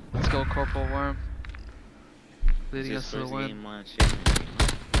 Let's go, Corporal Worm. Leading us Just to the first win. game on shit.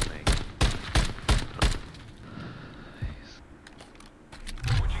 Like,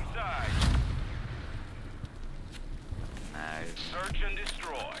 Switching sides. nice. Search and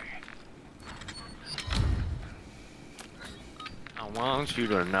destroy. I want you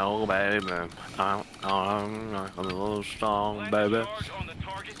to know, baby. I'm a little strong, Plant baby. charge on the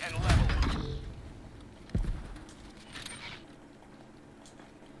target and level.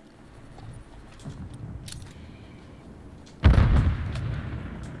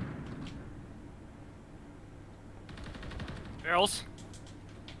 Barrels.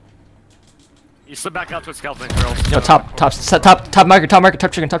 You slip back out to a scalping, barrels. Yo, top marker,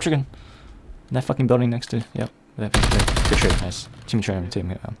 top chicken. In that fucking building next to, yep. Good trade, nice. Team. 1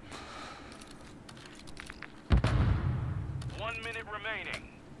 minute remaining.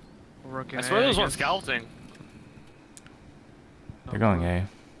 Working I swear there was one guess. scouting. They're going A.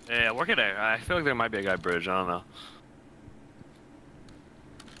 Yeah, work it there. I feel like there might be a guy bridge. I don't know.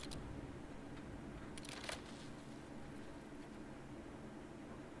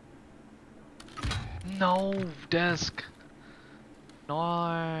 No, desk.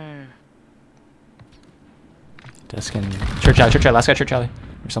 No. Desk in church alley, last guy church alley.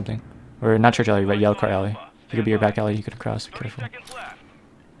 Or something. Or not church alley, but yellow car alley. He could be your back alley, you could cross, be 30 careful. seconds left.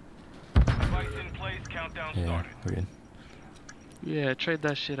 Device in place. Countdown Yeah, started. we're good. Yeah, trade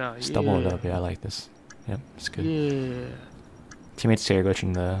that shit out. Just double it up, yeah, I like this. Yep, it's good. Yeah. Teammates here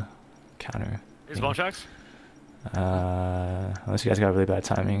glitching the counter. Here's bone tracks. Unless you guys got really bad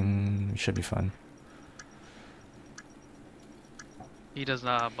timing, it should be fun. He does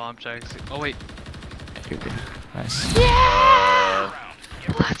not have bomb checks. Oh wait. You're good. Nice. Yeah!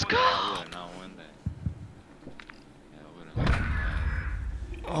 Let's go! I would not win that. Yeah, I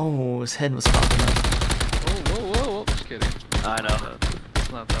wouldn't. Oh, his head was popping up. Whoa. Just kidding. I know.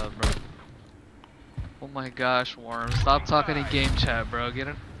 It's not that, bro. Oh my gosh, Worm. Stop talking in game chat, bro. Get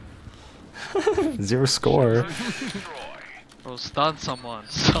it? 0 score. Bro, stun someone.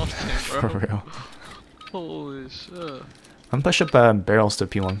 Something, bro. For real. Holy shit. I'm push up barrels to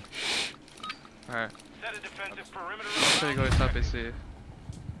P1. Alright. Set a defensive perimeter. I'm gonna go top AC.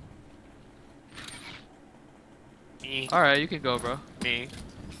 Me. Alright, you can go, bro. Me.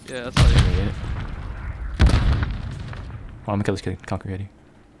 Yeah, that's all you Get it. Oh, I'm gonna kill this kid. Conquer ready.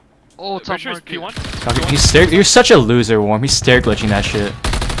 Oh, top Sure it's market. P1? Conquer. He's stair. You're such a loser, Worm. He's stair glitching that shit.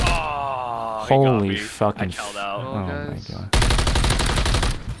 Oh, he got Holy me. fucking. I called out. Oh my guys. god.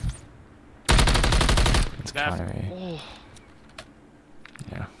 It's That's- Connor. Eh? Oh.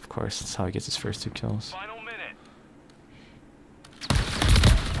 Yeah, of course. That's how he gets his first 2 kills. Final minute.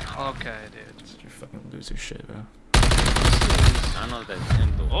 Okay, dude. Such a fucking loser shit, bro. I know that's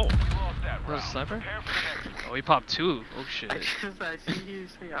Endo. Oh. You lost that Was that a round. sniper? Prepare for the next one. Oh, he popped 2. Oh shit. I see you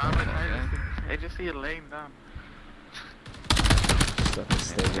say I just see you laying down.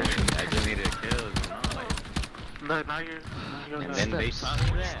 I just needed a kill, you know, like. Look, now you're And then they saw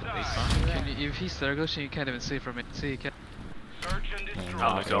me that. They saw me that. Can you, if he's stair glitching, you can't even see from it. See, you can't. Search and destroy.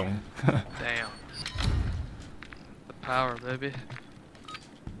 Oh, go. Damn. The power, baby.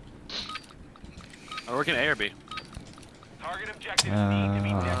 Are we working A or B? Target objectives need to be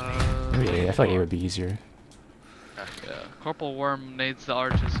designated. Maybe A. I feel like A would be easier. Yeah. Corporal Worm nades the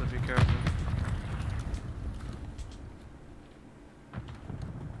arches, so be careful.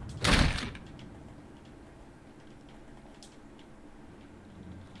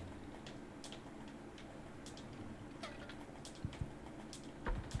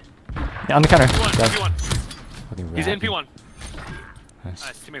 Yeah, on the counter. P1. Go. P1. Fucking He's in rat. P1. Nice.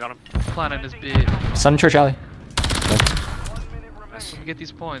 Nice. Teammate got him. Planet is B. Sun Church Alley. Nice. Get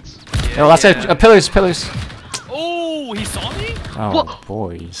these points. Yo, last guy. Pillars. Oh, he saw me? Oh, What?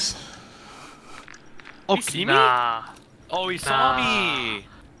 boys. He see me? Nah. Oh, he saw Nah. me.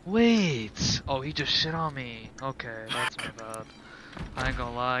 Wait. Oh, he just shit on me. Okay, that's my bad. I ain't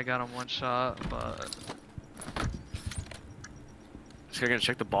gonna lie, I got him 1 shot, but Is he gonna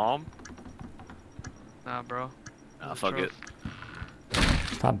check the bomb? nah, bro. Ah, fuck it.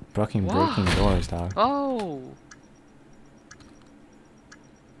 Stop breaking What? doors, dog. Oh.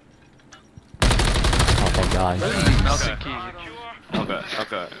 Oh, thank God. Melting key.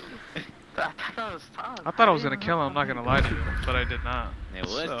 Okay. I thought that was tough. I thought I was gonna kill him. I'm not gonna lie to you, but I did not. It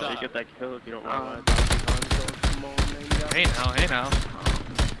was So- tough. You get that kill if you don't mind. Hey now.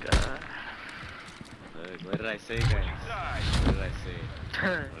 God. Look, what did I say, guys? What did I say?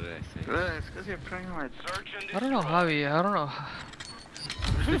 What did I say? Look, it's because you're pretty much. Search and I don't know how he. I don't know.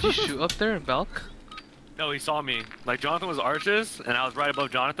 Did you shoot up there in Belk? No, he saw me. Like, Jonathan was arches, and I was right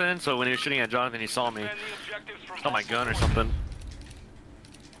above Jonathan, so when he was shooting at Jonathan, he saw me. defend the objectives from Saw my all gun or sides. something.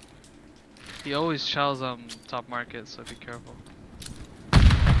 He always chows top market, so be careful.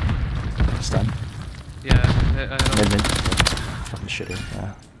 Stun. Yeah, I don't. Mid. Fucking shitter.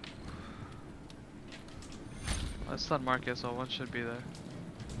 Yeah. It's not market, so 1 should be there.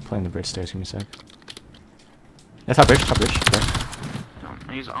 Playing the bridge stairs. Give me a sec. Yeah, top bridge. There.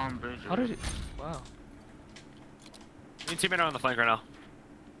 He's on bridge. How did he? Wow. Me and teammate are on the flank right now.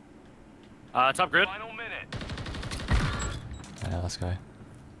 Top grid. Final minute. Yeah, last guy.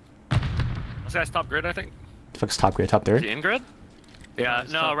 This guy's top grid, I think. Fuck's top grid. Top Is third. he in grid? Yeah,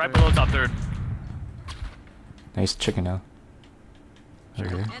 he's no, top right third. below top third. Nice chicken now. Over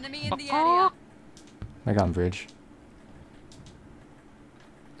here. Enemy in the area. I got on bridge.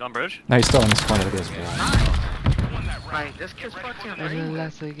 He's on bridge. No, he's still in this corner. Look at this guy. Won that round. Right, this kid's fucking That's the lame.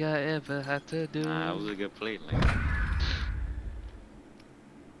 last thing I ever had to do. Nah, it was a good play, like.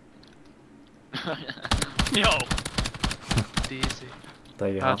 Yo. Easy. Thought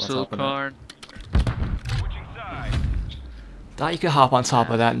you Absolute corn. Switching sides. Thought you could hop on top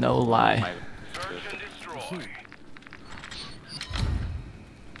of that. No lie. Search and destroy.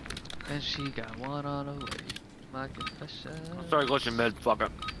 And she got 1 on the way. My confession. Sorry, glitching mid. Fuck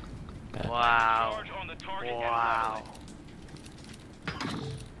it. Wow. Charge on the target and Wow. level it.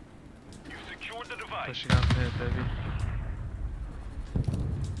 You secured the device. Pushing up mid, baby.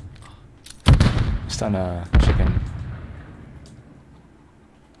 Stun chicken.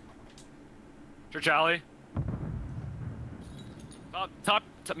 Church Alley. Top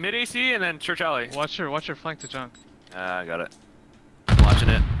mid AC and then Church Alley. Watch your flank to junk. I got it. Watching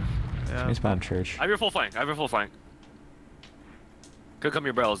it. Yeah. He's bad church. I have your full flank. Could come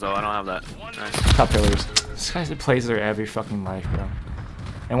your barrels though. I don't have that. Nice. Top pillars. This guy plays there every fucking life, bro.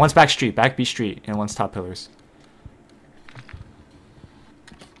 And one's back street, back B street, and one's top pillars.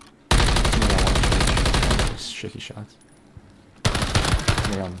 Tricky shots.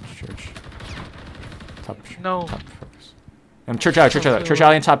 Yeah, on church. Top. No. Top pillars. Church alley, church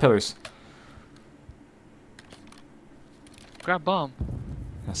alley, and top pillars. Grab bomb.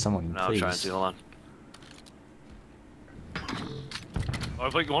 Yeah, someone, No, please. I'm trying to. Hold on.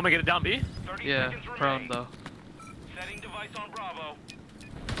 Oh, you want me to get it down B? Yeah, prone though. Setting device on Bravo.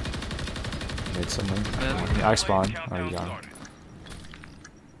 Mid somewhere. Mid. I spawn. Oh, you got him.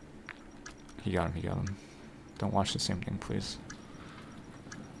 He got him. Don't watch the same thing, please.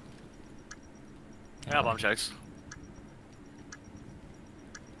 Yeah, bomb checks.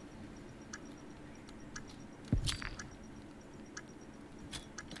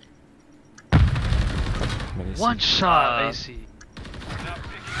 One shot, AC.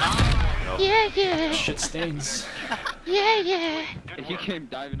 Yeah. Shit stains. Yeah. He came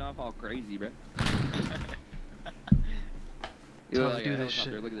diving off all crazy, bro. Time to do this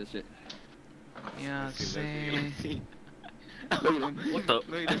shit. Look at this shit. Yeah, see. Look at him. What the?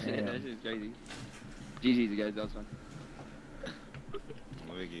 Look at this shit. That shit's crazy. GG's, guys. That was fun.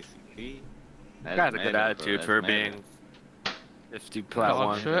 That guy's a good attitude for being 50 plat Oh,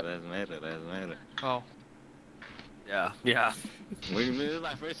 1. shit. That's matter. Oh. Yeah. Yeah. Wait a minute, this is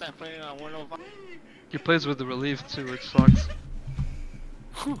my first time playing on 105. He plays with the relief too, which sucks.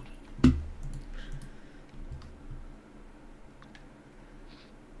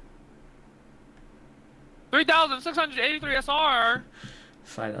 3,683 SR.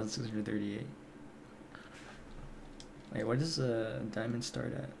 5,638. Wait, what does diamond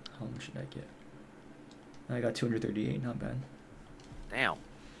start at? How much should I get? I got 238. Not bad. Damn.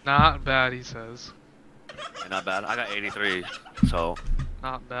 Not bad, he says. Yeah, not bad. I got 83. So.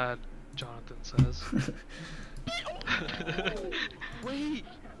 Not bad, Jonathan says. Wait,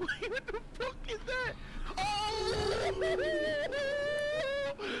 what the fuck is that? Oh!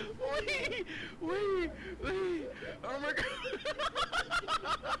 Wait. Oh my god.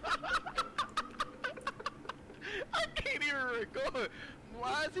 I can't even record.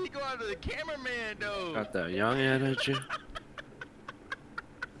 Why is he going to the cameraman though? Got that young energy.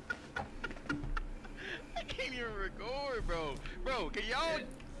 I can't even record, bro. Bro, can y'all,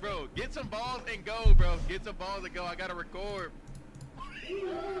 bro, get some balls and go, bro. Get some balls and go. I gotta record.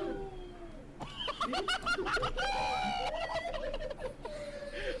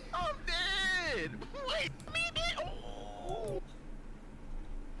 I'm dead. Wait a minute. Oh.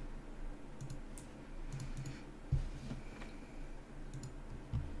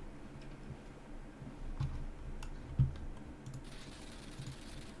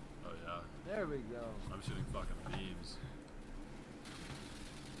 Oh yeah. There we go. I'm shooting fucking beams.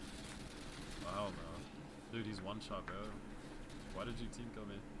 Oh hell no. Dude, he's one shot, bro. Why did you team kill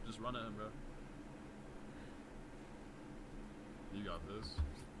me? Just run at him, bro. You got this.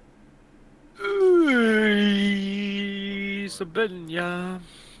 Sabinya.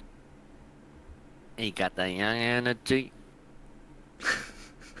 He got that young energy.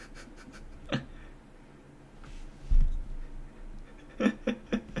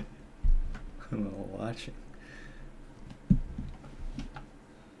 I'm watching.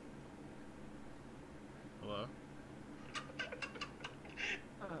 Hello?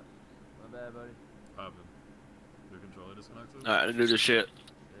 My bad, buddy. What happened? Your controller disconnected? Alright, do this shit.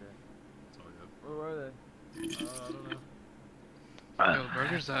 It's all good. Where were they? I don't know.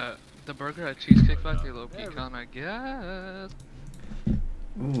 Yo, the burger at Cheesecake Factory low key kinda I guess.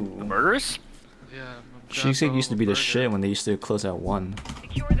 Ooh. The burgers? Yeah. Cheesecake used to be the shit when they used to close at 1.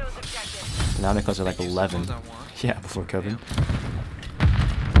 Now they close at like 11. Yeah, before COVID.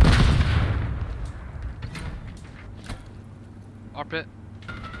 Our pit.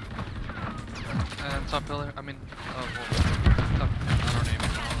 And top pillar. I mean, top, I don't even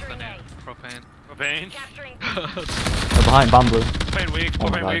know the name. Propane. Propane? Oh, behind, bomb blue. Propane weak, Oh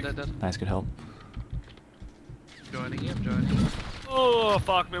my propane god. weak. Nice, good help. Joining you, I'm joining you. Oh,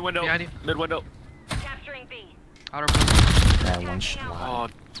 fuck, mid window. Behind you. Mid window. Capturing B. Outer blue. Yeah, one shot. Wow. Oh,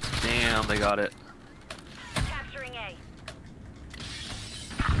 damn, they got it. Capturing A.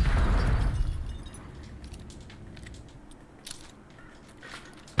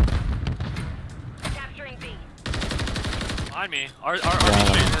 Capturing B. Behind me. Our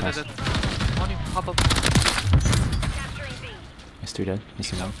Yeah, nice. On you, hop up. Capturing B. He's 2 dead.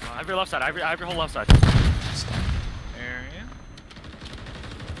 Missing one. I have your left side. I have your whole left side. Area.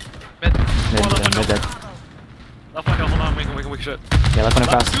 Mid. Mid dead. Left window, hold on, we can shit. Yeah, left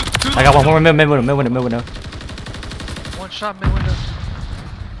window fast. I got one more mid window. One shot mid window.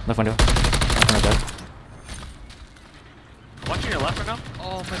 Left window. Left window dead. Watching your left right now?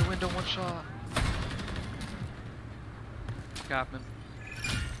 Oh, mid window, one shot. Capman.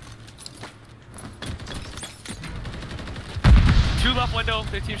 Two left window,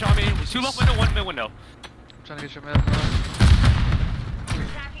 15 shot me. Two left window, one mid window. I'm trying to get your mid.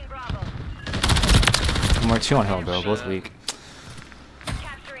 Attacking Bravo. One more 2 on hill, bro. Both weak.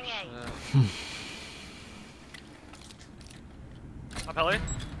 Capturing A. Up LA?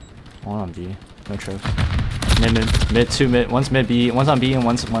 One on B. No trip. Mid, 2 mid. One's mid B. One's on B and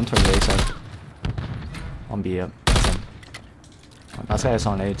one's one toward the A side. On B, yep. That guy is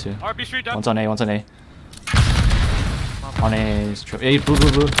on A too. RB Street done. One's on A, one's on A. On A is trip. Hey, blue,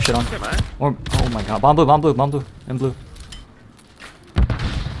 blue, blue. Shit on. Okay, man. Or, oh my god. Bomb blue, bomb blue, bomb blue. In blue.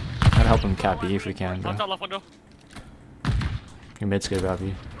 Gotta help him cap B if we can, bro. Top left window. Your mid's good about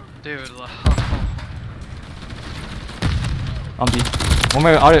B. Dude, On B. One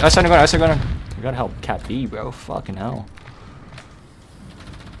more. I started going. You gotta help cap B, bro. Fucking hell.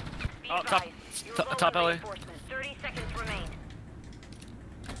 Oh, top LA. 30 seconds remain.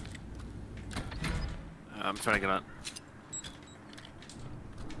 I'm trying to get on.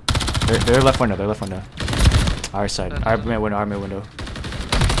 They're left window. They're left window. Our side. Our mid window. Our mid window.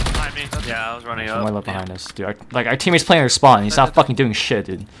 Behind me. Yeah, I was running up. Someone left behind us, dude. Our teammate's playing our spawn. He's not fucking doing shit,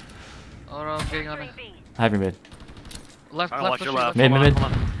 dude. Oh no, I'm getting on it. I have your mid. Left, Alright, left, watch your left. left. Mid.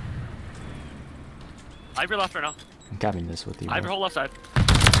 I have your left right now. I'm capping this with you. I have your Bro. whole left side.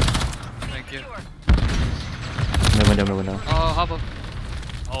 Thank you. Mid window. Mid window. Oh, hop up.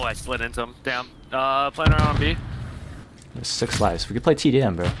 Oh, I slid into him. Damn. Playing around on B. There's 6 lives. We could play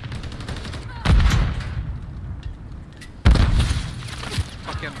TDM, bro.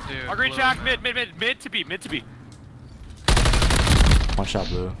 Fucking dude. Our green blue. shack, mid to B. One shot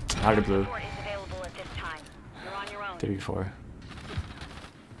blue. Out of blue. Support is available at this time. You're on your own. 34.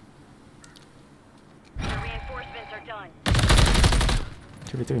 The reinforcements are done.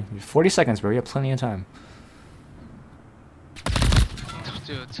 33. 40 seconds, bro. You have plenty of time.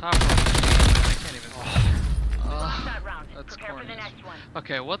 Dude, top right. I can't even. Lost that round. That's Prepare for the corny. next one.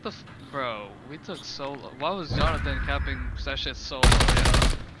 Okay, what the bro? We took so long. Why was Jonathan capping that shit so low, yeah?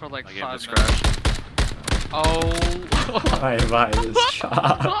 For like My game 5 just minutes. crashed. Oh. My is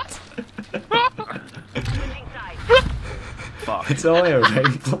shot. Switching sides. Fuck. It's only a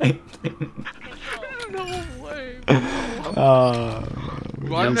rank play thing. No way.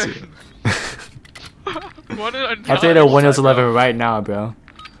 Why Why did I I'll take a Windows 11 right now, bro.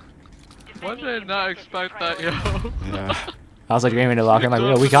 Why did I not expect that, yo? Yeah. I was like, you're aiming to lock in. I'm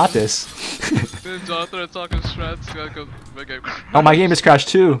like, yo, we got this. Then Jonathan talking strats, gotta go my game. Oh, my game just crashed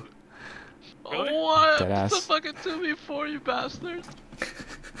too. What? Deadass. It's a fucking 2v4, you bastard.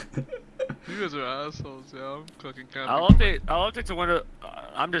 You guys are assholes, yeah. I'm cooking camping. I'll update to window.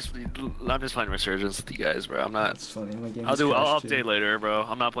 I'm just playing Resurgence with you guys, bro. I'm not. That's funny. My game I'll update later, bro.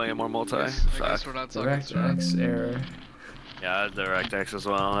 I'm not playing more multi. I guess we're not talking strats. error. Yeah, DirectX as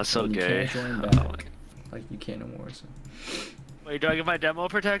well. That's so You gay. can't join back. Like you can't no more. So. Wait, do I get my demo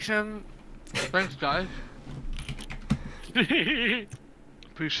protection? Thanks, guys.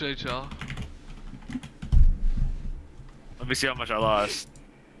 Appreciate y'all. Let me see how much I lost.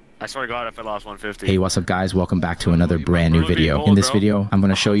 I swear to God, if I lost 150. Hey, what's up guys? Welcome back to another brand new video. In this video, I'm going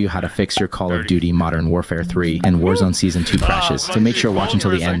to show you how to fix your Call of Duty Modern Warfare 3 and Warzone Season 2 crashes. So make sure to watch until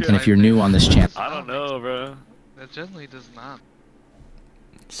the end. And if you're new on this channel... I don't know, bro. That generally does not.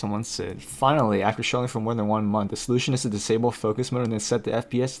 Someone said, finally, after struggling for more than 1 month, the solution is to disable focus mode and then set the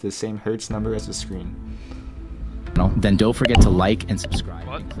FPS to the same hertz number as the screen. Then don't forget to like and subscribe.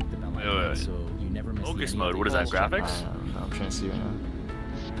 What? And click the bell Wait, icon wait. so you never miss Focus any mode, of what is that, the- graphics? I'm trying to see right now.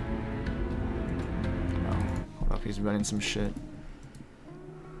 No, hold up, he's running some shit.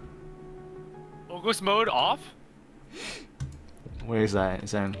 Focus mode off? Where is that?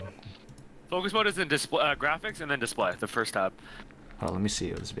 Is that in... Focus mode is in display, graphics and then display, the first tab. Hold on, let me see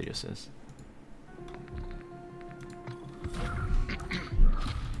what this video says.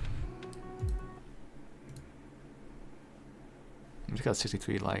 We just got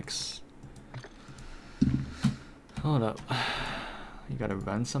 63 likes. Hold up. You gotta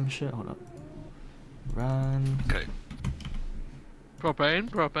run some shit? Hold up. Run. Okay. Propane.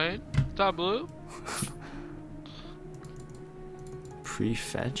 Top blue.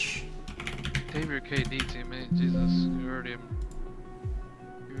 Prefetch. Tame your KD teammate. Jesus, you're already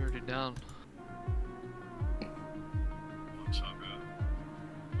down.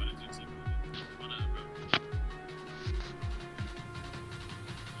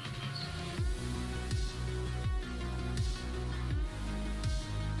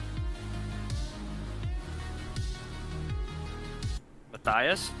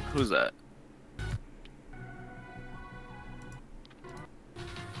 Matthias? Who's that?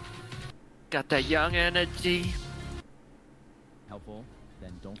 Got that young energy. Helpful?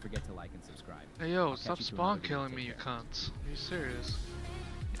 Then don't forget to like and subscribe. Hey yo, I'll stop catch you to spawn another video. killing me, you cunts. Are you serious?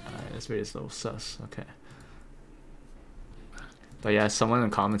 Alright, this video's a little sus. Okay. But yeah, someone in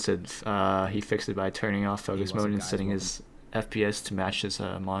the comments said he fixed it by turning off focus mode and setting his FPS to match his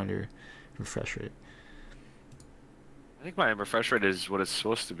monitor refresh rate. I think my refresh rate is what it's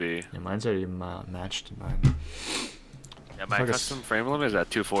supposed to be. Yeah, mine's already matched in mine. Yeah, my Focus. custom frame limit is at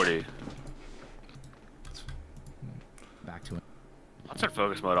 240. Back to it. I'll turn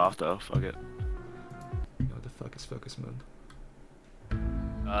focus mode off though. Fuck it. What the fuck is focus mode?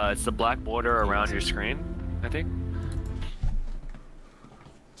 It's the black border around your screen, I think.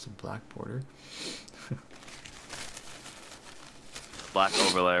 It's a black border. Black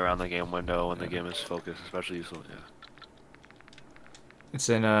overlay around the game window when the game is focused, especially useful. Yeah. It's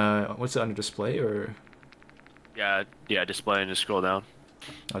in what's it under display or? Yeah, display and just scroll down.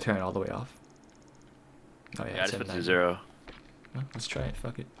 I'll turn it all the way off. Oh yeah, Yeah, it's just at put it to 90. 0. Well, let's try it.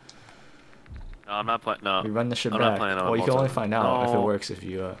 Fuck it. No, I'm not playing. No. We run the shit I'm back. not playing on Well, you can only multi. find out if it No. works if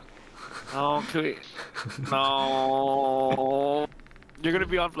you. No, can we? No. You're gonna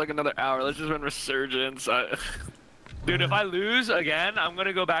be on for like another hour. Let's just run Resurgence. Dude, if I lose again, I'm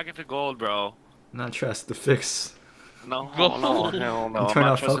gonna go back into gold, bro. Not trust the fix. No, no, hell no. You I'm turn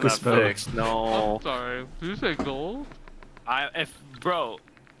not off trusting focus that mode. fix. No. I'm sorry. Did you say gold?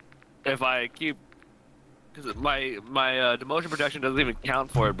 If I keep, because my demotion protection doesn't even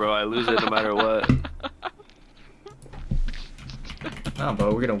count for it, bro. I lose it no matter what. No,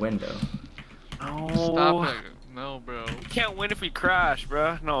 but we're gonna win though. No. Stop it. No, bro. We can't win if we crash,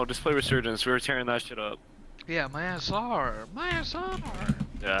 bro. No, just play Resurgence. We were tearing that shit up. Yeah, my SR. My SR.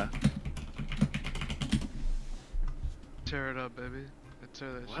 Yeah. Tear it up, baby.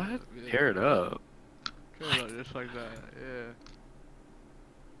 Tear that What? shit up. Yeah. Tear it up. Tear it up just like that. Yeah.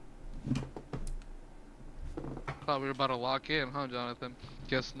 Thought we were about to lock in, huh, Jonathan?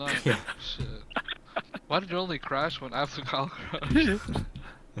 Guess not. Yeah. Shit. Why did you only crash when after Kyle crashed?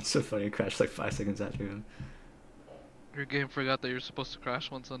 It's so funny. It crashed like 5 seconds after him. Your game forgot that you're supposed to crash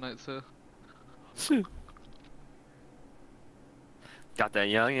once a night, too. Got that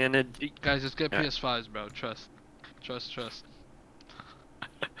young energy. Guys, just get Yeah. PS5s, bro. Trust. Trust.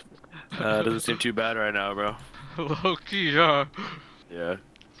 Doesn't seem too bad right now, bro. Low key, yeah. Yeah.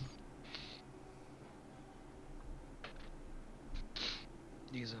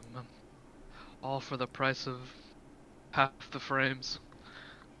 These all for the price of half the frames.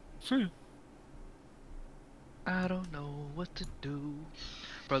 I don't know what to do.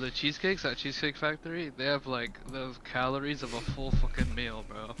 Bro, the cheesecakes at Cheesecake Factory, they have like those calories of a full fucking meal,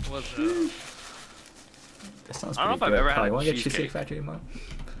 bro. What the? That sounds I don't know pretty if I've good. ever had You a want to get cheesecake. Cheesecake Factory tomorrow?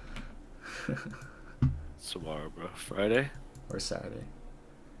 Tomorrow, bro. Friday? Or Saturday?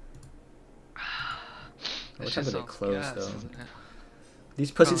 What It's time do just they so close gas, though? isn't it?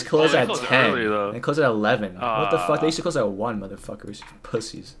 These pussies Oh, close they at close 10. early, though. They close at 11. What the fuck? They used to Ah. close at 1, motherfuckers.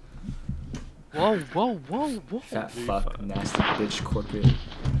 Pussies. Whoa. Fat fuck, nasty bitch, corporate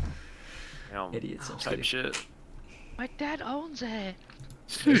Damn. idiots. I'm just Type kidding. shit. My dad owns it.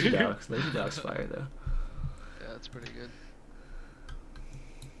 Lazy Dogs. Lazy Dogs fire though. Yeah, that's pretty good.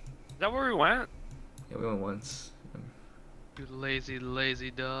 Is that where we went? Yeah, we went once. You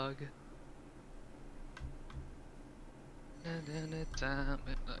lazy dog.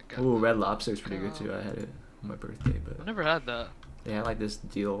 Ooh, Red Lobster is pretty good too. I had it on my birthday, I but never had that. they had like this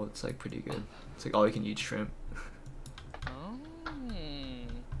deal. It's like pretty good. It's like all you can eat shrimp. Oh.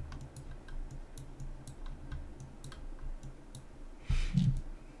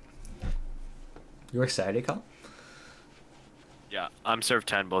 You work Saturday, Kyle? Yeah, I'm served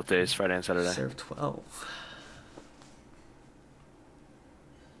 10 both days, Friday and Saturday. Serve 12.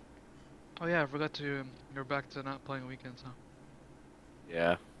 Oh yeah, I forgot to. You're back to not playing weekends, huh?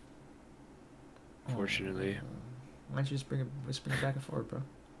 Yeah. Fortunately. Why don't you just bring it back and forth, bro?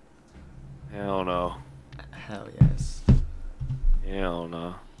 Hell no. Hell yes. Hell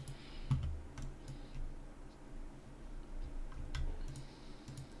no.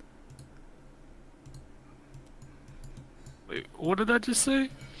 Wait, what did I just say?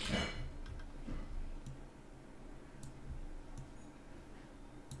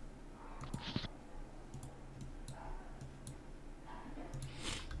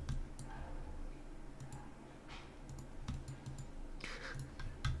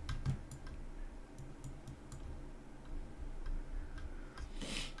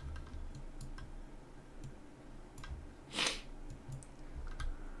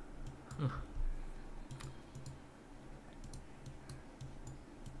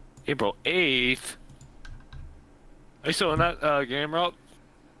 April 8th. Are you still in that game, Rob?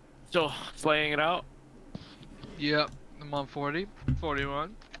 Still slaying it out? Yep, I'm on 40,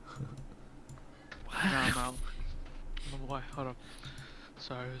 41. Nah, I'm out. Oh boy, hold up.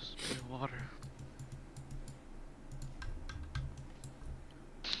 Sorry, I was getting water.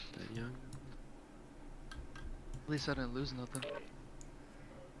 At least I didn't lose nothing.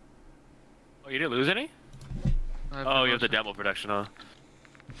 Oh, you didn't lose any? Oh, you have the demo protection, huh?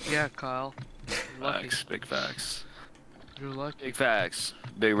 Yeah, Kyle. You're lucky. Facts, big facts. You're lucky. Big facts,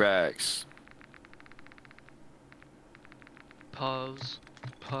 big racks. Pose.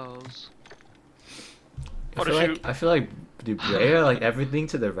 Pose. I feel like the Brea, like everything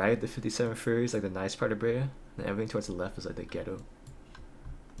to the right, the 57 Fury is like the nice part of Brea, and everything towards the left is like the ghetto.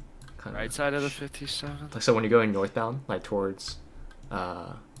 Kinda. Right side of the 57? Like so when you're going northbound, like towards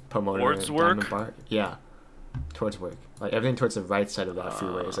Pomona, Towards and work? Diamond Bar, yeah, towards work. Like everything towards the right side of that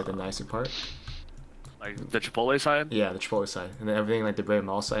freeway is like the nicer part. Like the Chipotle side? Yeah, the Chipotle side, and then everything like the Brea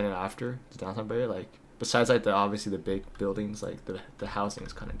Mall side and after the downtown Brea, like besides like the obviously the big buildings, like the housing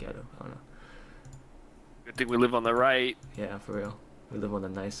is kind of ghetto. I don't know. Good thing we live on the right. Yeah, for real. We live on the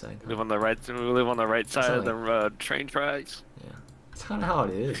nice side. We live on the right. We live on the right side of the train tracks. Yeah, it's kind of how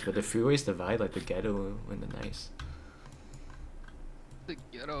it is. But the freeways divide like the ghetto and the nice. The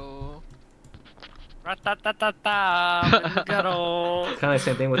ghetto. Ra-ta-ta-ta-ta, ghetto. Kind of the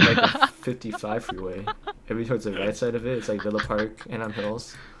same thing with like the 55 freeway. Every towards the right side of it, it's like Villa Park, Anaheim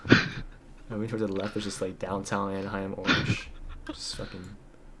Hills. Every towards the left is just like downtown Anaheim, Orange. Just fucking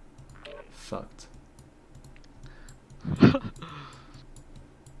fucked.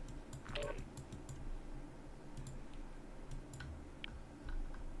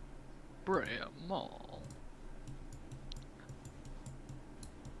 Brea Mall.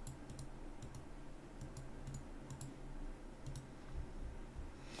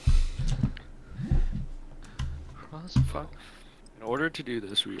 Fuck. In order to do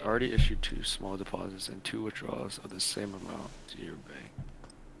this, we already issued 2 small deposits and 2 withdrawals of the same amount to your bank.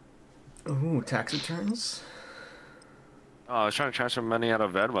 Ooh, tax returns? Oh, I was trying to transfer money out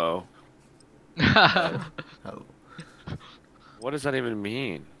of Venmo. Oh. What does that even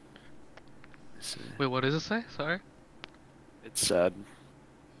mean? Wait, what does it say? Sorry. It said,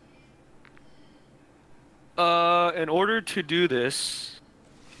 in order to do this,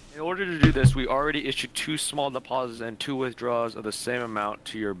 we already issued 2 small deposits and 2 withdrawals of the same amount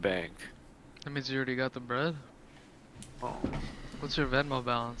to your bank. That means you already got the bread? Oh. What's your Venmo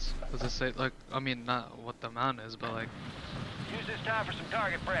balance? Does it say, like, I mean, not what the amount is, but like... Use this time for some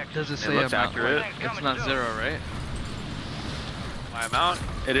target practice. Does it say looks amount? accurate. It's not 0, right? My amount?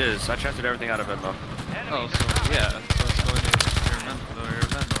 It is. I transferred everything out of Venmo. Oh, so yeah, so it's going to your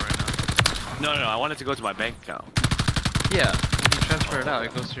Venmo right now. No, I want it to go to my bank account. Yeah, when you transfer it out,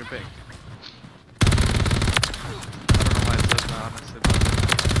 it goes to your bank. I don't know why it says that, honestly, but I'm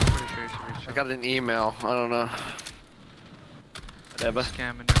pretty sure you should reach out. I got an email. I don't know. Whatever.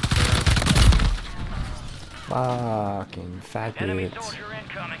 Scamming Fucking faggot.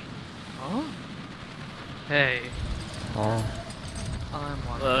 Huh? Hey. Oh. I'm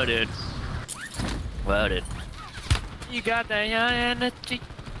one. Loaded. Loaded. You got that energy.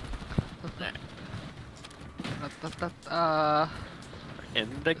 In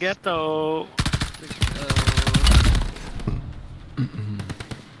the ghetto.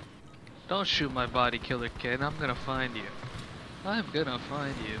 Don't shoot my body killer, kid. I'm gonna find you. I'm gonna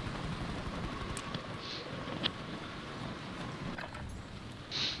find you.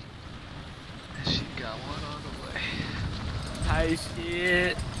 She got one on the way. Hi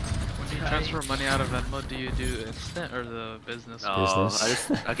shit. When you transfer money out of Venmo, do you do instant or the business? No,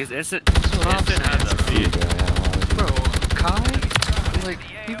 Business. I guess instant. That's what I'm Instant has a fee. Bro, Kai, like,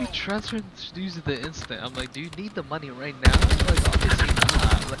 he be transferring using the instant. I'm like, do you need the money right now? Like, obviously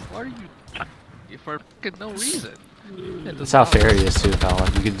not. Like, why are you, for fucking no reason? That's how fair it is too, pal.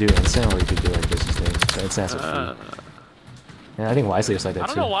 Like, you could do instant or you could do like business things. So instant has a fee. Yeah, I think Wisely is like that I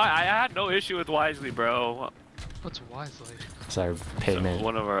too. don't know why. I had no issue with Wisely, bro. What's Wisely? It's our payment.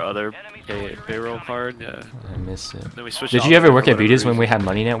 One of our other payroll card, yeah. I miss it. Then we switched Did off you ever for work at whatever Vita's when reason. we had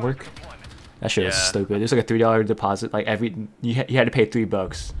Money Network? That shit was Yeah. stupid. There's like a $3 deposit. Like you had to pay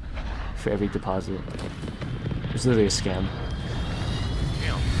 $3 for every deposit. It was literally a scam.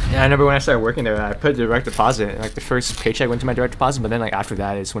 Yeah, I remember when I started working there, I put direct deposit. And, like the first paycheck went to my direct deposit, but then like after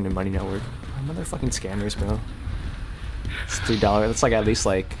that, it's when the Money Network. Motherfucking scammers, bro. It's $3. That's like at least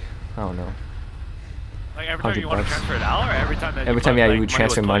like I don't know. Like every time you want to $100. transfer it out, or every time that Every time you you put, would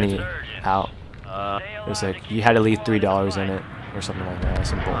transfer with money points? out, it was like you had to leave $3 in it or something like that.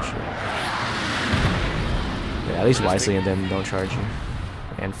 Some bullshit. Yeah, at least Wisely, and then don't charge you.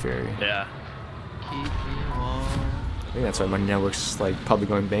 and Fury. Yeah. Keep me warm. I think that's why my network's like probably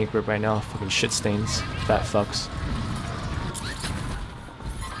going bankrupt right now. Fucking shit stains, fat fucks.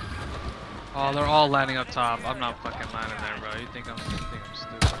 Oh, they're all landing up top. I'm not fucking landing there, bro. You think I'm stupid?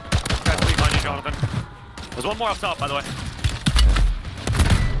 That's weak on you, Jonathan. There's one more up top, by the way.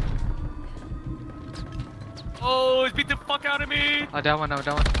 Oh, he's beat the fuck out of me! Oh, down one, up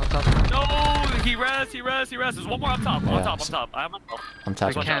top. No, he res. There's one more up top, Yeah, on top. I'm on top. I'm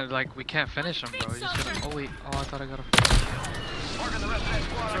tapping. We can't finish him, bro. You just gotta, oh wait, oh I thought I got a.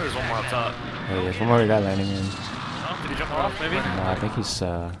 I'm sure there's one more up top. Hey, there's one more guy landing in. Oh, did he jump off, maybe? No, I think he's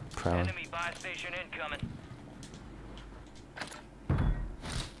prone. Enemy buy station incoming.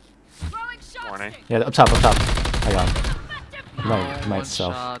 Warning. Yeah, up top. I got him. He might One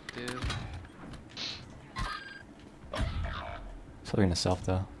self. shot, dude. Still gonna self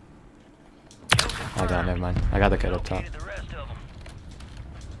though. I got him, never mind. I got the kid up top.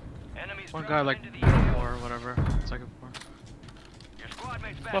 One guy like floor or whatever. Second floor.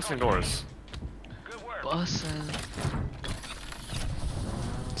 Busting doors. Bussin'.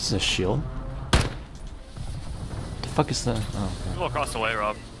 This is a shield? The fuck is that? Oh, okay. Go across the way,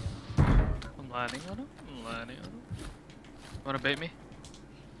 Rob. I'm landing on him. Wanna bait me?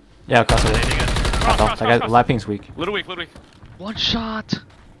 Yeah, across the way. That guy, lap ping's weak. Little weak. One shot!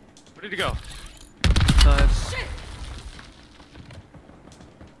 Where did he go?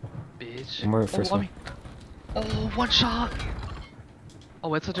 Bitch. One more first one. Oh, one shot!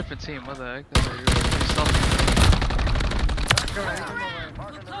 Oh, it's a different team. What the heck?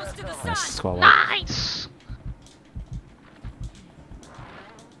 Nice squad wipe. Nice!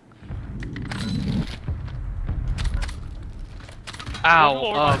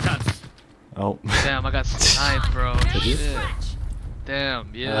 Ow! Oh. Damn, I got sniped, bro. Did you? Shit.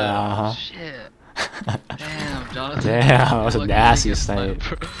 Damn, yeah. Shit. Damn, Jonathan. Damn, that was a Lucky nasty you get snipe.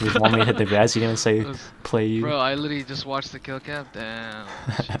 sniped, bro. You want me to hit the res? You didn't say play you. Bro, I literally just watched the kill cam. Damn.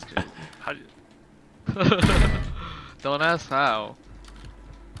 Shit's crazy. How do you... Don't ask how.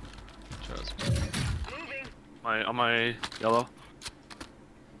 Trust me. On my yellow.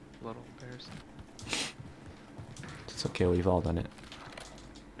 Little embarrassing. It's okay, we've all done it.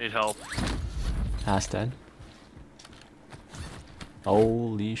 Need help. Ass dead.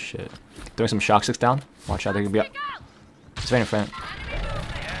 Holy shit. Throwing some shock sticks down. Watch out, they're gonna be up. It's right in front. Got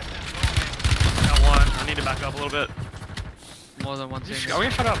one. I need to back up a little bit. More than one team. Are we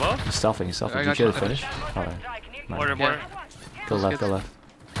gonna shut out both? He's stealthing. I Did you got kill you. the finish? Alright. Mortar. Go left, go left.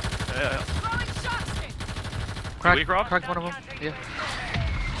 Yeah. Crack one of them. Yeah.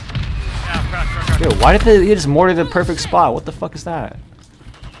 Crack. Dude, why did they just mortar the perfect spot? What the fuck is that?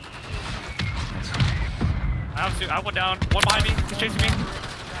 I went down. One behind me. He's chasing me.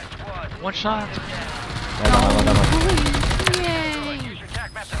 One shot.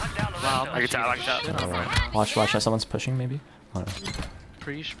 Wow, I can tell. Alright. Watch out. Someone's pushing, maybe? Hold on.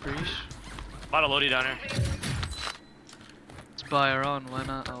 Preach. About a loadie down here. Let's buy our own. Why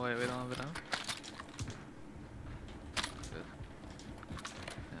not? Oh, wait, we don't have it now. Good.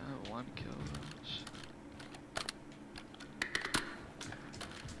 Yeah, one kill.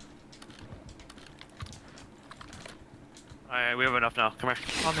 Alright, we have enough now. Come here.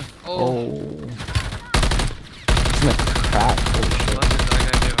 On me. Oh. It's in the crack. Holy shit. What is that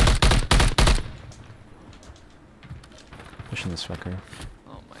guy doing? Pushing this fucker.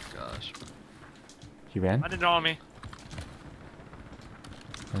 Oh my gosh. He ran? I didn't know on me.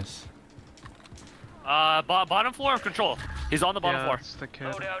 Nice. Bottom floor of control. He's on the bottom floor. It's the kid.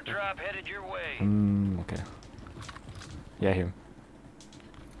 Loadout drop headed your way. Okay. Yeah, here.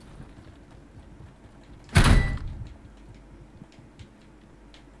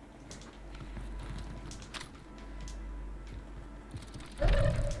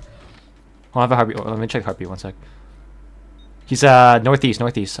 I'll have a heartbeat. Let me check heartbeat 1 sec. He's northeast,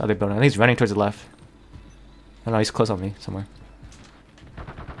 other building. I think he's running towards the left. Oh no, he's close on me somewhere.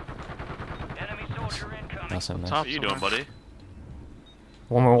 Enemy soldier incoming. Awesome, nice. What are you doing, buddy?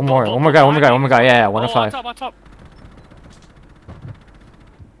 One more guy. Yeah, 1 of 5. On top.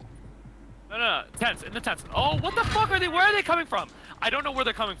 No. Tents, in the tents. Oh, what the fuck are they? Where are they coming from? I don't know where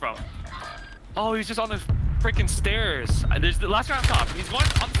they're coming from. Oh, he's just on the freaking stairs. There's the last guy on top. He's going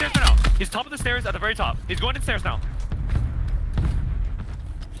on the stairs right now. He's top of the stairs at the very top. He's going to the stairs now.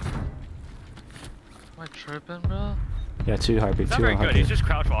 Am I tripping, bro? Yeah, 2 heartbeat. He's not very good. He's just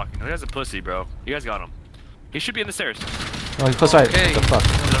crouch walking. He has a pussy, bro. You guys got him. He should be in the stairs. Oh, he's close right. Okay. What the fuck? To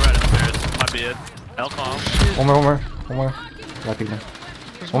the right of the stairs. Might be it. L-calm. One more. Lapping now.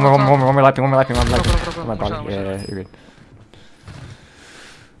 One more lapping. Go. My body. Watch out. Yeah, you're good.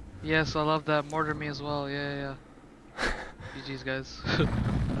 Yes, I love that. Mortar me as well. Yeah. GG's, guys.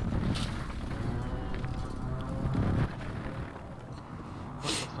 What the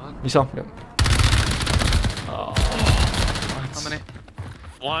fuck? You saw? Yep. Oh. How many?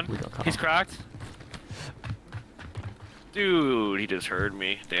 One. He's cracked. Dude, he just heard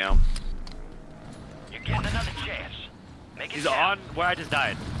me. Damn. You're getting another chance. Make it He's count. on where I just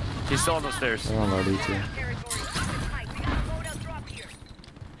died. He's still on those stairs. They're on Lodi too.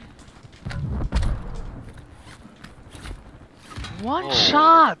 One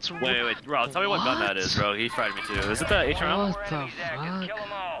shot! Wait, bro. Tell me what gun that is, bro. He fried me too. Is it the HRM? What the fuck?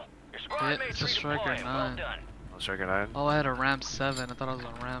 Yeah, it's a Striker 9. Oh, Striker 9. Oh, I had a Ram 7. I thought it was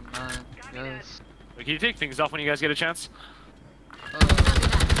a Ram 9. Yes. Wait, can you take things off when you guys get a chance?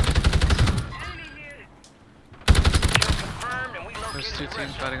 There's two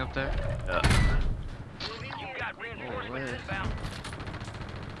teams fighting up there. Yeah. Oh, wait.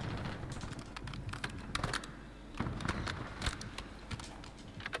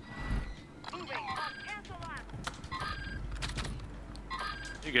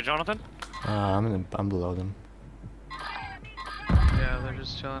 You good, Jonathan? I'm below them. Yeah, they're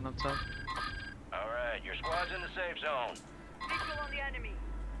just chilling up top. Alright, your squad's in the safe zone.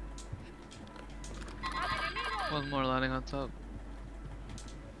 One more landing on top.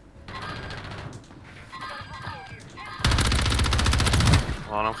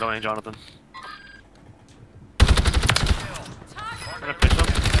 Hold on, I'm coming, Jonathan. I'm gonna pitch him.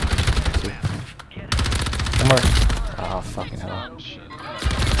 One more. Oh, fucking hell. Oh, shit.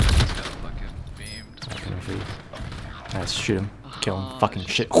 Just got fucking beamed. Nice, shoot him. Kill him. Oh, Fucking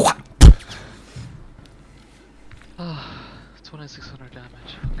shit. 2600 damage.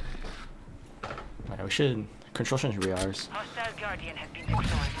 Okay. Alright, we should. Control should be ours. Hostile Guardian has been destroyed.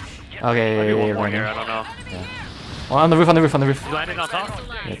 Okay, Maybe one yeah, more right here, here. I don't know. Yeah. Oh, on the roof, on the roof, on the roof. You landing on top?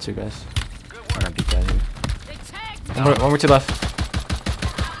 Yeah, two guys. I'm gonna beat that here. One more to the left.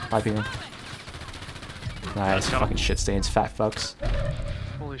 Piping him. Nice, fucking shit stains, fat fucks.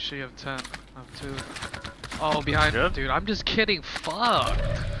 Holy shit, you have 10. I have 2. Oh, behind. Good? Dude, I'm just kidding. Fuck.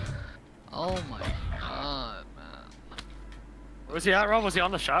 Oh my god, man. Where's he at, Rob? Was he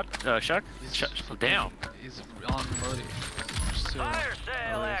on the shot? Shack? Damn. He's on Lodi. Fire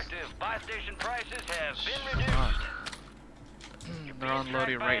sale active. Buy station prices have been reduced. They're on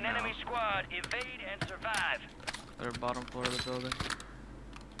Lodi By right an now. enemy squad, evade and survive. They're bottom floor of the building.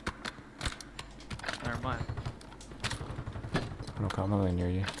 Never mind. No, I'm not really near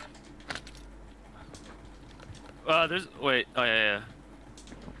you. There's. Wait. Oh, yeah.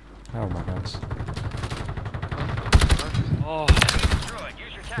 Oh my gosh. Oh.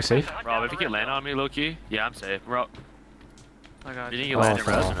 You safe? Rob, if you can land on me, low key. Yeah, I'm safe. Rob. I got You think you. you landed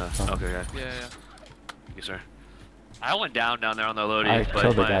Oh, res or oh, no? Okay, yeah. Yeah. Thank you, sir. I went down there on the Lodi. I but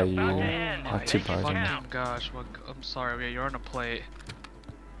killed the my- guy you like 2 bars on me. Fucking gosh, what, I'm sorry, yeah, you're on a plate.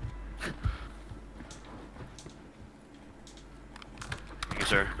 Thank you,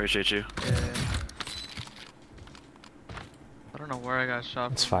 sir. Appreciate you. Yeah. I don't know where I got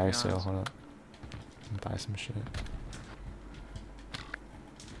shot It's from, to fire be sale, honest. hold up. Buy some shit.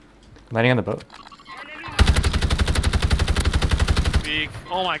 Landing on the boat. Weak.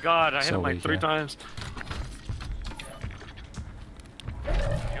 Oh my god, I hit So him like weak, 3 yeah. times.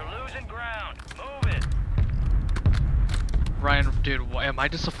 You're losing ground. Move it. Ryan, dude, am I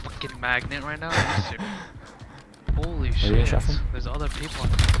just a fucking magnet right now? Holy you shit. getting shot from? There's other people on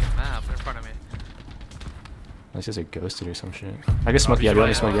the fucking map in front of me. Unless it's a ghosted or some shit. I can smoke you out. Do you want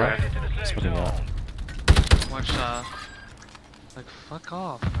me to smoke you out? Smoking you out. One shot. Like, fuck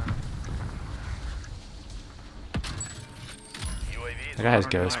off, man. That guy has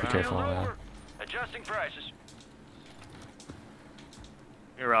ghosts, be careful. Yeah. Adjusting prices.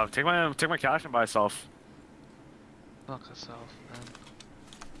 Here, Rob. Take my cash and buy self. Fuck yourself,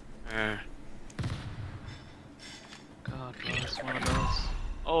 man. God, bro, it's one of those.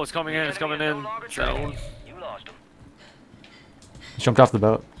 Oh, it's coming in. It's coming in. Zone. You lost him. Jumped off the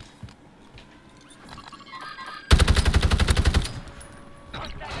boat.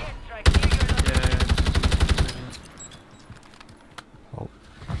 Oh.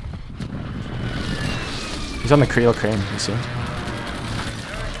 He's on the Creel crane, you see?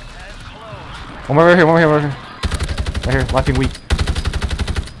 One more right here, one more here, one more here. Right here, lapping weak.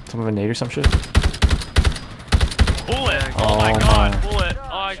 Some of a nade or some shit. Bullet! Oh my god, bullet! Oh,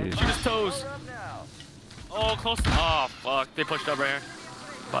 I shoot his toes. Oh, close. Oh, fuck. They pushed up right here.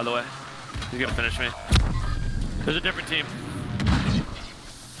 By the way. He's gonna finish me. There's a different team.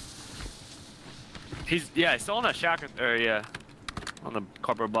 He's still on that shack, or yeah, on the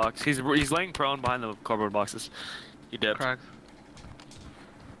cardboard box. He's laying prone behind the cardboard boxes. He dipped. Cracked.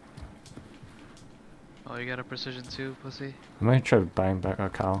 Oh, you got a precision too, pussy? I might try buying back a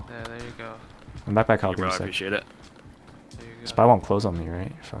cow. Yeah, there you go. I'm back by cow. Bro, I appreciate it. There you go. Spy won't close on me,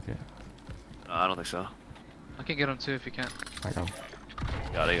 right? Fuck it. I don't think so. I can get him too if you can. I go.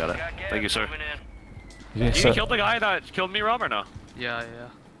 Got it, got it. Thank you, sir. Yeah, You killed the guy that killed me, Rob, or no? Yeah, yeah.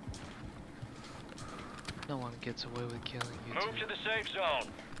 No one gets away with killing you. Move to the safe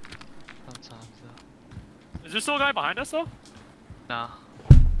zone. Sometimes though. Is there still a guy behind us though? Nah.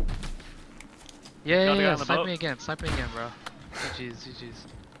 Got Yeah, the guy yeah, on the snipe boat? me again, bro. GG's, GG's.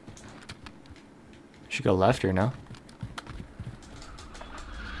 Should go left here now.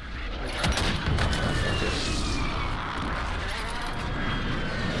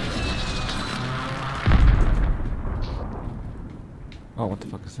 Oh, what the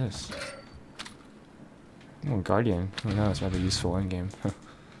fuck is this? Oh, Guardian. Oh no, it's rather useful in game.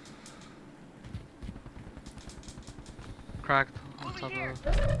 Cracked on top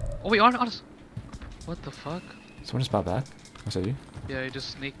of. Oh wait, on us. What the fuck? Someone just bought that? Was that you? Yeah, he just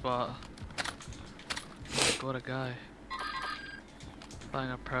sneak bought. What a guy.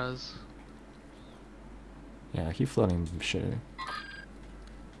 Buying a Prez. Yeah, I keep floating shit. If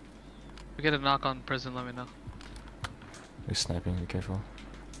we get a knock on prison, let me know. They're sniping, be careful.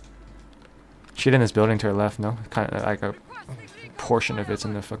 Shit in this building to our left, no? Kind of like a portion of it's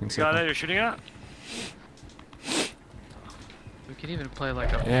in the fucking You got circle. that you're shooting at? We can even play like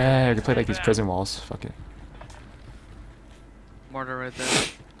a Yeah, we can play like these prison walls. Fuck it. mortar right there.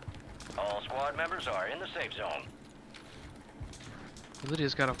 All squad members are in the safe zone. We literally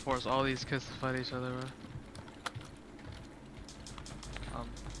just gotta force all these kids to fight each other, bro.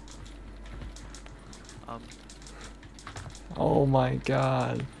 Oh my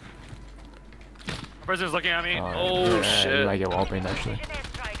god. Prisoner's looking at me. Oh, Oh, yeah, shit. You might get wall banged actually.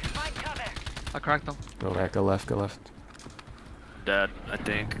 I cracked them. Go back, go left, go left. Dead, I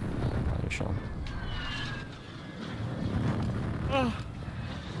think. Oh, you're showing.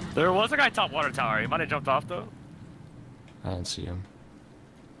 There was a guy top water tower. He might have jumped off though. I didn't see him.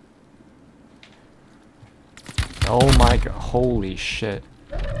 Oh my god, holy shit.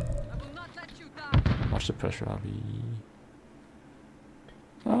 Watch the pressure, Abby.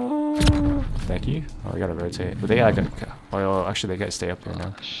 Oh, thank you. Oh, we gotta rotate. But they gotta go. Well, actually, they gotta stay up there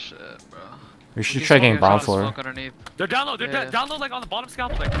now. Shit, bro. We should try getting bomb floor. They're down low. They're Yeah. down low, like on the bottom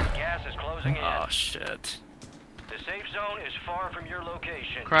scaffolding. Gas is closing in. Oh shit. The safe zone is far from your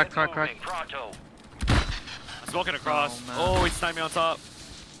location. Crack, Get crack, moving, crack. Pronto. Smoking across. Oh, man. Oh, he's sniping me on top.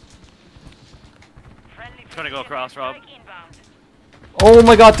 Trying to go across, Rob. Oh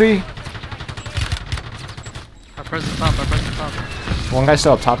my god, 3! I press the top, I press the top. One guy's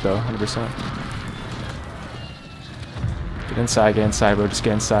still up top though, 100%. Get inside, bro. Just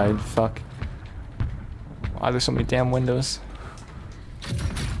get inside. Fuck. Why there's so many damn windows?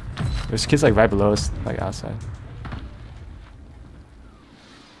 There's kids like right below us, like outside.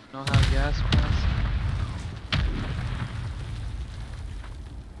 Don't have gas masks.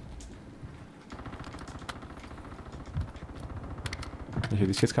 You hear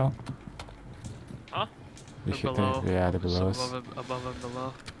these kids call? Huh? You They're hear- below. yeah, they're Just below us. above and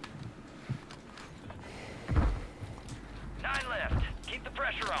below. 9 left. Keep the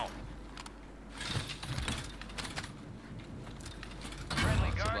pressure on. Friendly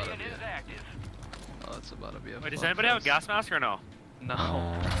That's about Guardian to be is active. Oh, it's about to be a Wait, does fuck anybody have a fest. gas mask or no? No.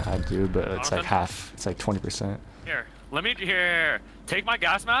 I do, but it's like Jonathan? half. It's like 20%. Here, let me here. Take my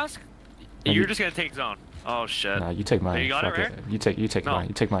gas mask. And You're you- just gonna take zone. Oh shit. Nah, you take mine. You got it, Fuck right? You take No. mine.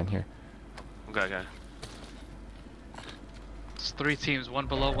 You take mine here. Okay, okay. It's 3 teams, one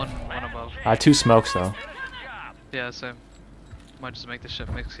below, one above. I have 2 smokes though. Yeah, same. Might just make the ship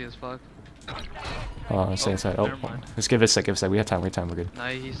mixy as fuck. Stay inside. Oh, never mind. let's give it a sec. Give it a sec. We have time. We have time. We're good. Nah,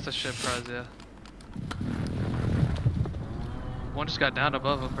 he's the ship prize, yeah. One just got down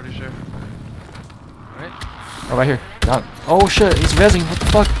above, I'm pretty sure. Right? Oh, right here. Down. Oh shit, he's rezzing. What the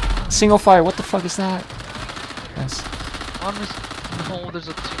fuck? Single fire. What the fuck is that? Nice. No, there's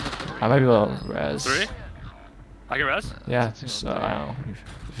a team of 3. I might be able to res. 3? I can res? Yeah, It's a team just, of 3. I don't know.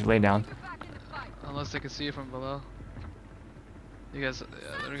 If you lay down. Unless they can see you from below. You guys,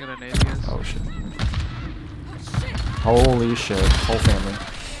 yeah, they're gonna nade you guys. Oh shit. Holy shit. Whole family.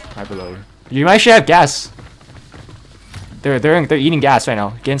 Right below you. You might actually have gas. They're eating gas right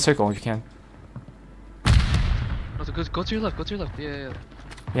now. Get in circle if you can. No, go to your left, go to your left. Yeah.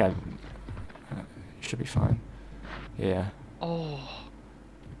 Yeah. You should be fine. Yeah. Oh.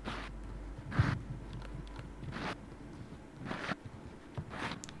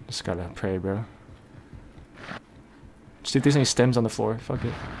 Just gotta pray, bro. See if there's any stems on the floor. Fuck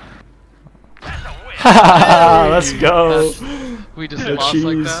it. Let's go. We just The lost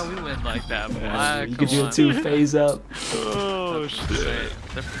like cheese. that. We win like that. Yeah, Boy. you could Come do on. a 2 phase up. Oh That's shit.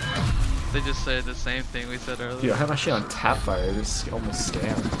 insane. They just say the same thing we said earlier. Dude, I have my shit on tap fire. It's almost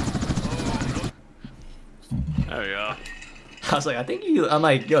scam. There we go. I was like, I think you. I'm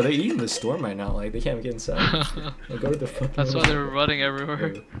like, yo, they're eating the storm right now. Like, they can't get inside. Like, go to the fucking. That's why they were running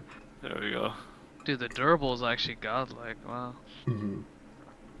everywhere. There we go. Dude, the durable is actually godlike. Wow.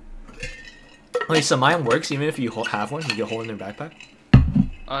 Wait, so mine works even if you have one? You get a hole in their backpack?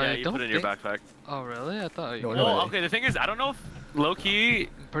 Yeah, you don't put it in your think- backpack. Oh really? I thought you. No, no. Well, okay, the thing is, I don't know if low key.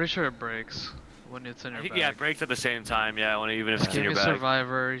 I'm pretty sure it breaks when it's in I your think bag. yeah, it breaks at the same time. Yeah, when even if it's in Give your me bag.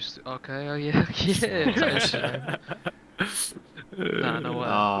 Survivor. Okay. Oh yeah. Yeah. Nah, no way.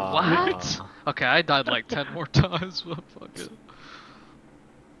 What? Okay, I died like 10 more times. But fuck it.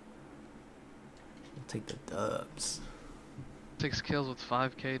 I'll take the dubs. 6 kills with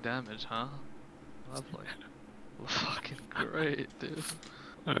 5k damage, huh? Lovely. Fucking great, dude.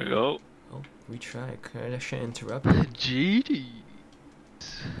 There we go. Oh, retry. Connection interrupted. GD.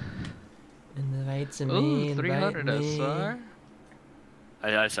 Invite to Ooh, me. 300 SR. I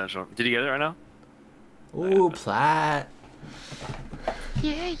essential. Did you get it right now? Ooh, plat.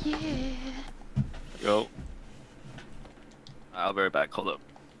 Yeah. Go. I'll be right back. Hold up.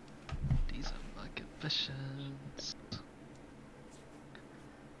 These are my confessions.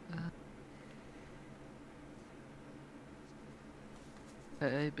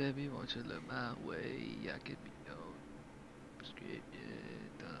 Hey baby, won't you look my way? I could be your prescription.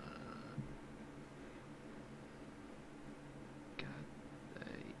 God,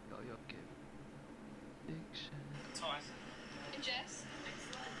 hey, oh, you'll give addiction. Jess?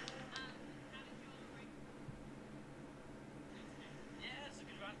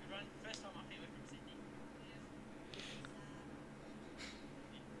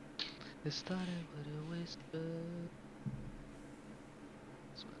 It started with a whisper.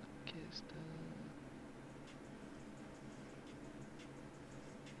 That's when I kissed her.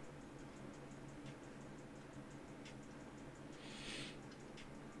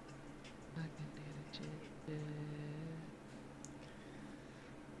 I can hear the chit.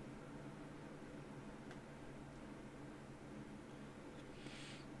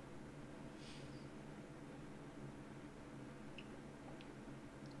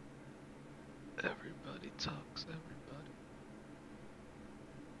 Everybody talks, everybody.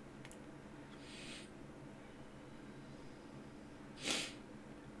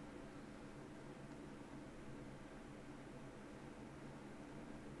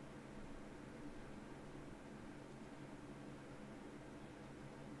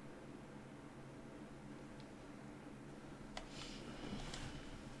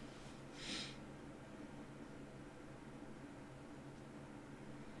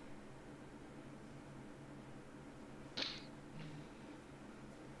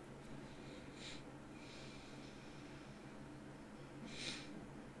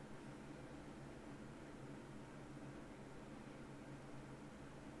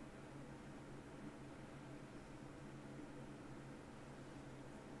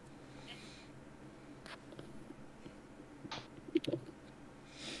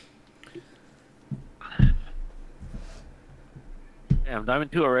 Damn,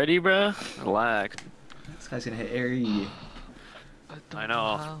 Diamond 2 already, bruh? Relax. This guy's gonna hit Airy. I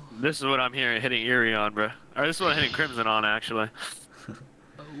know. This is what I'm hearing, hitting Erie on, bruh. Or this is what I'm hitting Crimson on, actually.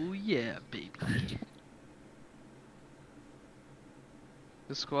 Oh yeah, baby.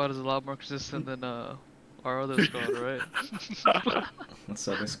 This squad is a lot more consistent than our other squad, right? What's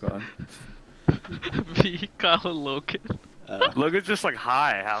other squad? Me, Kyle, and Logan. Logan's just like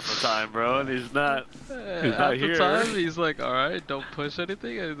high half the time, bro, and he's not Half here. the time, he's like, alright, don't push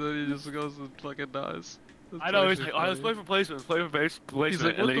anything, and then he just goes and fucking dies. That's I know, he's like, actually oh, let's play funny. for placement, let's play for placement, He's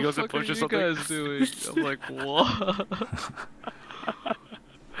like, and what then he the goes and fuck are pushes you something. guys doing? I'm like, what?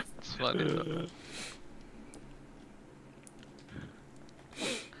 It's funny though.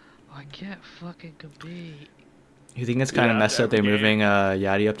 I can't fucking compete. You think it's kind of Yeah, messed up they're every moving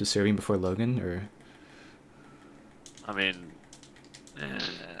Yachty up to serving before Logan, or? I mean,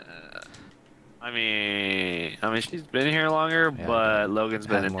 she's been here longer, Yeah, but Logan's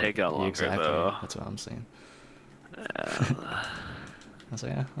been had in more- takeout longer, exactly. though. That's what I'm saying. I was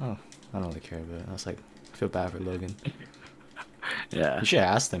like, oh, I don't really care, but I was like, I feel bad for Logan. Yeah. You should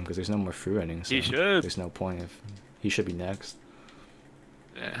ask them because there's no more free running. So He should. There's no point if he should be next.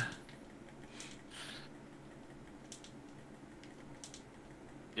 Yeah.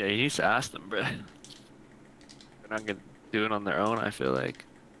 Yeah, he needs to ask them, bro. They're not gonna do it on their own, I feel like.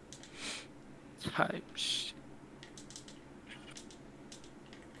 Type shit.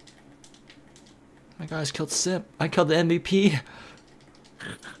 My guys killed Sip. I killed the MVP.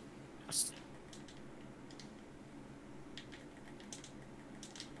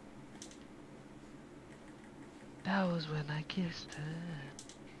 That was when I kissed her.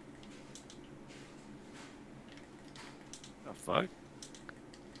 The fuck?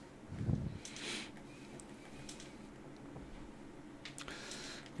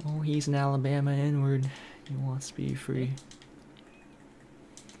 Oh, he's an Alabama N-word. He wants to be free.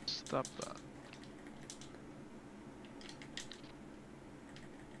 Stop that.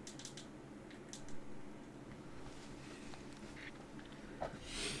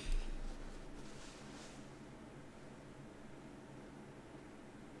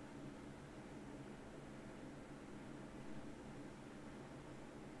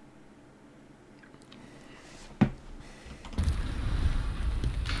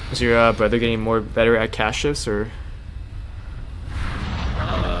 Is your brother getting better at cash shifts, or?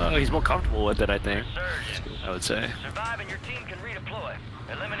 He's more comfortable with it, I think. I would say. Survive and your team can redeploy.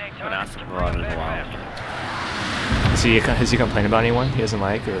 Eliminate I haven't asked him about it in a while. Has he complained about anyone he doesn't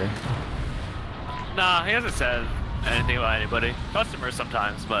like, or? Nah, he hasn't said anything about anybody. Customers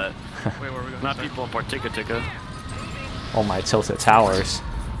sometimes, but Wait, where are we going? not people in particular. Oh my, tilted towers.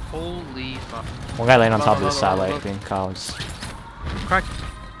 Holy fuck. One guy laying on top of the satellite, I think. Collins. Crack.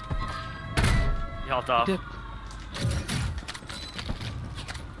 He helped off.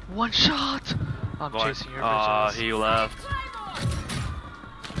 One shot! I'm chasing your bitches. He left.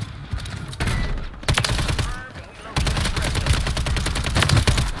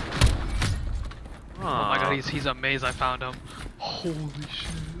 Oh my god, he's amazed I found him. Holy shit.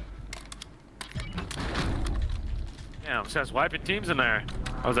 Damn, this guy's wiping teams in there.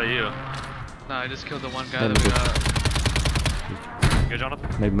 Or was that you? Nah, I just killed the one guy that we got. Good, Jonathan?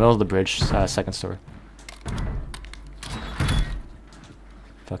 Maybe middle of the bridge, second story.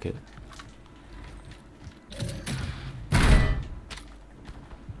 Fuck it.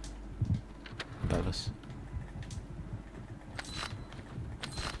 Above us.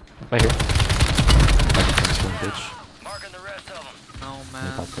 Right here. Bitch. Marking the rest of them. No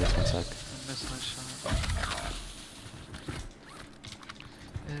man. One sec. I missed my shot.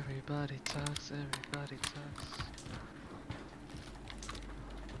 Everybody talks, everybody talks.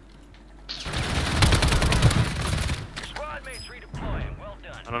 Squad mates redeploying. Well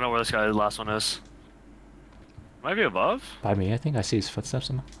done. I don't know where this guy's last one is. Might be above? By me, I think. I see his footsteps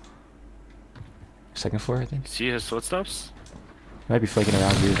somehow. Second floor, I think. See his footsteps? Might be flaking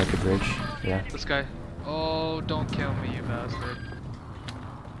around you like a bridge. Yeah. This guy. Oh, don't kill me, you bastard.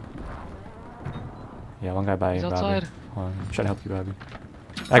 Yeah, one guy by He's Robbie. outside. Hold on, I'm trying to help you, Robbie.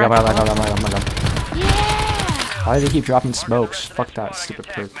 I got my gun. Yeah! Why do they keep dropping smokes? Fuck that stupid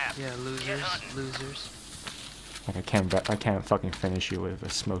perk. Yeah, losers. Like I can't fucking finish you with a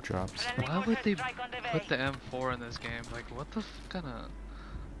smoke drops. Why would they put the M4 in this game? Like, what the kind of?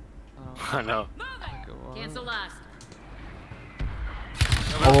 I know. Cancel last.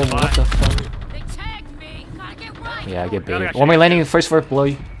 Oh, what the fuck? They tagged me. Gotta get right. Yeah, I get baited. One more landing, first floor below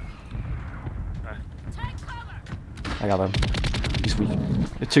you. I got him. He's weak.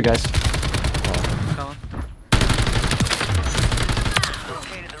 There's two guys.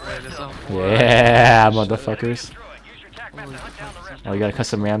 Yeah, motherfuckers. Oh, you got a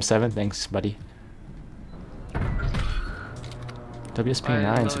custom Ram 7? Thanks, buddy.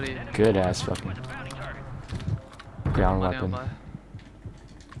 WSP9's a good ass fucking ground weapon.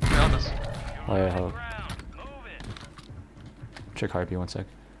 Oh yeah, hold. Check heartbeat 1 sec.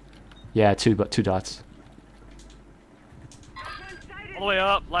 Yeah, two dots. All the way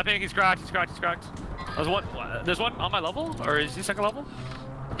up. Left hand, he's cracked. There's one on my level? Or is he second level?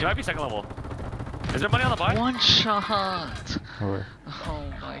 He might be second level. Is there money on the buy? One shot! Where? Oh,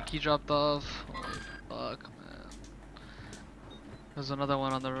 Mike, he dropped off. Holy fuck, man. There's another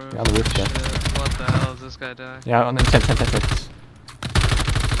one on the roof. Yeah, on the roof, yeah. Shit, what the hell is this guy doing? Yeah, on the 10.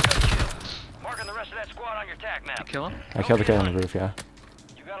 Marking the rest of that squad on your tac map. You kill him? I killed the guy on the roof, yeah.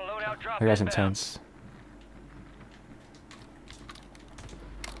 You got a loadout drop. That guy's inbound. intense.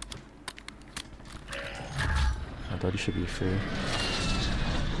 I thought he should be free.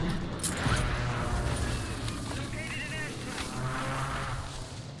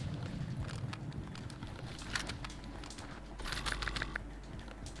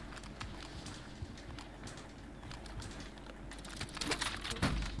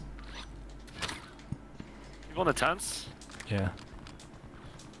 People in the tents? Yeah.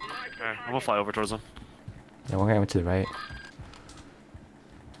 Okay, I'm gonna fly over towards them. Yeah, one guy went to the right.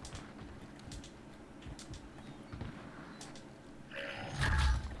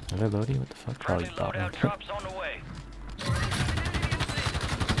 Are they loading? What the fuck? Probably bot one.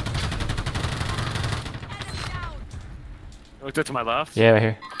 Looked it to my left. Yeah, right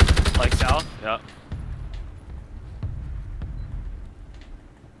here. Like south. Yeah.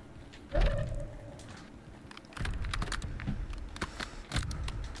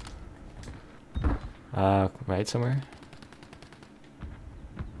 Right somewhere.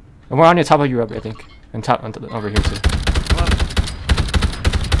 And we're on the top of Europe, I think. And top over here too.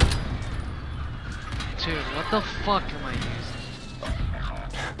 Dude, what the fuck am I using?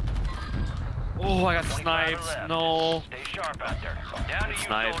 Oh, I got sniped. No. Stay sharp out there. Down to you,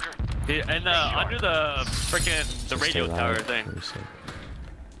 Sniped. soldier. And under the freaking the radio tower thing.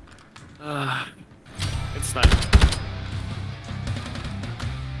 It's sniped.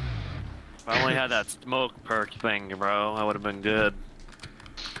 If I only had that smoke perk thing, bro, I would have been good.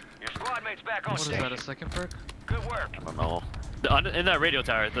 Your squad mate's back on What is station. that, a second perk? Good work. I don't know. In that radio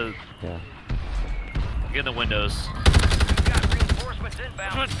tower, yeah. In the windows. Got reinforcements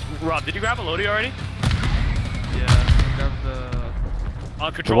inbound. Rob, did you grab a Lodi already? Yeah, grab the...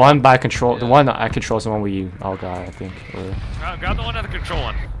 On The control. one by control, the one I control is the one we all got, I think. Or... Grab the one at the control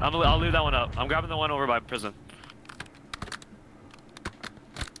one. I'll leave that one up. I'm grabbing the one over by prison.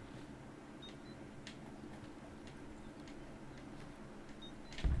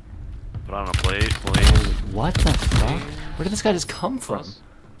 Put on a plate, please. What the fuck? Where did this guy just come from? Close.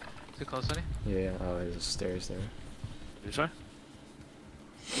 Too close, Sonny? Yeah, oh, there's stairs there. You say?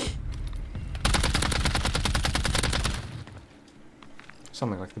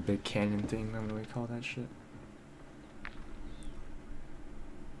 Something like the big canyon thing, I don't know what we call that shit.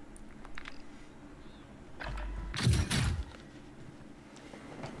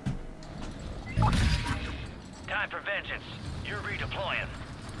 Time for vengeance. You're redeploying.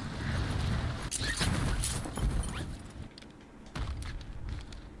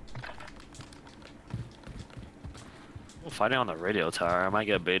 We're fighting on the radio tower. I might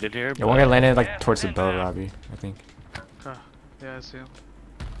get baited here. Yeah, we're gonna land it like towards the boat, Robbie, I think. Okay. Yeah, I see him.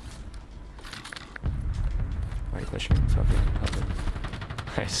 Why are you pushing? Fucking.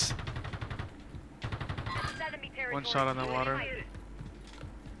 Nice. One shot on the water.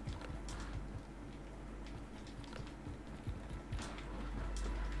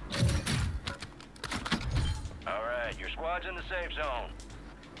 Alright, your squad's in the safe zone.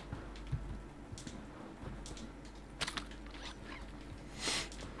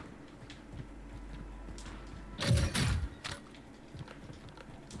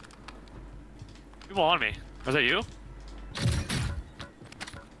 People on me. Was that you?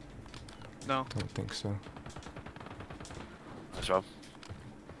 No. Don't think so. Nice job.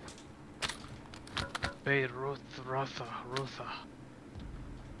 Beirut, Rotha.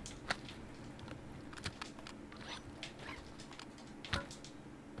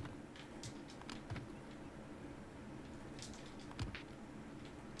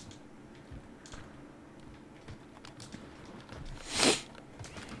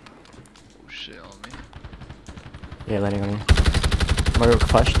 Oh shit on me. Yeah, landing on you. Mario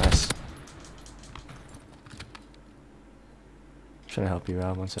flash, nice. Trying to help you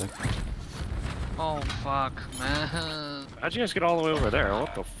out, one sec. Oh fuck, man. How'd you guys get all the way over there?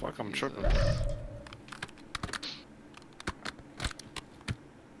 What the fuck? I'm tripping. On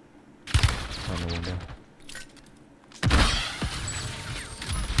the window.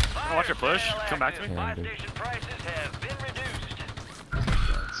 Oh, watch your push. Come back to me. Yeah, dude. Station prices have been reduced.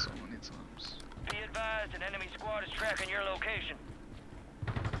 God, so many times. Be advised, an enemy squad is tracking your location.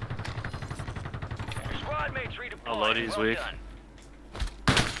 Your squad mate's redeployed. Oh, Lodi's well weak. done.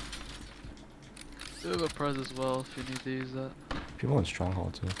 Do have a prez as well if you need to use that. People in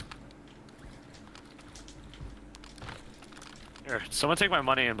Stronghold too. Here, someone take my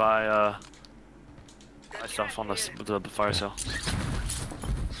money and buy my stuff on the fire sale.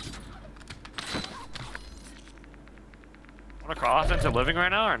 Wanna cross into living right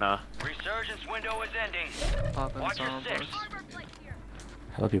now or no? Resurgence window is ending. Pop in Watch your some six.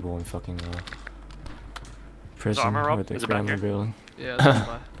 Hella people in fucking prison armor up? with the Is it back grammar here? building. Yeah, that's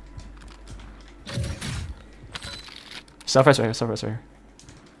fine. Self-res right here.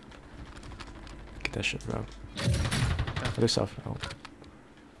 Get that shit, bro. Other self. Oh.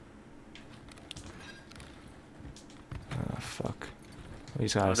 Fuck.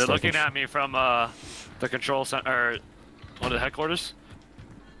 These guys. They're looking at me from the control center, or one of the headquarters.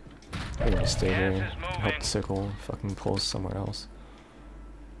 I'm gonna stay here. Help the circle. Fucking pulls somewhere else.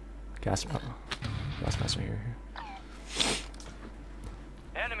 Gas mask right here.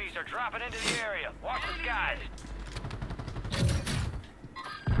 Enemies are dropping into the area. Watch the skies.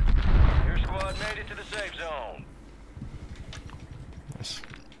 Your squad made it to the safe zone. Nice.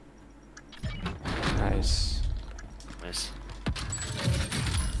 Nice.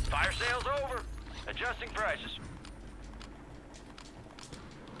 Fire sale's over. Adjusting prices.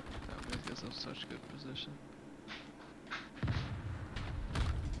 It's in such good position.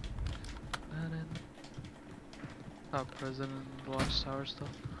 Top president watchtower stuff.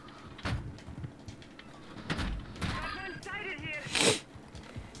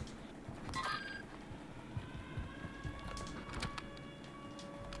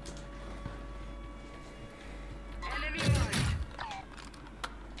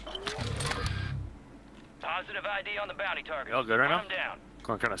 Positive ID on the bounty target. Y'all good right now? Hunt 'em down.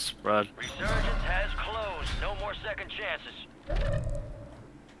 Going kind of spread. Resurgence has closed. No more second chances.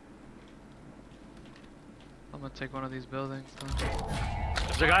 I'm gonna take one of these buildings.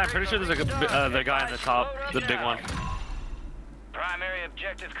 There's a guy. I'm pretty sure there's a the guy in the top, the big one. Primary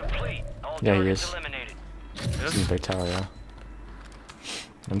objective complete. All Yeah, he targets is. eliminated. It's in the big tower, yeah.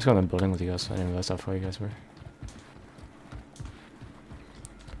 I'm just going to the building with you guys. I didn't realize how far you guys were.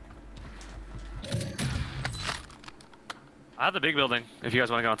 I have the big building. If you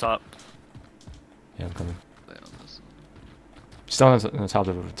guys want to go on top. Yeah, I'm coming. Still on the top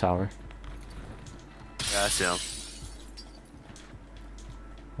of the tower. Yeah, I see him.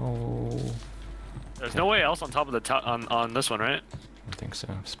 Oh. There's no way else on top of the on this one, right? I don't think so.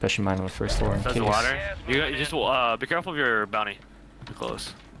 Especially mine on the first floor. That's the ladder. You just be careful of your bounty. Too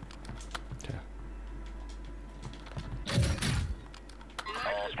close. Okay.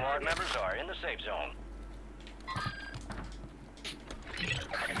 All squad members are in the safe zone.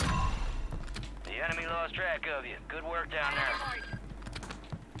 The enemy lost track of you. Good work down there.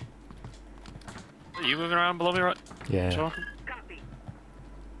 Are you moving around below me, right? Yeah. Sure. Copy.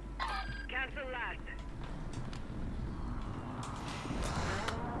 Cancel last.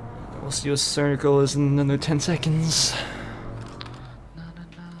 We'll see what circle is in another 10 seconds.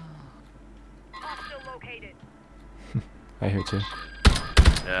 Hostile located. I hear too.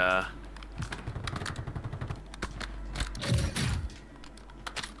 Yeah.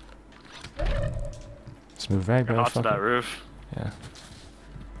 Let's move right, bro. Hop to Fuck that it. roof. Yeah.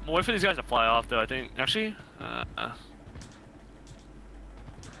 I'm waiting for these guys to fly off, though. I think. Actually, 9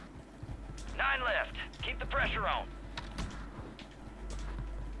 left. Keep the pressure on.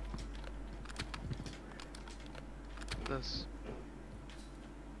 This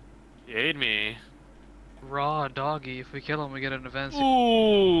you aid me. raw doggy. If we kill him, we get an event.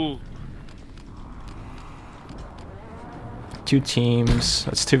 Ooh. 2 teams.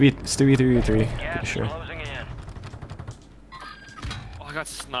 It's 2v3v3. Pretty sure. Oh, I got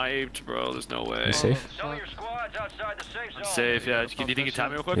sniped, bro. There's no way. You safe? Some of your squads outside the safe zone. I'm safe. Yeah. Do you think you can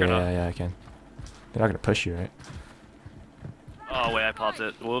tap me real quick Yeah, or not? yeah, I can. They're not gonna push you, right? Oh wait, I popped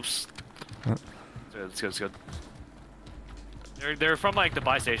it. Whoops. Huh. It's good. It's good. They're from like the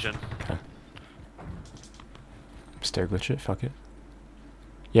buy station. Okay. Stair glitch it. Fuck it.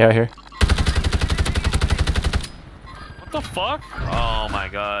 Yeah, right here. What the fuck? Oh my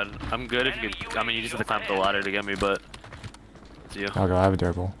god. I'm good if you could. I mean, you just have to climb up the ladder to get me, but it's you. I'll go. I have a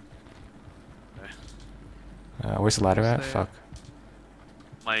durable. Okay. Where's the ladder at? Stay. Fuck.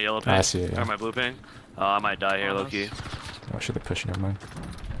 My yellow ping. I see it, yeah. Or my blue ping. I might die here, low key. Oh shit, they're pushing. Never mind.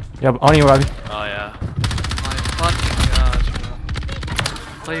 Yeah, on you, Robbie. Oh yeah. My fucking gosh,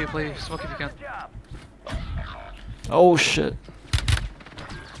 bro. Play, smoke if you can. Oh shit.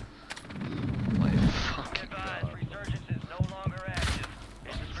 My fucking god. Resurgence is no longer active.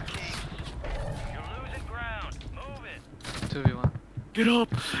 This is for keeps. You're losing ground. Move it. 2v1. Get up!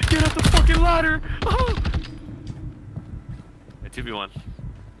 Get up the fucking ladder! Oh! Hey, 2v1.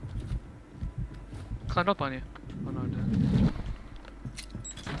 Climbed up on you. Oh no, dude.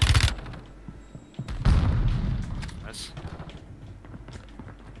 Nice.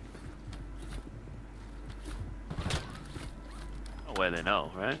 No way they know,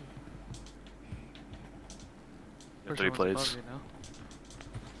 right? You have 3 plates. You know?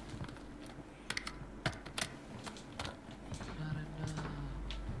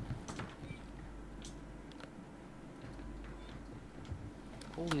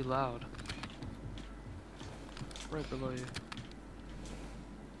 Holy loud. Right below you.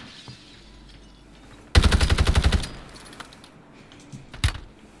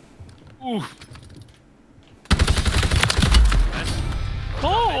 Ooh.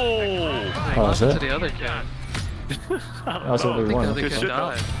 Oh! Oh, that's To it? the other kid. That was what I we think the won. other Good kid shit,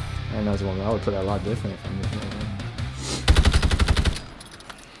 died. I know it's one. I would put that a lot different if I'm looking at that.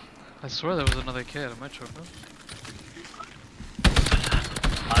 I swear there was another kid. Am I tripping?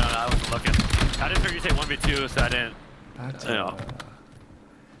 I don't know, I wasn't looking. I just heard you say 1v2, so I didn't. Yeah.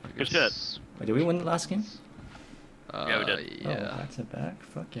 Good shit. Wait, did we win the last game? Yeah, we did. Yeah. Oh, back to back?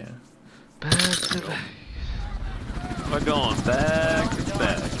 Fuck yeah. Back to back. We're going back to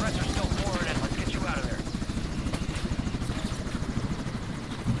back. Threats are still pouring in. Let's get you out of there.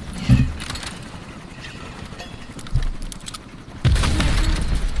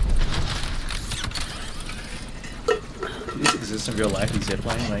 exist in real life? These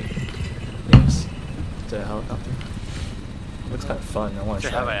zipline like things to a helicopter. Looks kind of fun. I want to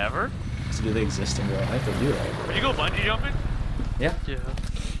try. Have I ever? So do they exist in real life? They do, right? Would you go bungee jumping? Yeah. Yeah. You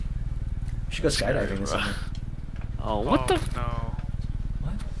should go skydiving this summer. Oh, what the? No.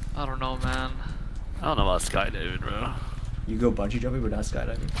 What? I don't know, man. I don't know about skydiving, bro. You go bungee jumping, but not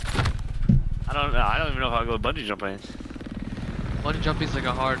skydiving. I don't know. I don't even know if I'll go bungee jumping. Bungee jumping's like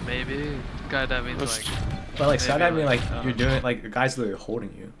a hard maybe. Skydiving's like. But like maybe, skydiving, like I you're don't doing know. it, like the guy's literally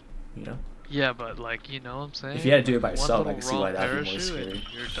holding you, you know. Yeah, but like you know what I'm saying. If you had to do it by One yourself, I little can see why wrong that'd be more parachute and scary.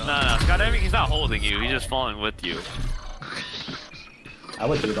 you're No, done. skydiving, he's not holding you. He's just falling with you. I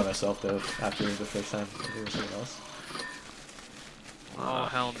would do it by myself though after the first time. If there was someone else. Oh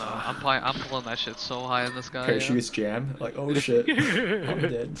hell no! I'm pulling that shit so high in the sky. Parachutes jam. Like oh shit, I'm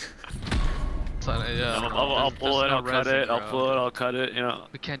dead. Yeah, I'll pull it, I'll cut it, I'll pull it, I'll cut it, you know.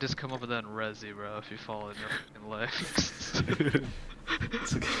 We can't just come over there and res you, bro, if you fall in your fucking legs.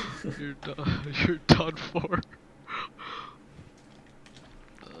 You're done for.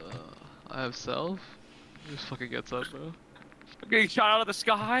 I have self? Who just fucking gets up, bro? I'm getting shot out of the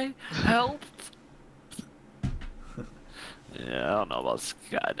sky? Help! Yeah, I don't know about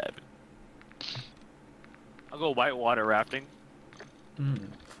skydiving. I'll go whitewater rafting.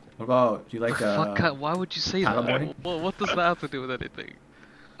 What about, do you like Why would you say that? paddleboarding? Well, what does that have to do with anything?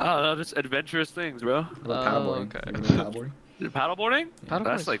 I don't know, just adventurous things, bro. What about paddleboarding? Okay. You know paddleboarding? Paddleboarding?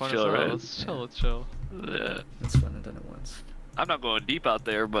 That's like chill, right? Let's chill. Yeah. That's fun. I've done it once. I'm not going deep out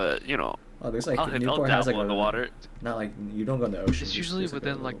there, but you know. Oh, there's like I'll Newport has like dabble in the water. Not like you don't go in the ocean. It's usually there's,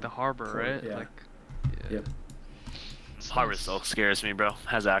 within a like the harbor, port, right? Yeah. Like, Yep. Harbor so scares me, bro.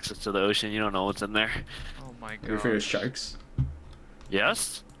 Has access to the ocean. You don't know what's in there. Oh my Are you afraid god. of sharks?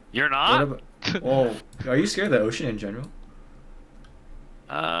 Yes? You're What not? about, oh, are you scared of the ocean in general?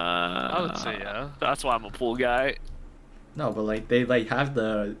 I would say yeah. That's why I'm a pool guy. No, but like they like have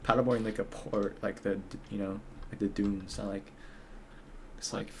the paddleboarding like a port, like the you know like the dunes. Not like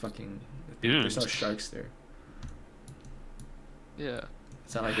it's like fucking. There's no Dunes? sharks there. Yeah.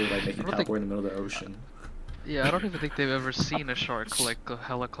 It's not like they like make you I don't think- paddleboard in the middle of the ocean. Yeah, I don't even think they've ever seen a shark like go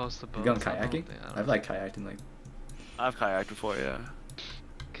hella close to You boats. gone I don't kayaking? think- I don't I've like kayaked in like. I've kayaked before, yeah.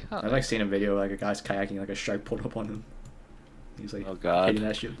 God. I've like seen a video like a guy's kayaking like a shark pulled up on him. He's like Oh, God. hitting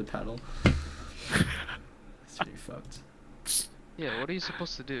that shit with the paddle. It's pretty fucked. Yeah, what are you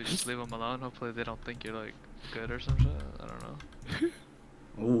supposed to do? Just leave them alone? Hopefully they don't think you're like good or some shit? I don't know.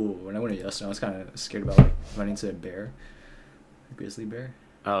 Ooh, when I went to Yellowstone, I was kind of scared about like running into a bear, a grizzly bear.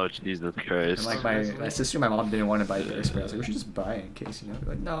 Oh, Jesus Christ. And like my sister and my mom didn't want to buy bear spray. I was like, we should just buy it in case, you know.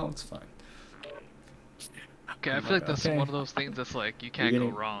 They're like, no, it's fine. Okay, I I'm feel like like, that's okay. one of those things that's like, you can't You're go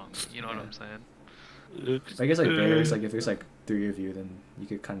getting- wrong. You know what Yeah. I'm saying? I guess like bears, like if there's like 3 of you, then you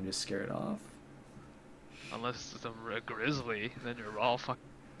could kind of just scare it off. Unless it's a grizzly, then you're all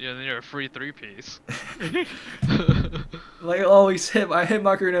yeah, then you're a free 3-piece. Like, oh, I hit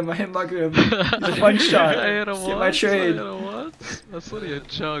markered him. He's a one shot. I hit him Get my once, trade. I hit him once. That's literally a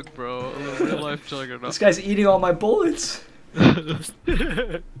chug, bro. A real life juggernaut. This guy's eating all my bullets. Did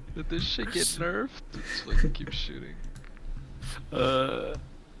this shit get nerfed? Just fucking keep shooting.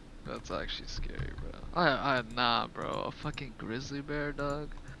 That's actually scary, bro. Nah, bro. A fucking grizzly bear, dog.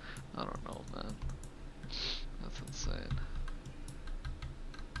 I don't know, man. That's insane.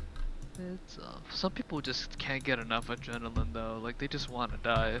 It's some people just can't get enough adrenaline though. Like they just want to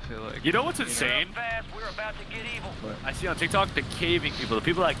die. I feel like. You know what's insane? I see on TikTok the caving people, the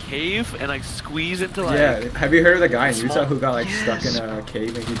people that cave and like squeeze into like. Yeah, have you heard of the guy in small- Utah who got like stuck in a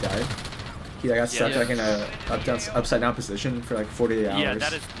cave and he died? He like, got stuck Yeah. like in a upside down position for like 48 hours. Yeah,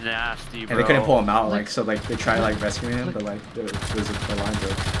 that is nasty, bro. And they couldn't pull him out, like so like they tried like rescuing him, but like the line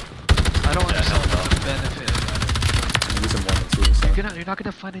broke. I don't understand the benefit of that. Use him 1 and 2. So. You're not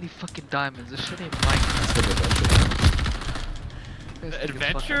gonna find any fucking diamonds. This shit ain't Minecraft.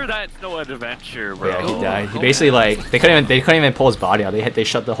 Adventure? That's no adventure, bro. Yeah, he died. He basically like they couldn't even pull his body out. They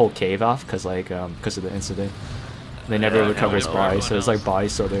shut the whole cave off because like because of the incident. They never recovered his body, so it's like body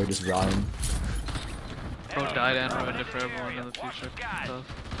still there just rotting. Bro died and ruined it for everyone in the future. Stuff.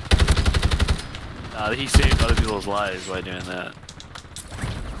 He saved other people's lives by doing that.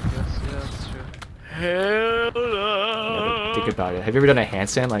 Yes, yeah, that's true. Hell no. Yeah, think about it. Have you ever done a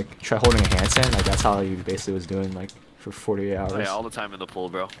handstand? Like try holding a handstand. Like that's how he basically was doing like for 48 hours. Oh, yeah, all the time in the pool,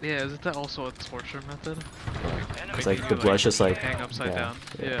 bro. Yeah, isn't that also a torture method? It's like the blood's just like hang upside down.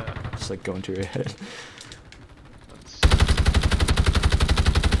 Yeah. Just like going through your head.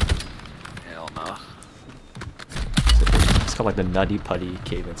 Hell no. It's called like the Nutty Putty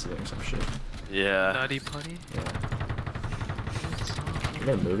cave incident or some shit. Yeah. Nutty Putty? Yeah. They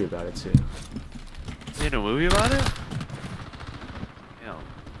made a movie about it too. You made a movie about it?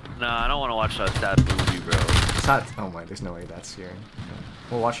 Nah, I don't want to watch that sad movie, bro. It's not. Oh my, there's no way that's scary.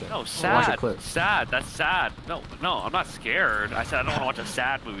 We'll watch it. No, We'll sad. watch a clip. Sad. That's sad. No, I'm not scared. I said I don't want to watch a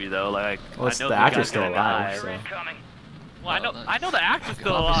sad movie though. Like, Well, it's I know the guy's actor's still gonna alive. die. So. Well, I know the actor's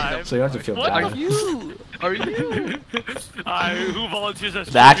still alive. So you don't have to feel What bad. are you? Are you? Who volunteers as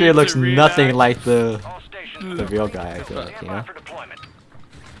The actor tribute looks to nothing reenact? like the real guy. I feel like, you know.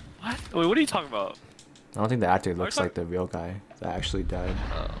 What? Wait, what are you talking about? I don't think the actor looks like the real guy that actually died.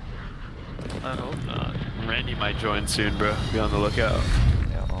 I hope not. Randy might join soon, bro. Be on the lookout.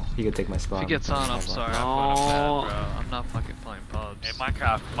 Yeah, well, he could take my If spot. he gets on, I'm sorry. Oh. I'm bad, bro. I'm not fucking playing pubs. Hey,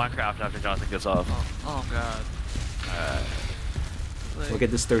 Minecraft after Jonathan gets off. Oh god. Like, We'll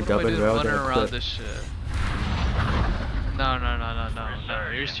get this third what am I dub in doing row, running then around clip. this shit. No.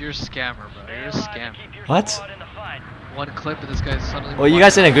 You're a scammer, bro. You're a scammer. What? One clip and this guy's suddenly. Well, you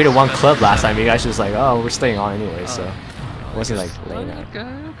guys didn't agree to one clip last time. You guys just like, oh, we're staying on anyway, so it wasn't like laying out.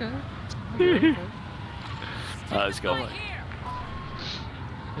 Okay. Let's go.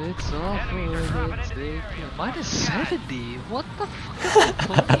 It's awful. It's taken. Minus 70. What the fuck is that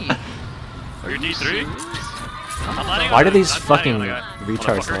playing? You're D3? Why do these fucking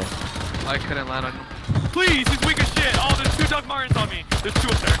retards know? I couldn't land on. Please, he's weak as shit. Oh, there's 2 Doug Martins on me. There's 2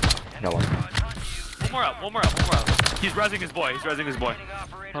 up there. Got one. One more up. He's rezzing his boy.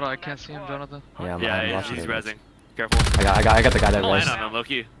 Hold on, I can't see him, Jonathan. Yeah, I'm watching he's it. rezzing. Careful. I got the guy that Don't land res. on him,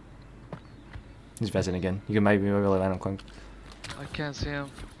 Loki. He's rezzing again. You might be able to land on Clunk. I can't see him.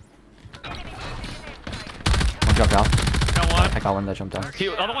 One jumped out. Got one. I got one that jumped out.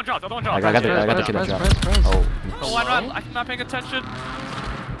 Other one dropped. I got the kid that dropped. Oh, Oh, I'm not paying attention.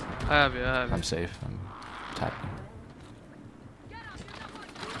 I have you. I'm safe. I'm tapping.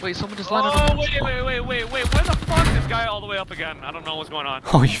 Wait, someone just landed Oh, on wait. Where the fuck is this guy all the way up again? I don't know what's going on.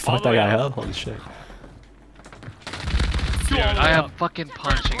 Oh, you fucked that guy up? Holy shit. Two all the way I am up. fucking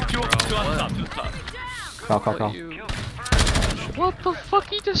punching him, bro. Two on What? top. Call. What the fuck?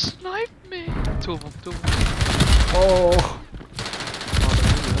 He just sniped me. Two of them. Oh.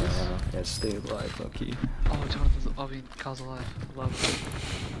 Yeah, stay alive, Loki. Oh, Jonathan's. Kyle's alive. I love it.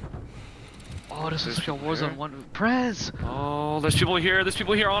 Oh, this is like a Warzone 1. Prez! Oh, there's people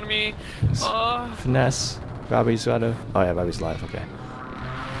here on me. Finesse. Robbie's gotta. Oh, yeah, Robbie's alive. Okay.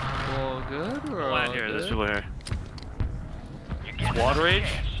 All good? Or Land all here, good? there's people here. Water Rage?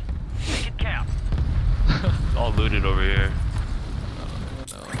 Make it count. It's all looted over here.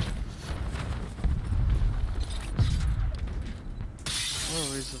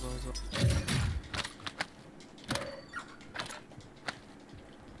 Where is it?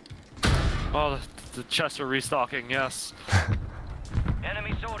 Oh, the chests are restocking, yes.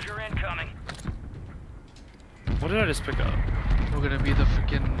 Enemy soldier incoming. What did I just pick up? We're gonna be the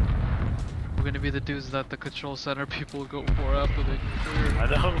freaking. We're gonna be the dudes that the control center people go for after they clear. I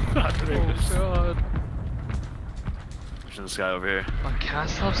know. Oh god. Pushing this guy over here. On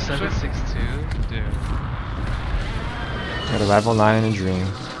Castlov 762? Dude. Got a rifle 9 and a dream.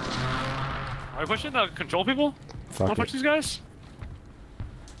 Are we pushing the control people? Fuck Wanna it. push these guys?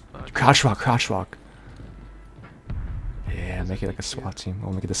 Crouch walk. Yeah, make it like a SWAT team.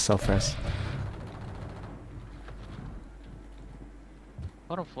 We'll make it a self-res.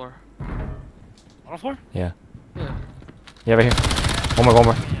 Bottom floor. Bottom floor? Yeah. Yeah. Yeah, right here. One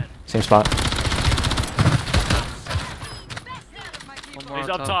more. Same spot. One more He's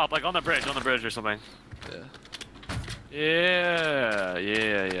on up top, like on the bridge or something. Yeah.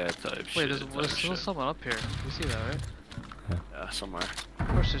 Yeah, type Wait, shit. there's still someone up here. You see that, right? Yeah, somewhere. Of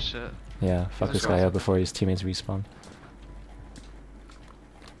course this shit. Yeah, fuck this guy up before his teammates respawn.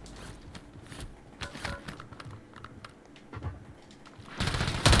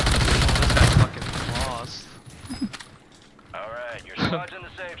 This guy's fucking lost. Alright, your squad's in the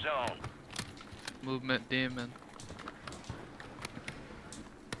safe zone. Movement demon.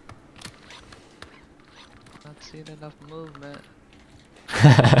 Not seeing enough movement.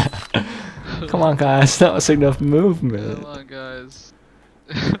 Come on, guys. That was enough movement. Come on, guys.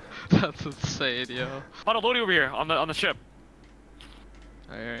 That's insane, yo. Auto loading over here on the ship.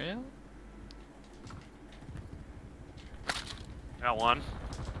 I hear you. Got one.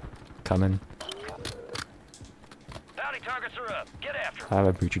 Coming. Bounty targets are up. Get after I have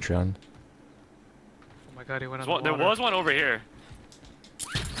a breacher drone. Oh my god, he went on the There water. was one over here.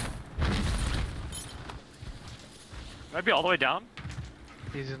 Might be all the way down.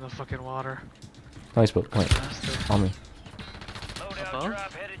 He's in the fucking water. Oh, he's wait. On me. Above?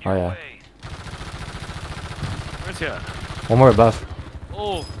 Oh, yeah. Where's he at? One more above.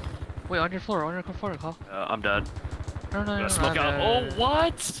 Oh. Wait, on your floor, Carl. I'm dead. No, Gotta smoke out. Oh,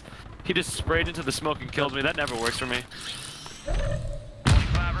 what? He just sprayed into the smoke and killed me. That never works for me.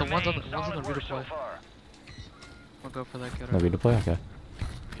 The one's on the redeploy. I'll go for that kid. No redeploy? Okay.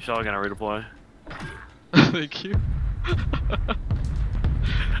 You sure gonna redeploy? Thank you.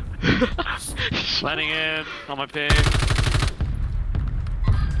 Landing in on my ping.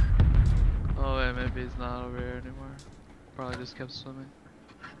 Oh wait, maybe he's not over here anymore. Probably just kept swimming.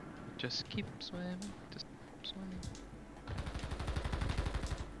 Just keep swimming. Just keep swimming.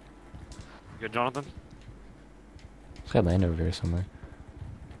 You good, Jonathan? It's got land over here somewhere.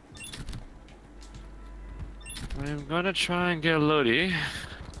 I'm gonna try and get a Lodi.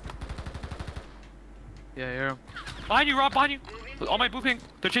 Yeah, I hear him. Behind you, Rob, behind you! On my booping,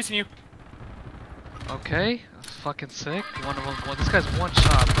 they're chasing you. Okay, that's fucking sick. One of them. Well, this guy's one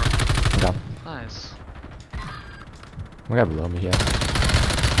shot, bro. Okay. Nice. One guy below me here.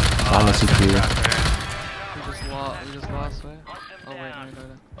 On the CQ. We just lost, right? Oh wait, no, no,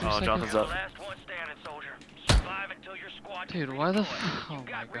 no. Oh, Jonathan's up. Dude, why the oh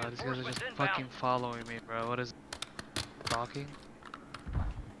my god, these guys are just fucking following me, bro. What is talking?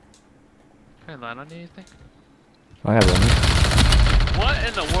 Can I land on you, you think? One guy below me. What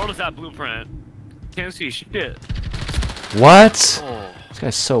in the world is that blueprint? Can't see shit. What? Oh. This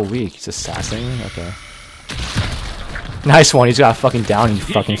guy's so weak. He's assassinating me? Okay. Nice one. He's got fucking down, you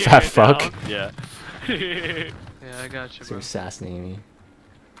fucking fat fuck. Yeah. Yeah, I got you, He's bro. assassinating me.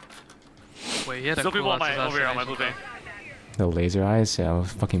 Wait, he had a Still cool people on my, over here on my assassination, blueprint. The laser eyes, yeah,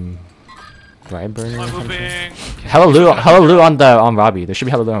 fucking bright burner. My blueprint. Hella loot on Robbie. There should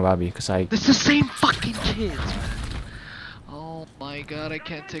be hella loot on Robbie, cause I. It's the same fucking kids, man. Oh my god, I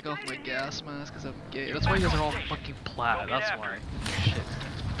can't take off my gas mask because I'm gay. That's why you guys are all fucking plaid. That's why. Shit,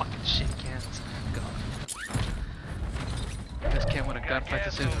 fucking shit cans. God. You guys can't win a gunfight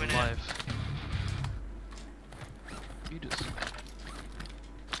to save your life. You just.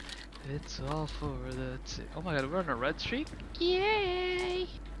 It's all for the oh my god, we're on a red streak? Yay! I'm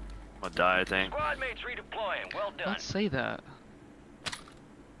gonna die, I think. Squad mates redeploying. Well done. Don't say that.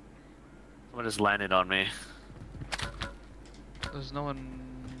 Someone just landed on me. There's no one.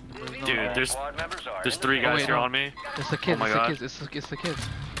 There's no Dude, one. there's 3 guys wait, here no. on me. It's the kids, Oh my it's the God. kids, it's the kids.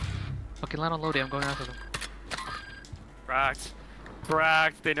 Fucking land on Lodi, I'm going after them. Cracked.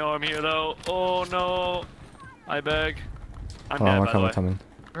 Cracked. They know I'm here though. Oh no. I beg. I'm Hold on, dead, we're by the coming, way. coming.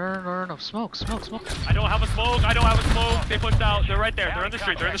 No, smoke. I don't have a smoke. I don't have a smoke. They pushed out. They're right there. They're in the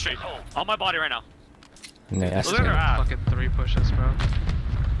street. They're in the street. On my body right now. And they Look at their escalated. ass. Fucking 3 pushes, bro.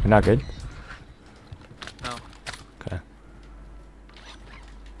 You're not good? No. Okay.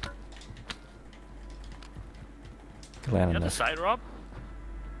 Land You on have the this. site, Rob?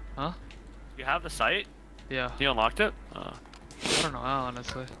 Huh? You have the site? Yeah. You unlocked it? I don't know how,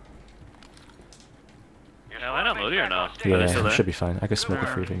 honestly. Yeah, I know Lodi or no? Yeah, Are they still there? should be fine. I can smoke a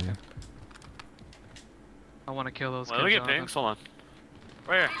free thing. Yeah. I want to kill those Well, kids. let me get Jonathan. pings. Hold on.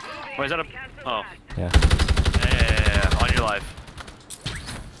 Where? Wait, is that a? Oh. Yeah. Yeah. On your life.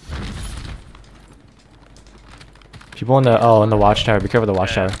 People in the watchtower. Be careful of the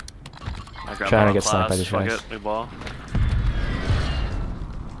watchtower. I grabbed Trying to one get sniped by class. these Fuck guys. it. Big ball.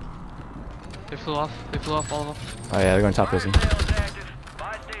 They flew off, all of them. Oh yeah, they're going top prison.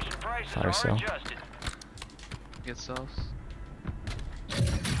 Fire sale. Get cells.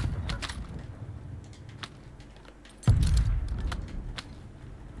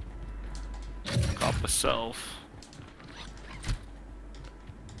 Cop myself.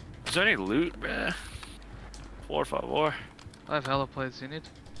 Is there any loot, bruh? 4 5 4. I have hella plates, you need?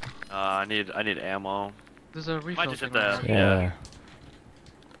 I need ammo. There's a refill just thing hit right the- now. Yeah.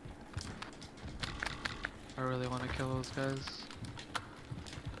 I really want to kill those guys.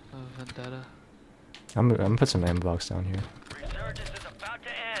 Vendetta. I'm gonna put some ammo box down here. Resurgence is about to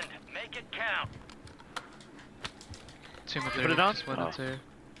end. Make it count. Team of You put it down? just went Oh. into here.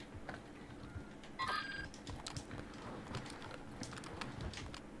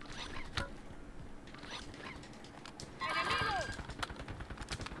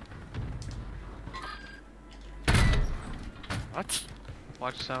 What?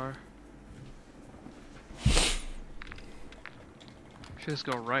 Watchtower. Should just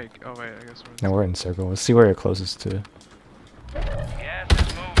go right. Oh wait, I guess we're. Now we're in circle. Let's see where you're closest to. Gas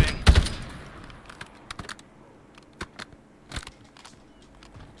is moving.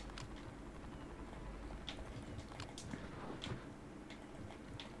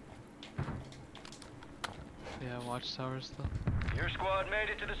 Yeah, watchtower still. Your squad made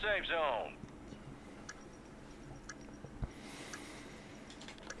it to the safe zone.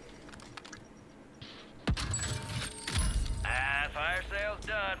 Fire sale's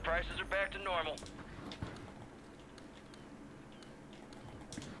done. Prices are back to normal.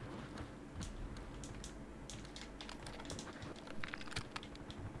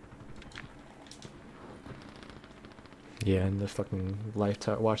 Yeah, in the fucking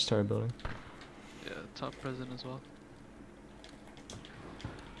watchtower building. Yeah, top prison as well.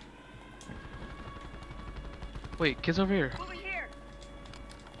 Wait, kids over here.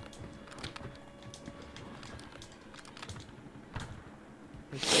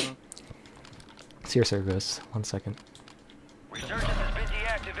 See your service. 1 second. Resurgence has been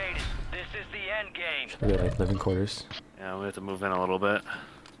deactivated. This is the end game. We got like living quarters. Yeah, we have to move in a little bit.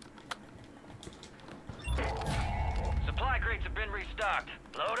 Supply crates have been restocked.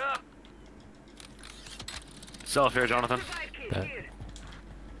 Load up. Self here, Jonathan. Bet.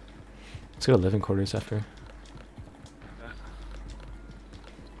 Let's go to living quarters after.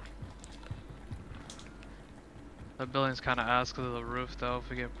 That building's kind of ass because of the roof, though. If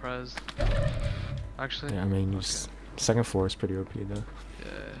we get prez, actually. Yeah, I mean, just second floor is pretty OP though. Yeah.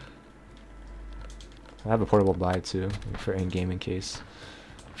 I have a portable buy too for in-game in case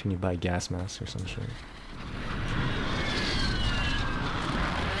if you need to buy a gas mask or some shit.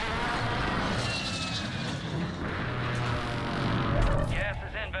 Gas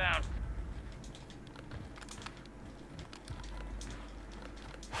is inbound.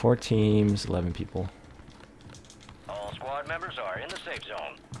 4 teams, 11 people. All squad members are in the safe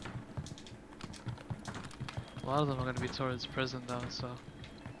zone. A lot of them are going to be towards prison, though, so.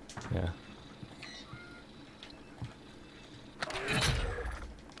 Yeah.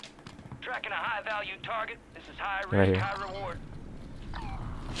 Tracking a high-value target. This is high risk, Right here. high reward.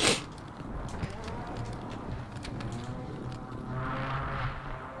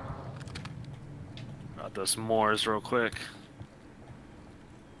 Got those s'mores real quick.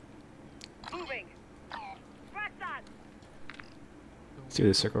 Moving. Let's do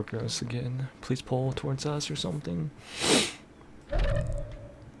the circle goes again. Please pull towards us or something.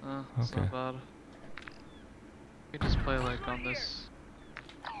 It's Okay. not bad. We can just play like on this.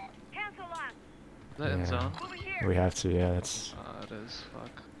 Is that in zone? We have to, yeah, that's It is, fuck.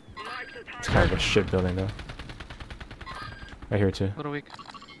 it's kind of a shit building though. Right here too. What a week.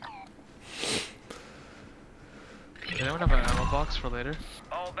 Does anyone have an ammo box for later?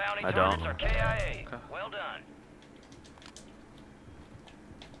 All bounty I targets don't. are KIA. Okay. Well done.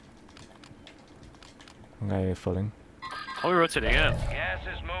 Okay, floating. Oh, we're rotating in. Gas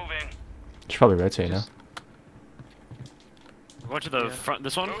is moving. Should probably rotate now. We're going to the front.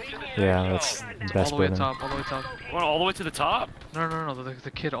 This one? Yeah, that's the All best the way building. top, all the way top. We're going all the way to the top? No,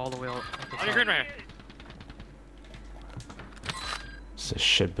 the kid all the way up the On your top. green right here. It's a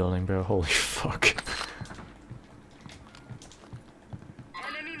shit building, bro. Holy fuck.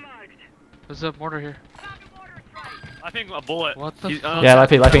 There's a mortar here. I think a bullet. What the Yeah,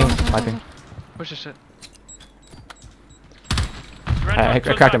 lighting. Push this shit. I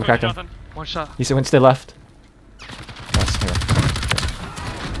cracked him, One shot. He went to the left. Nice, here.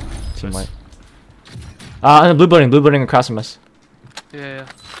 Team white. And the blue building across from us. Yeah.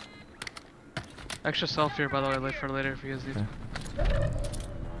 Extra self here, by the way, late for later if you guys need.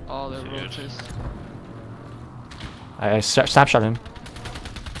 Oh, they're roll chase. I snapshot him.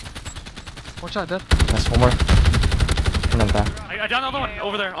 One shot, dead. Nice, one more. And then back. I down another one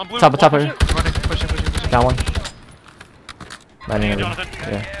over there on blue. Top Push here. it. Running, push it. Down one. Landing Jonathan.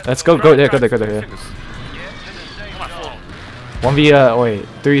 Yeah. Let's go there, yeah. 1v, oh wait,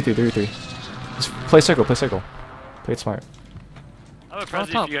 3v3. Just play circle. Play it smart. I have a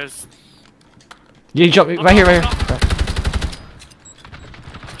present if you guys. Yeah, you jump, right here.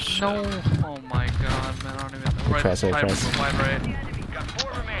 No. Oh my god, man. I don't even know. Right, Press. right. Got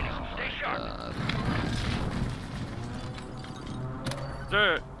 4 remaining. Stay sharp.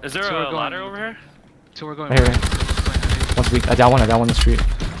 Is there So we're a going- ladder over here? Two are going. Right here. One's weak. I down one in the street.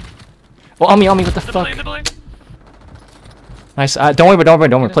 Oh, on me, what the fuck? Nice. Don't worry.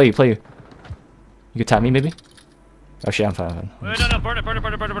 Play you. You could tap me, maybe? Oh shit, I'm fine. Wait, no, burn it.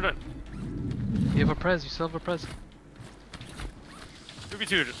 You have a prez, you still have a prez.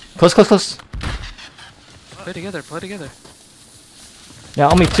 2v2. Close. Play together. Yeah,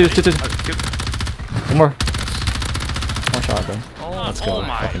 on me, two. One more. One shot, bro. Let's go, oh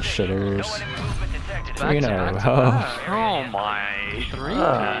my. fucking shitters. Back to back. Oh my. 3?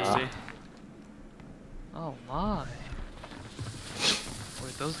 Nasty. Oh my.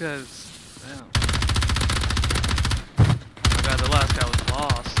 Wait, those guys. Damn. Oh my god, the last guy was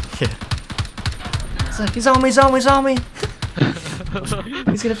lost. Yeah. It's like, he's on me.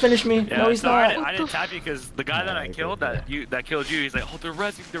 He's gonna finish me. Yeah, No, he's not. I didn't tap you because the guy that I killed, that killed you, he's like, oh, they're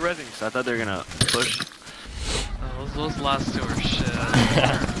rezzing. So I thought they were gonna push. Those last two are shit.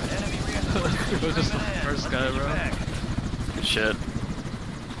 It was just the first guy, bro. Good shit.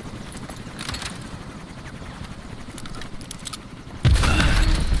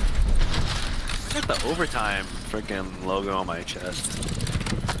 Look at the overtime freaking logo on my chest.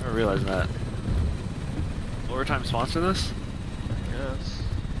 I never realized that. Overtime sponsor this? Yes. Is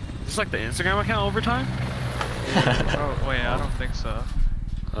this like the Instagram account Overtime? Oh wait, I don't think so.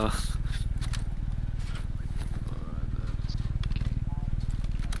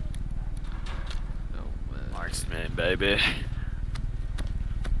 Marksman, baby.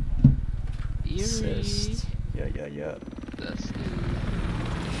 Assist. Yeah. That's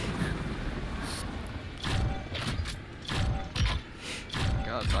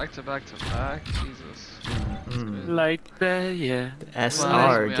God, back to back. Jesus. Like that, yeah. The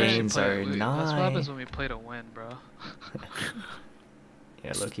SR games are That's what nice. happens when we play to win, bro.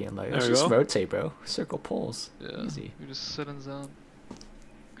 Yeah, Loki and like, There let's we just go. rotate, bro. Circle pulls. Yeah. Easy. You just sit in zone.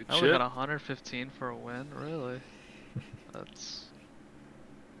 Good I only shit. got 115 for a win, really. That's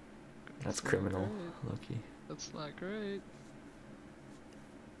That's not criminal, great. Loki. That's not great.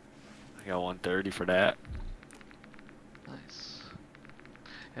 I got 130 for that. Nice.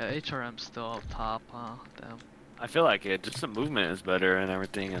 Yeah, HRM's still up top, huh? Damn. I feel like it. Just the movement is better and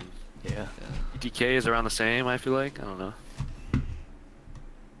everything, and Yeah. DK is around the same. I feel like. I don't know.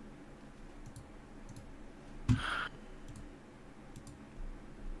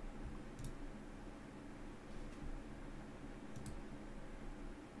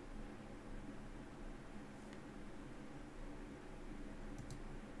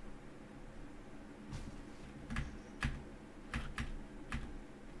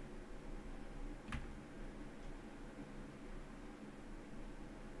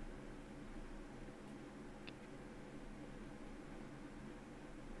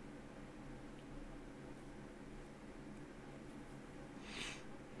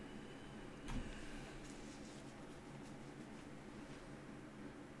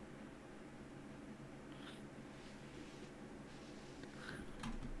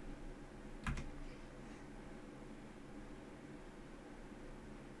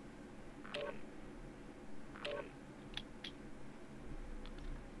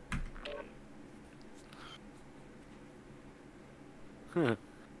 Huh.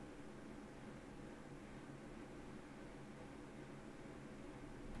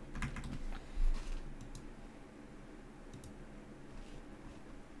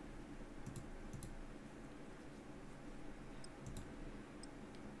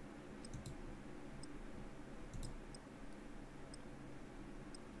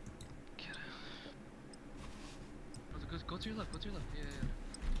 Go to your left, go to your left. Yeah.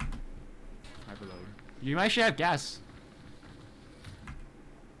 Hyperload. You might should have gas.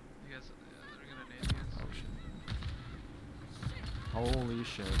 You guys, they're gonna nade you guys. Holy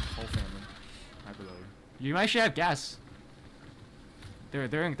shit. Whole family. Hyperload. You might should have gas. They're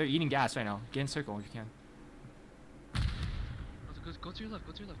eating gas right now. Get in circle if you can. Go to your left,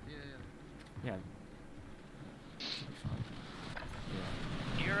 go to your left. Yeah.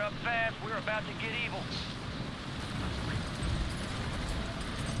 Gear up fast, we're about to get evil.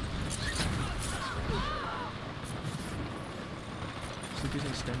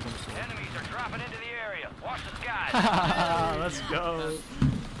 Enemies are dropping into the area. Watch the skies. Let's go.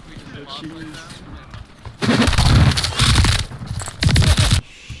 The cheese.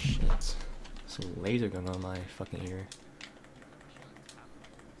 Shit. Some laser gun on my fucking ear.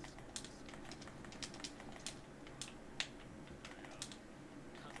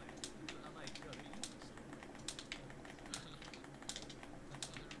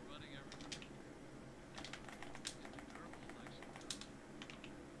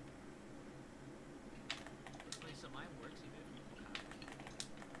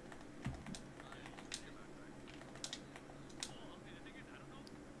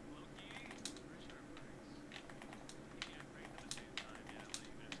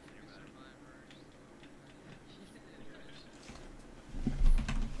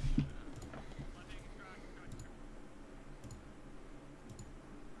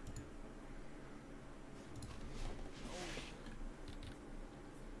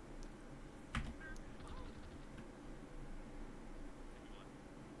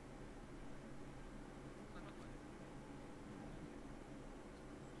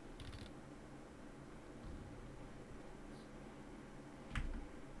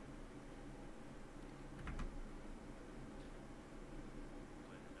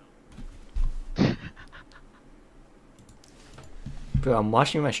 Bro, I'm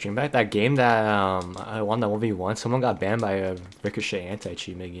watching my stream back. That game that I won that 1v1, someone got banned by a Ricochet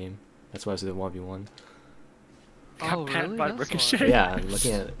anti-cheat mid game. That's why I was doing 1v1. Oh, really? By That's Ricochet? Yeah, I'm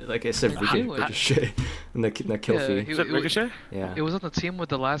looking at it, like it said Ricochet in the kill feed. Is it Ricochet? Yeah. It was on the team with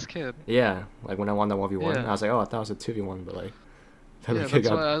the last kid. Yeah, like when I won that 1v1, Yeah. I was like, oh, I thought it was a 2v1, but like, that Yeah, kid that's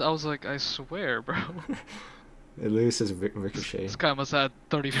got why I was like, I swear, bro. It literally says Ricochet. This guy must have had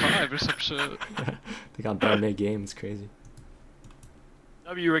 35 or some shit. They got better mid-game. It's crazy.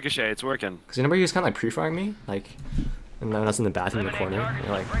 W Ricochet, it's working. Cause you remember he was kind of like pre-firing me, like, and then I was in the bathroom in the corner. And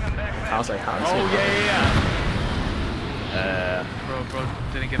like, I was like, how is Oh yeah. Bro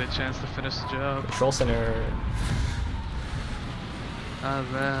didn't get a chance to finish the job. Control center.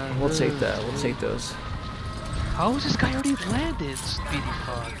 We'll take that. We'll take those. How is this guy already landed? Speedy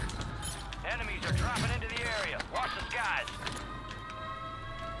fuck. Enemies are dropping into the area. Watch the skies.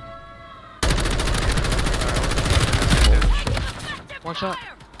 One shot.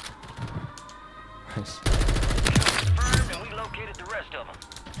 Nice. Confirmed, and we located the rest of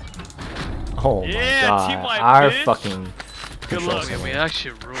them. Oh Yeah, my team god. wipe, Our bitch. fucking. Good control luck. center. We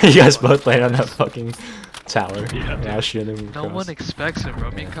actually ruled. You guys both landed on that fucking tower. Yeah. Shooting them No across. one expects it,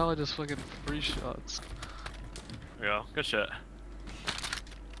 bro. Me and Kyle just fucking free shots. Yeah, good shit.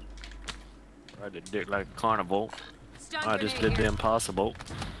 Ride the dick like a carnival. Stun I just grenade did the here. impossible.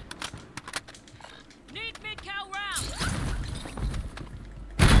 Need mid-cal round.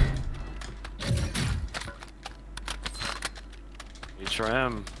 You sure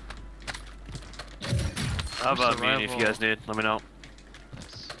am. How Where's about the me? If you rival? guys need, let me know.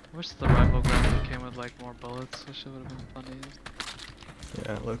 Nice. Where's the rival ground that came with like more bullets? That shit would have been funny.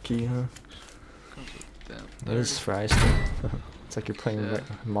 Yeah, low key, huh? Comes with damn It is 30 fries still. It's like you're playing Yeah.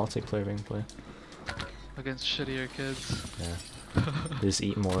 multiplayer gameplay. against shittier kids. Yeah. Just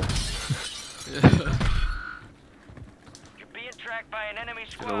eat more. Yeah. You're being tracked by an enemy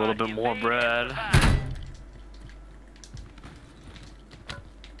squad. Get a little bit You more may bread. survive.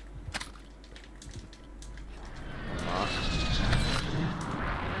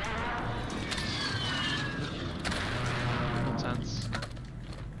 Intense.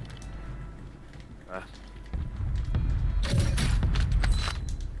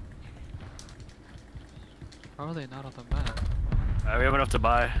 How are they not on the map? We have enough to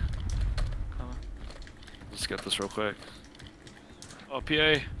buy. Come on. Let's get this real quick. Oh,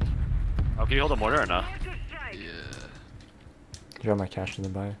 PA. Oh, can you hold a mortar or not? Yeah. Drop my cash in the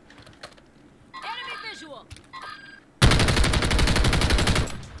buy. Enemy visual.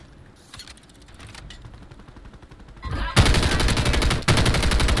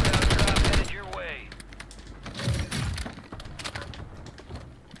 Headed your way.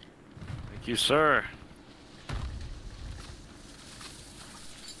 Thank you, sir.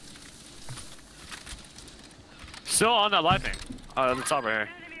 Still on that live thing. On the top right here.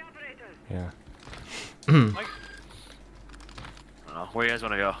 Yeah. I don't know. Where you guys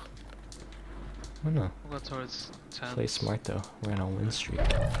want to go? I don't know. We'll go towards 10. Play smart though. We're on a win streak. You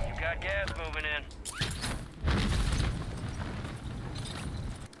got gas moving in.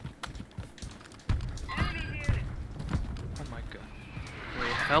 Oh my god.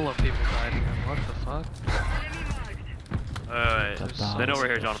 Wait, hella people died here. What the fuck? Alright. There's They know we're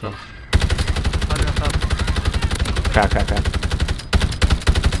here, Jonathan. Fighting on top. Crack.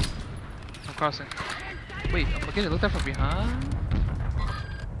 I'm crossing. Wait, I'm looking. Look that from behind.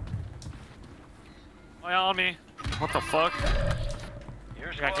 Oh, yeah, on me. What the fuck? Your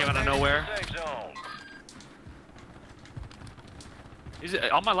Guy squad came out of made it to nowhere. the safe zone. He's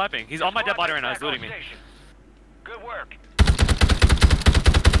on my lapping. He's on my dead body right now. He's Back on looting me. station. Good work.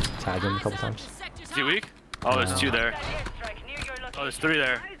 Tagged him a couple times. Is he weak? Oh, there's two there. Strike near your Oh, there's three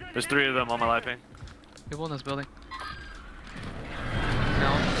there. There's three of them on my lapping. People in this building.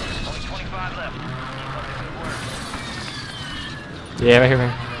 Only 25 left. Keep up the good work. Yeah, right here,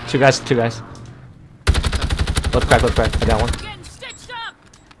 man. Two guys. Let's crack. I got one. Getting stitched up.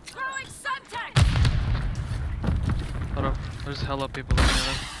 Throwing suntac. Hold up. There's hella people looking at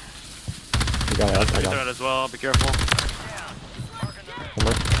us. I got He's it. threat as well. Be careful. One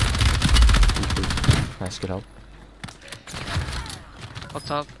more. Nice, good help. Up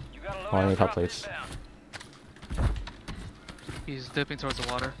top. Oh, I need top plates. He's dipping towards the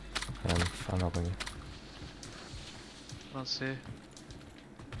water. I'm helping you. I don't see.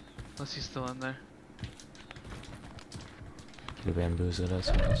 Unless he's still in there. You bamboozled us,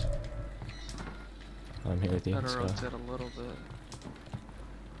 guys. I'm here with you. Gotta Let's go. rotate a little bit.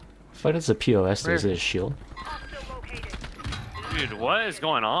 What is a POS? Is Where? it a shield? Dude, what is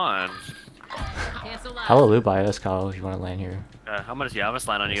going on? Cancel out. Hella loot by us, Kyle, if you want to land here. How much? Yeah, I'm gonna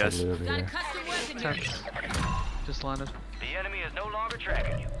slide on you There's guys. a loot over Got a here. custom weapon here. Text. Just landed. The enemy is no longer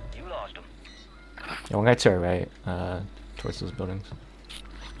tracking you. You lost him. Yeah, one guy to our right, towards those buildings.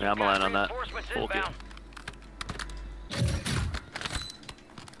 Yeah, I'm gonna land on that. Reinforcements Full kill. inbound.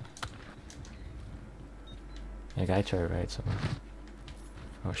 Yeah, guy to our right somewhere.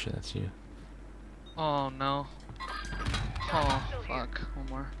 Oh shit, that's you. Oh no. Oh fuck. One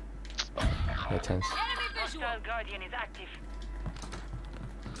more. Yeah, tense. Enemy visual. Hostile Guardian is active.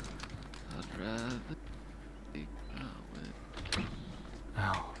 I'd rather.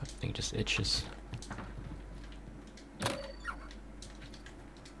 Ow, that thing just itches.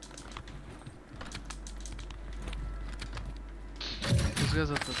 These guys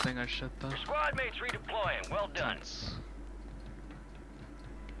are the thing I shit though. Your squad mates redeploying. Well done.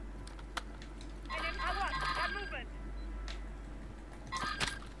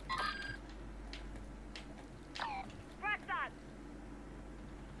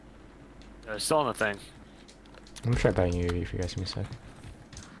 Still on the thing. I'm gonna try buying you if you guys give me a sec.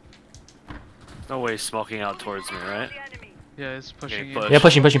 No way he's smoking out towards me, right? Yeah, he's pushing you. push. Yeah,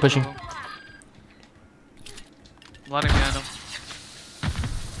 pushing. Lighting behind him.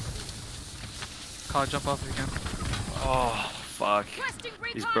 Call, jump off if you can. Oh, fuck.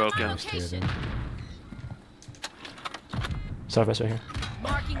 He's broken. Southwest right here.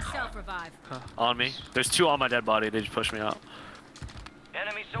 Marking self-revive. On me. There's two on my dead body. They just pushed me out.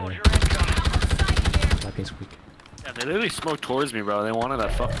 Enemy soldier incoming. That ping's weak. Yeah, they literally smoked towards me, bro. They wanted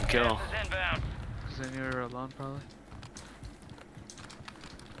that fucking kill. Cause then you were alone, probably.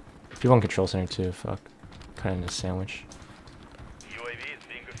 People on control center too. Fuck. Kind of a sandwich. UAV is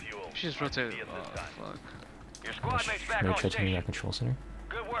being fuel. You should just rotate. Oh, fuck. Your squad mates back Maybe on try taking station. that control center.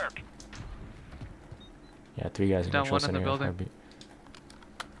 Good work. Yeah, 3 guys in Down control one in the center. building. Heartbeat.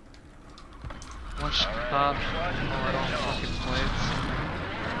 One shot. Oh, I don't fucking plates.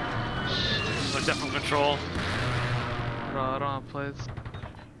 Like that from control. Bro, I don't have plates.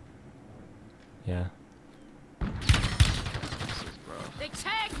 Yeah. They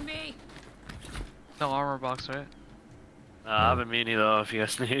tagged me. No armor box, right? I have a mini though, if you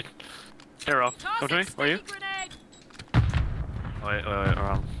guys need. Hey, Rob. Come to me. Where are you? Wait,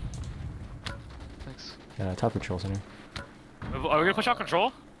 around. Thanks. Yeah, top control center. Are we gonna push out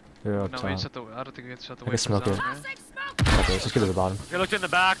control? They're up No, top. we shut the. I don't think we can shut the I way can smoke it. right? Okay, let's just get to the bottom. They looked in the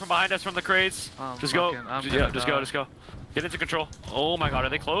back from behind us from the crates. Just go. I'm Yeah, gonna just die. go, just go. Get into control. Oh my god, are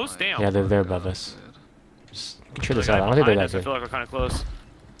they close? Damn. Yeah, they're above us. Just control this The out. guy I don't think they're behind that us, I good. feel like we're kind of close.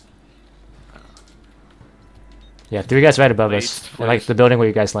 Yeah, 3 guys right above Wait, us. Like the building where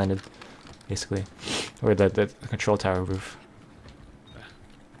you guys landed, basically. Or the control tower roof.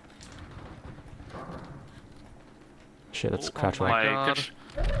 Shit, let's crouch my right. God.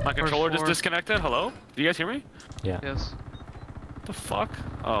 My controller just floor. disconnected. Hello? Do you guys hear me? Yeah. Yes. What the fuck?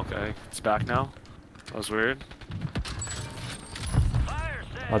 Oh, okay. It's back now. That was weird.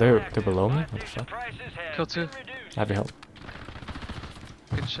 Oh, they're below me? What the fuck? Kill 2. I have your help.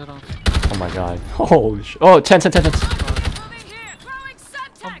 Get shit on. Oh my god. Holy shit. Oh, 10.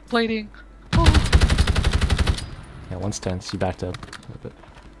 I'm plating. Yeah, one's tense. You backed up a little bit.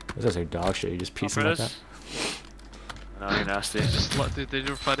 This is like dog shit. You just piece them like that. No, you're nasty. Dude, they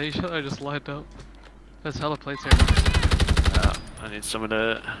were fighting each other. I just lined up. There's hella plates here. Yeah, I need some of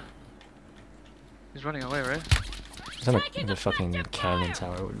that. He's running away, right? It's on the fucking cannon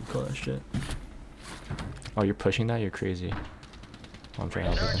tower. What do you call that shit? Oh, you're pushing that? You're crazy. Oh, I'm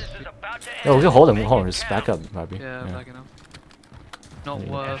trying to help you. Yo, we can hold him. We'll hold him. Just back up, Bobby. Yeah, I'm backing up. No,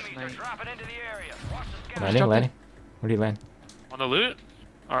 Yeah. night. Landing? Where do you land? On the loot?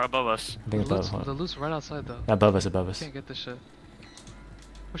 Or above us? I think above. The loot's right outside though. Above us. Can't get this shit.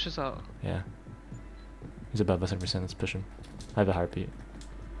 Push us out. Yeah. He's above us 100%. Let's push him. I have a heartbeat.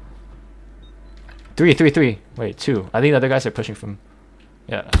 3. Wait, 2. I think the other guys are pushing from.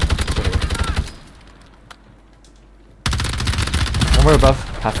 Yeah. And we're above.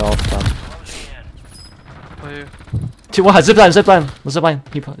 Half health. Play. 2. 1. Zipline.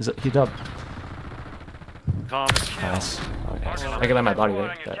 He's up. Comms. Nice. Oh, nice. I can land my body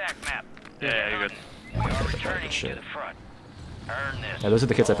right. Yeah, you're good. Good shit. Yeah, those are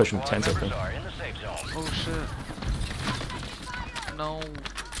the kids I pushed from 10s, I think. Oh shit. No.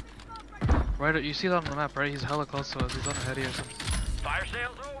 Right, you see that on the map, right? He's hella close to us. He's on a heady or something. Fire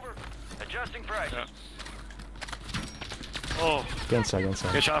sales over. Adjusting price. Oh. Get inside.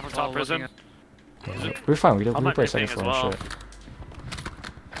 Good shot from top Oh, prison. Yeah, we're fine. We I might play be second ping floor as and well. shit.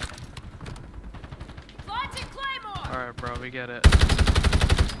 Alright, bro, we get it.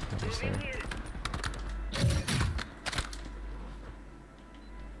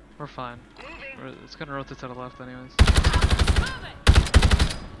 We're fine. It's gonna rotate to the left anyways.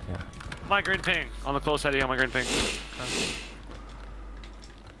 Yeah. My green ping. On the close heady on my green ping. Okay.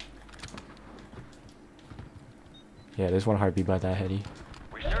 Yeah, there's one heartbeat by that heady.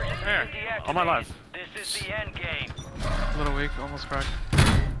 Here. On my left. This is the end game. A little weak, almost cracked.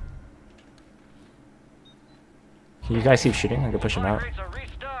 Can you guys keep shooting? I can push him out.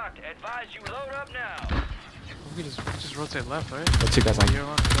 Advise you load up now. We can just rotate left, right? There's 2 guys on. You're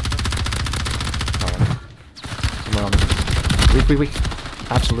left. Alright. Come on. Weak, weak,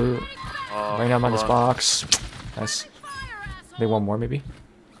 weak. Absolute. Oh, Right now I'm on this fuck. box. Nice. They want more maybe.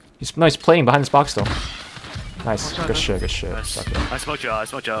 He's playing behind this box though. Nice. Good shit. Good shit. Nice. Fuck yeah. I smoked you out. I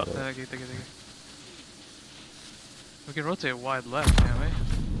smoked you out. Thank you. We can rotate wide left, can't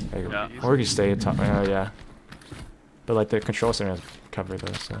we? There you go. Yeah. Or you stay at top. Yeah. But like the control center has covered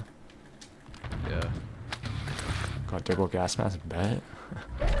though, so. Yeah. Got double gas mask. Bet.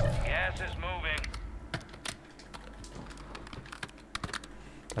 Gas is moving.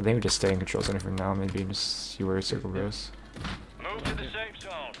 I think we just stay in control center for now. Maybe just see where circle goes. Move to the safe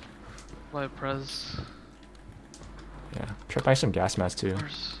zone. Light pres. Yeah. Try buy some gas mask too.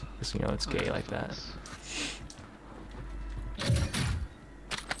 Where's- Cause you know it's gay like that.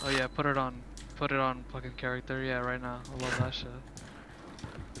 Oh yeah, put it on fucking character. Yeah, right now. I love that shit.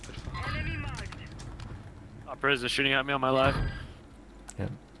 Priz is shooting at me on my live.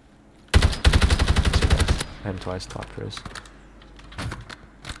 Yep. And twice top pros.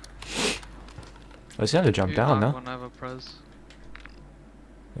 Oh, he's gonna have to jump You down, knock no? when I have a pres.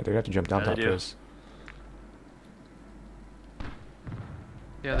 Yeah, they're gonna have to jump down Yeah, top they do. pros.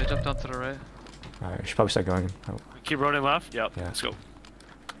 Yeah, they jumped down to the right. Alright, we should probably start going. Oh, Keep running left. Yep. Yeah. Let's go.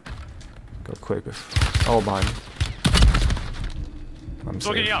 go quick. Oh, behind me. I'm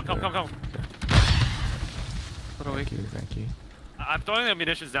Smoking safe you out. Come, there. come. Thank you, thank you. I'm throwing the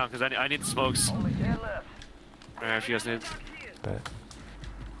munitions down because I need smokes. If you guys need. Bet.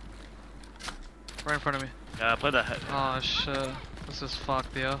 Right in front of me. Yeah, play that. Oh shit. This is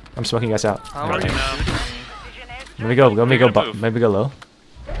fucked, yo. I'm smoking you guys out. How Alright. are you now. shooting me? Let me go. Let me go. We're gonna move. Maybe go low.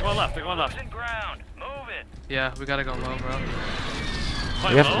 They're going left. They're going left. Yeah, we gotta go low, bro.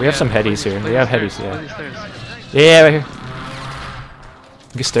 We have some headies here. We have headies. Play Yeah. these stairs. Yeah, right here.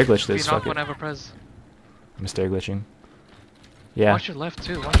 You can stair glitch We this. knock Fuck it. whenever pres. I'm stair glitching. Yeah. Watch your left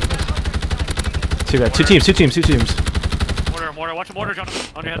too. Watch your left. Two teams. Mortar. Watch a mortar,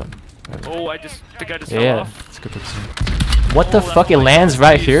 Jonathan. On your head. Oh, I think I just fell Yeah. off. It's good. What the fuck? It lands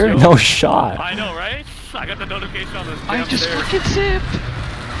right here? yo. No shot. I know, right? I got the notification on this. I just fucking zipped.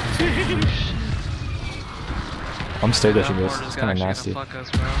 I'm stair That glitching this. mortar's It's kind of actually nasty. gonna fuck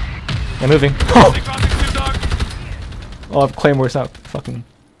us, bro. I'm moving. Oh, Claymore's not fucking.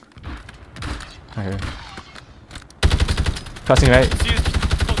 Right here. Crossing right.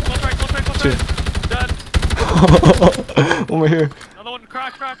 Close Two. right. One more here. Another one.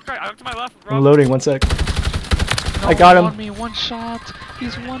 Crack. I look to my left. I'm loading. 1 sec. No, I got him. On me, one shot.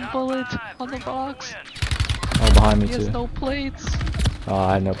 He's one bullet on the box. Oh, behind me He too. has no plates. Oh,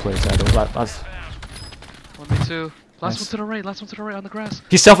 I had no plates. I had last. 1v2. Last Nice. one to the right. Last one to the right on the grass.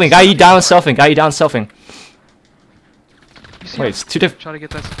 He's selfing. Guy, you down selfing. You see Wait, him? it's two different. Try to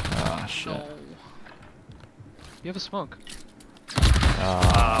get this. Oh shit. No. You have a smoke.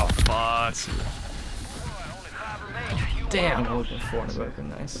 Oh, fuck. Damn, I'm looking for it.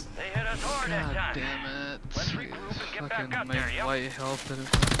 Nice. God damn it. Fucking make white health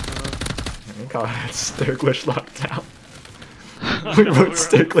and God, it's stair glitch locked out. We wrote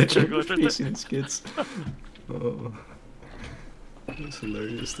stair glitch facing these kids. Oh. That's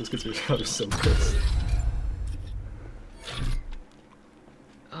hilarious. Those kids are so pissed.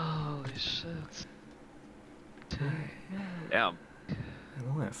 Holy shit. Damn. I'm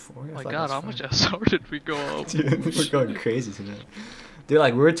only at 4. Oh my god, how much SR did we go up? Dude, we're going crazy tonight. Dude,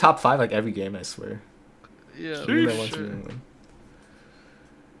 like, we're top 5 like every game, I swear. Yeah, We for that once sure. we didn't win.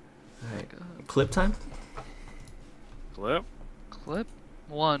 Alright, clip time? Clip? Clip?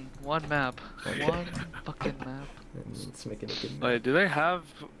 One map. Okay. One fucking map. Let's make it a good Wait, do they have?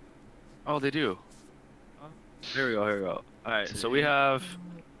 Oh, they do. Here we go. Alright, so we have.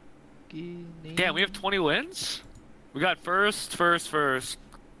 Damn, we have 20 wins? We got first,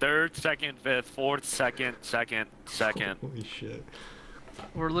 third, second, fifth, fourth, second. Holy shit.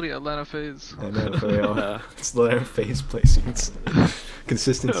 We're literally Atlanta phase. I know, for real. It's the phase placings.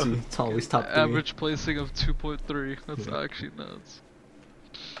 Consistency. It's always top 3. Average placing of 2.3. That's actually nuts.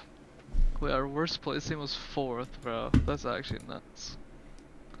 Wait, our worst placing was 4th, bro. That's actually nuts.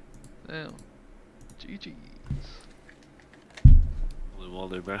 Damn. GG's. Well,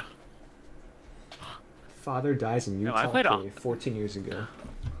 dude, bro. Father dies in No, I Utah played 14 years ago.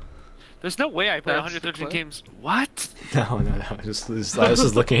 There's no way I played That's the 113 clip? games. What? No. I was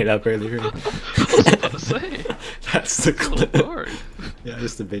just looking it up earlier. I was about to say. That's the clip. Dark. Yeah,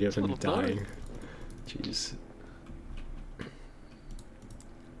 just the video of him Little dark. dying. Jeez.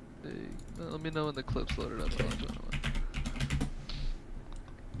 Hey, let me know when the clip's loaded up. I'll join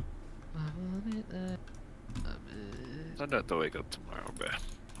it. I'm gonna have to wake up tomorrow, bro.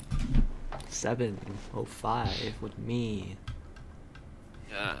 7:05 with me.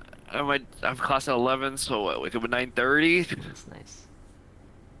 Yeah, I'm class at 11, so what, wake up at 9:30. That's nice.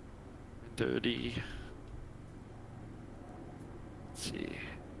 9:30. Let's see.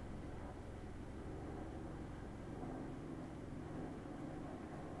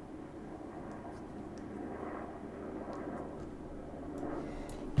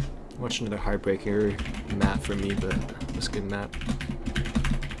 Watch another heartbreaker map for me, but it's a good map.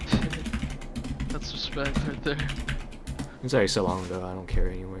 That's respect right there. It's already so long ago, I don't care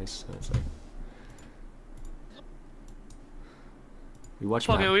anyways, so it's like... We watched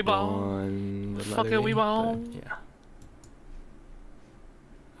Fucking map we ball. 1 the Fucking other we day, ball. but yeah.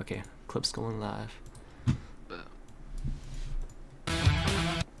 Okay, clip's going live.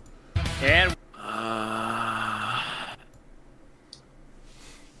 And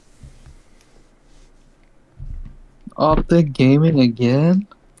Optic Gaming again?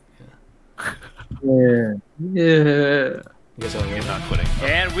 Yeah. You guys are not quitting.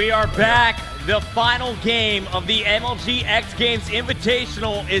 And we are back. The final game of the MLG X Games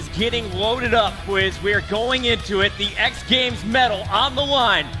Invitational is getting loaded up, Quiz. We are going into it. The X Games medal on the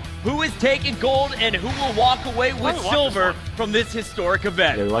line. Who is taking gold and who will walk away with silver from this historic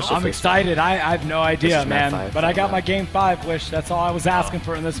event? I'm excited. I have no idea, man. five, But I got my game 5 wish. That's all I was asking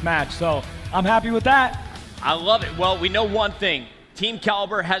for in this match. So I'm happy with that. I love it. Well, we know one thing. Team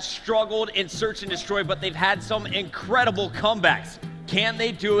Caliber has struggled in Search and Destroy, but they've had some incredible comebacks. Can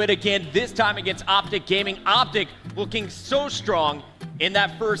they do it again, this time against Optic Gaming? Optic looking so strong in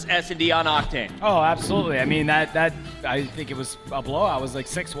that first S&D on Octane. Oh, absolutely. I mean, that I think it was a blowout. It was like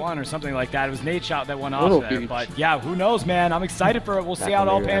 6-1 or something like that. It was Nadeshot that went off there. But yeah, who knows, man? I'm excited for it. We'll see how it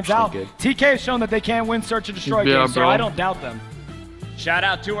all pans out. TK has shown that they can win Search and Destroy games, so I don't doubt them. Shout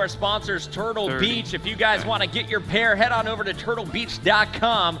out to our sponsors, Turtle Beach. If you guys want to get your pair, head on over to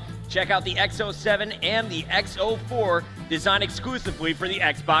turtlebeach.com. Check out the X07 and the X04, designed exclusively for the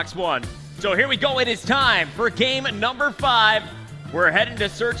Xbox One. So here we go. It is time for game number 5. We're heading to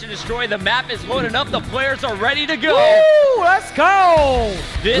Search and Destroy. The map is loading up. The players are ready to go. Woo! Let's go!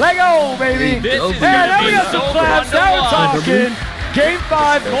 Lego, baby! This is now we gonna got be some so claps. fun Now to we're watch. talking. Game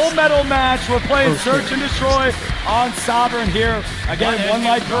 5, gold medal match. We're playing Search and Destroy on Sovereign here. Again, 1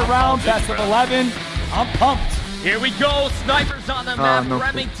 life per round, best of 11. I'm pumped. Here we go. Snipers on the map. no.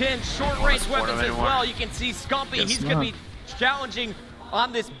 Remington, short-range weapons as well. You can see Scumpy. He's going to be challenging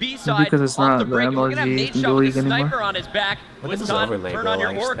on this B side. Because it's off not the the break. We're going to have MLG Nate Shot with League a sniper anymore. on his back. What With is this time, overlay, turn bro? on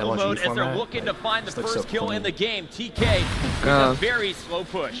your Like, Oracle LG mode as they're format? looking to find the This looks first so kill clean. in the game. TK with a very slow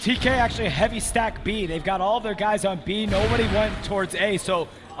push. TK actually a heavy stack B. They've got all their guys on B. Nobody went towards A. So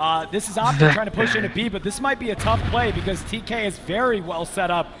this is Optic trying to push into B, but this might be a tough play because TK is very well set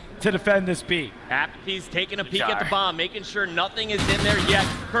up to defend this B. Apathy's taking a peek at the bomb, making sure nothing is in there yet.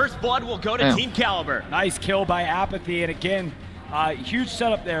 First blood will go to Team Caliber. Nice kill by Apathy, and again, huge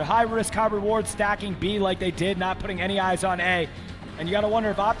setup there. High risk, high reward, stacking B like they did, not putting any eyes on A. And you got to wonder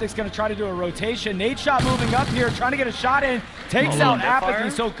if Optic's going to try to do a rotation. Nadeshot moving up here, trying to get a shot in, takes out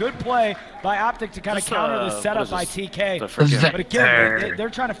Apathy. So good play by Optic to kind of counter the setup by TK. But again, they're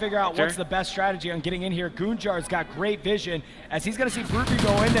trying to figure out what's the best strategy on getting in here. Goonjar's got great vision as he's going to see Brutby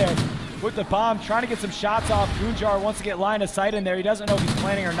go in there with the bomb, trying to get some shots off. Goonjar wants to get line of sight in there. He doesn't know if he's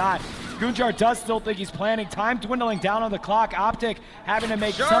planning or not. Goonjar does still think he's planning. Time dwindling down on the clock. Optic having to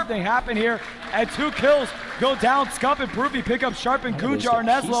make something happen here. And 2 kills go down. Scump and Brutby pick up Sharp and Goonjar.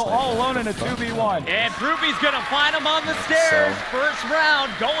 Neslo all alone in a 2v1. And Brutby's going to find him on the stairs. First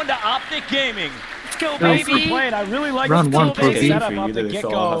round going to Optic Gaming. Let's go, Nicely played. I really like this team setup off the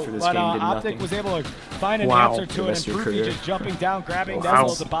get-go, get-go, but Optic was able to find an answer to it, and Brutby just jumping down, grabbing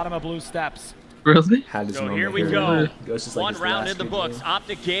Neslo at the bottom of blue steps. Really? So here we go. One round in the books.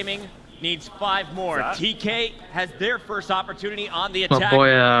 Optic Gaming needs 5 more. TK has their first opportunity on the attack.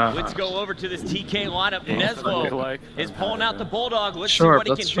 Let's go over to this TK lineup. Neslo is pulling out the Bulldog. Let's see what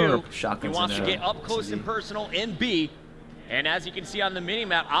he can do. He wants to get up close and personal in B. And as you can see on the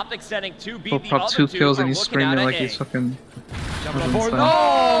mini-map, Optic setting 2B. The other 2 kills are and he's looking screaming out like at he's A. fucking... Oh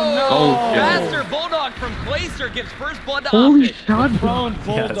no! Master Bulldog from Placer gives first blood to Holy Optic. shot, Prone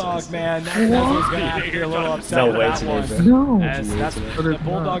Bulldog, man. Neslo's going to have to be a little upset No with way that today, one. No. As that's the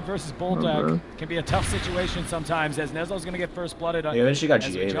Bulldog versus bro. Bulldog can be a tough situation sometimes, as Neslo's going to get first blooded. They eventually got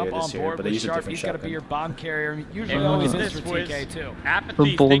as GA we jump later on this year, board but they with use a Sharp. different He's got to be shotgun. your bomb carrier. Usually always is for TK too.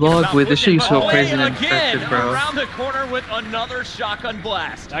 The Bulldog, wait, this shit used to go crazy and Again, infected, bro. around the corner with another shotgun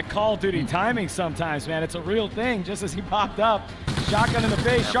blast. That Call of Duty timing sometimes, man. It's a real thing. Just as he popped up, shotgun in the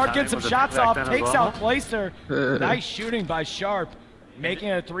face. Sharp gets some shots off, takes out Placer. Nice shooting by Sharp. making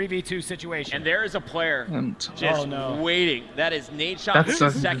it a 3v2 situation. And there is a player just waiting. That is Nate Shot, That's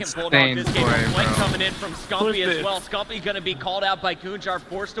who's the second Bulldog this game. play, Flank bro. coming in from Scumpy as well. Scumpy going to be called out by Goonjar,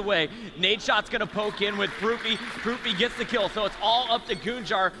 forced away. Nate Shot's going to poke in with Proofy. Proofy gets the kill, so it's all up to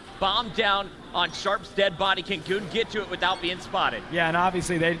Goonjar. Bomb down on Sharp's dead body. Can Goon get to it without being spotted? Yeah, and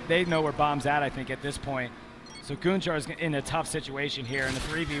obviously they know where Bomb's at, I think, at this point. So Goonjar's in a tough situation here. In the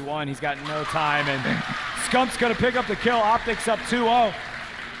 3v1, he's got no time, and Scump's going to pick up the kill. Optics up 2-0.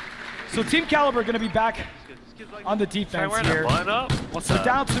 So Team Caliber going to be back on the defense here. So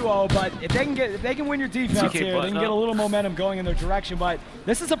down 2-0, but if they can win your defense here, they can get a little momentum going in their direction. But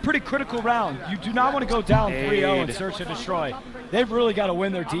this is a pretty critical round. You do not want to go down 3-0 and search and destroy. They've really got to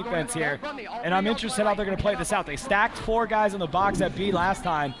win their defense here. And I'm interested how they're going to play this out. They stacked 4 guys in the box at B last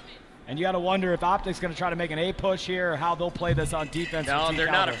time. And you got to wonder if Optic's going to try to make an A push here, or how they'll play this on defense. No, they're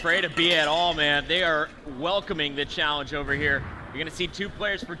not afraid of B at all, man. They are welcoming the challenge over here. You're going to see 2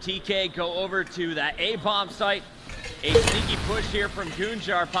 players for TK go over to that A-bomb site. A sneaky push here from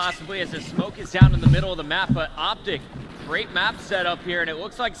Goonjar, possibly, as the smoke is down in the middle of the map. But Optic, great map setup here, and it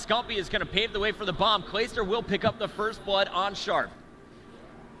looks like Scumpy is going to pave the way for the bomb. Clayster will pick up the first blood on Sharp.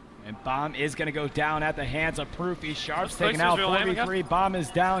 And Bomb is going to go down at the hands of Proofy. Sharp's taken out 4v3. Bomb is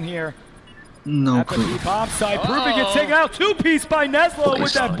down here. No clue. At the bomb side. Proofy gets taken out 2-piece by Neslo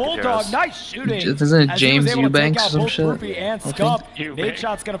with that Bulldog. Nice shooting. Isn't it James Eubanks or some shit? Proofy and Scump. Nate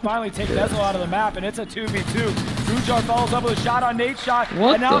Shot's going to finally take Neslo out of the map, and it's a 2v2. Goonjar follows up with a shot on Nate Shot,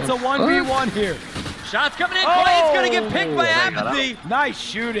 and now it's a 1v1 here. Shots coming in. Clay's going to get picked by Apathy. Nice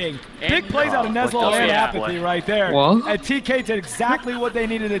shooting. Big plays out of Neslo and Apathy right there. What? And TK did exactly what they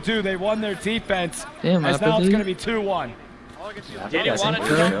needed to do. They won their defense. Damn, as now it's going to be 2-1. Didn't want to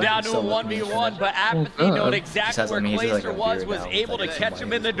jump down to a 1v1, but Apathy knowing exactly where Clayster was able to catch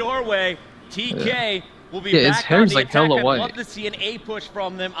him in the doorway. TK will be back on the attack. I'd love to see an A push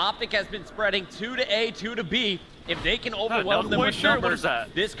from them. Optic has been spreading 2 to A, 2 to B. If they can overwhelm them with numbers,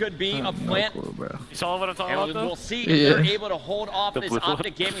 this could be a plant. You saw what I'm talking about, though? We'll see if they're able to hold off this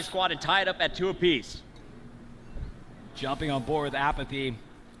Optic Gaming squad and tie it up at 2 apiece. Jumping on board with Apathy,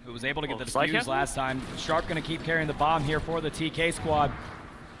 who was able to get the defuse last time. Sharp going to keep carrying the bomb here for the TK squad.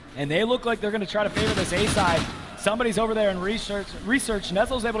 And they look like they're going to try to favor this A side. Somebody's over there in research.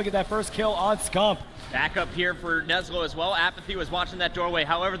 Neslo's able to get that first kill on Scump. Back up here for Neslo as well. Apathy was watching that doorway.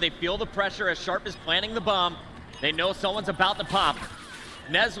 However, they feel the pressure as Sharp is planting the bomb. They know someone's about to pop.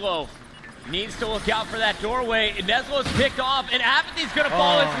 Neslo needs to look out for that doorway. Neslo's picked off, and Apathy's going to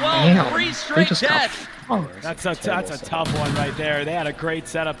fall as well. Damn. 3 straight deaths. That's a tough one right there. They had a great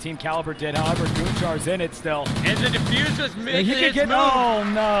setup. Team Caliber did. However, Goonjar's in it still. And the defuse was making its move. Oh,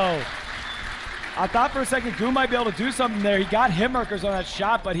 no. I thought for a second Goon might be able to do something there. He got hit markers on that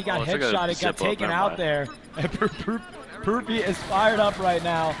shot, but he got headshot. It got taken out there. And Proofy is fired up right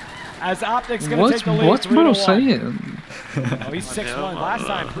now. As Optic's going to take the lead. What's Bro saying? Oh, he's 6-1. Last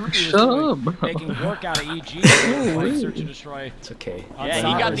time, Proofy was making work out of EG. Search and destroy. It's okay. Yeah,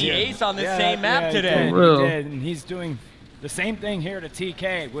 he got the ace on the same map today. He did, and he's doing the same thing here to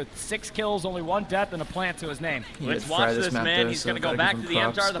TK with 6 kills, only 1 death, and a plant to his name. Let's watch this, man. He's going to go back to the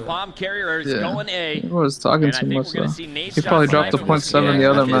MTAR. The bomb carrier is going A. He was talking too much, though. He probably dropped the .7 the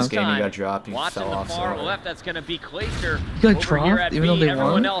other map. He got dropped. He Watching fell the off. far left, that's going to be Clayster. He got dropped, even though they won?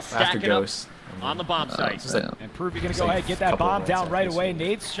 Everyone else stacking up on the bomb site. And Proofy going to go ahead and get that bomb down right away.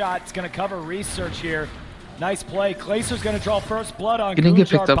 Nate's shot's going to cover research here. Nice play. Clayster's going to draw first blood on He didn't get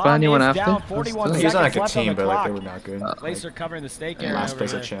picked up by anyone after? He was on a good team, but like they were not good. Clayster covering the stake area. Last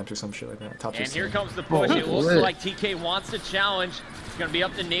place at champ or some shit like that. Top and here comes the push. It looks like TK wants to challenge. It's going to be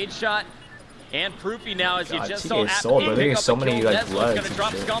up to Nate Shot and Proofy now, as you just saw. But they so many like bloods. Going to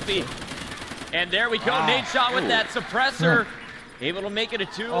drop Scumpy. And there we go. Nate Shot with that suppressor. Able to make it a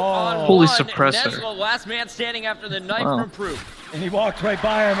 2-on-1. Holy suppressor. Neslo, last man standing after the knife from Proof. And he walked right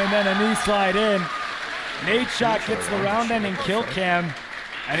by him, and then a knee slide in. Nate Shot gets the round-ending kill cam,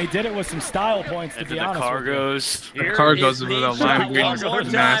 and he did it with some style points, to be honest. The car goes with a line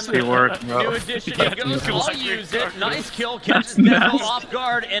being nasty work, bro. New addition, he goes, I'll use it. Nice kill, catches Neslo off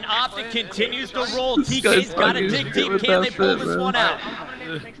guard, and Optic continues to roll. TK's got to dig deep. Can they pull this one out?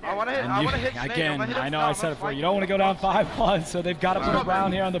 I want to hit Snake. Again, I know I said it before. You don't want to go down 5-1, so they've got to put a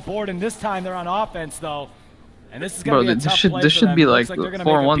round here on the board, and this time they're on offense, though. And this is going to be a tough play this should be like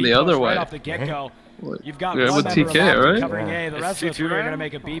 4-1 the other way. Right off the get-go. You've got with one TK, right? covering A. The rest of the 3 are going to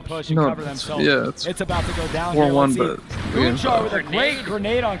make a B push and cover them. So it's about to go down 4-1, but Goonjar with a great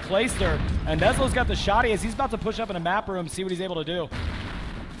grenade on Clayster, and Neslo's got the shotty as he's about to push up in a map room, see what he's able to do.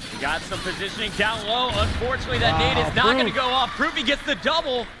 Got some positioning down low. Unfortunately, that nade is not going to go off. Proofy gets the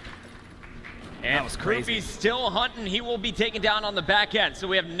double. And was crazy. Proofy's still hunting. He will be taken down on the back end. So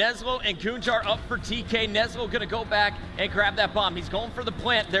we have Neslo and Goonjar up for TK. Neslo going to go back and grab that bomb. He's going for the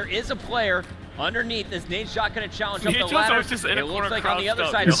plant. There is a player underneath. This nade shot going to challenge up the ladder. It looks like on the other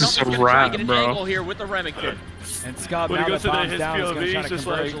side, Scump's going to try to get an angle here with the Remington. And Scott, now that bomb's down, is going to try to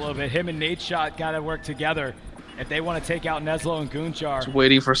converge a little bit. Him and nade shot got to work together if they want to take out Neslo and Goonjar. Just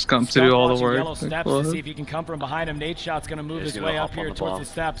waiting for Scump to do all the work. Yellow steps to see if he can come from behind him. Nade shot's going to move his way up here towards the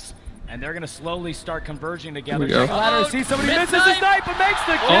steps. And they're going to slowly start converging together. Ladder, see somebody misses the snipe but makes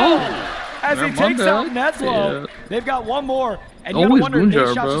the kill as he takes out Neslo. They've got one more. And you gotta wonder if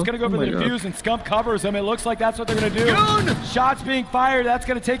nade shot's just going to go for the defuse and Scump covers him. It looks like that's what they're going to do. Shots being fired. That's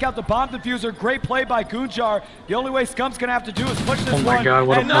going to take out the bomb diffuser. Great play by Goonjar. The only way Scump's going to have to do is push this one. Oh my God,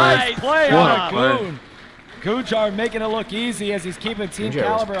 what a nice play on Goon. Goonjar making it look easy as he's keeping Team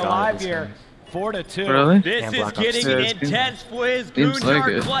Caliber alive here. 4-2. Really? This is getting intense for his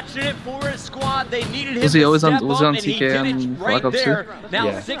Goonjar clutching it for his squad. They needed him was he always to on, step was he on up, and he TK did it and right Black Ops there. 2? Now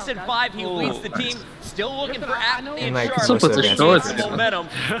 6-5, he leads the team. Still looking for Apathy and What's Sharp. up with the shorts? Momentum.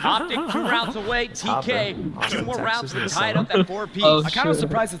 Optic 2 rounds away. TK 2 more rounds to tie it up at 4 apiece. I kind of was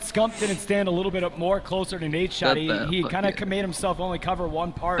surprised that Scump didn't stand a little bit more closer to nade shot. He kind of made himself only cover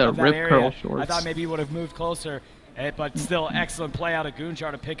one part of that area. I thought maybe he would have moved closer. But still, excellent play out of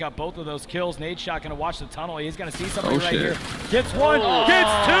Goonjar to pick up both of those kills. Nade shot gonna watch the tunnel. He's gonna see something right here. Gets one, gets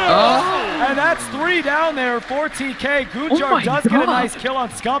two, and that's 3 down there for TK. Goonjar does get a nice kill on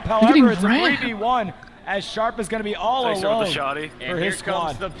Scump. However, it's a 3v1 as Sharp is gonna be all alone for his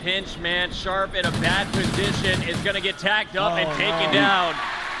squad. Comes the pinch, man. Sharp in a bad position is gonna get tagged up and taken down.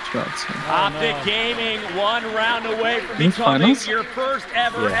 Optic Gaming 1 round away from becoming your first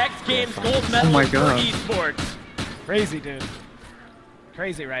ever X Games gold medal for esports. Crazy, dude.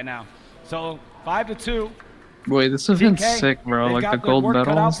 Crazy right now. So 5-2. Wait, this has been sick, bro. Like the gold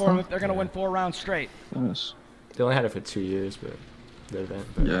medal and stuff. They're gonna win 4 rounds straight. Yes. They only had it for 2 years, but the event.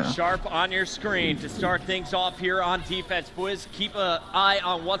 Yeah. Sharp on your screen to start things off here on defense, boys. Keep an eye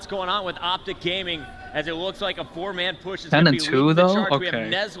on what's going on with Optic Gaming, as it looks like a 4-man push is going to be leading the charge. We have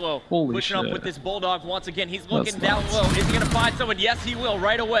Neslo pushing up with this Bulldog once again. He's looking down low. Is he going to find someone? Yes, he will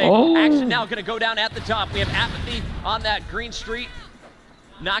right away. Action now going to go down at the top. We have Apathy on that green street.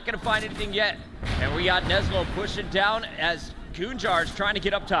 Not going to find anything yet. And we got Neslo pushing down as Goonjar's trying to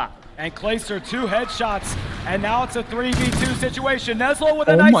get up top. And Clayster 2 headshots, and now it's a 3v2 situation. Neslo with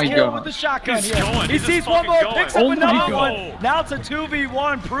a nice kill with the shotgun here. He sees one more, picks up another one. Now it's a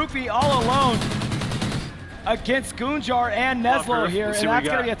 2v1. Proofy all alone against Goonjar and Neslo here, and that's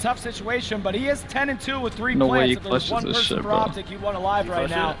going to be a tough situation, but he is 10-2 with 3 plants. If there's one person for Optic you want alive right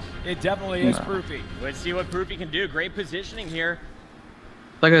now, it definitely is Proofy. Let's see what Proofy can do. Great positioning here.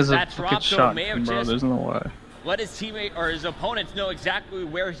 That guy's a fucking shot, bro. There's no way. Let his teammate or his opponents know exactly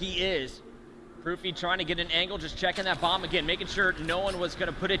where he is. Proofy trying to get an angle, just checking that bomb again, making sure no one was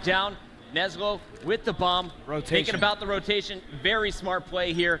going to put it down. Neslo with the bomb, thinking about the rotation. Very smart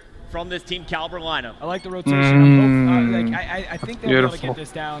play here from this Team Caliber lineup. I like the rotation. I think they'll be able to get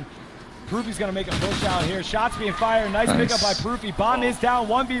this down. Proofy's going to make a push out here. Shots being fired. Nice pickup by Proofy. Bomb is down.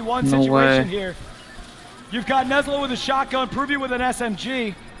 1v1 situation here. You've got Neslo with a shotgun, Proofy with an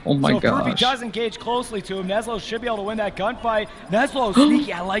SMG. Oh my gosh. So Proofy does engage closely to him. Neslo should be able to win that gunfight. Neslo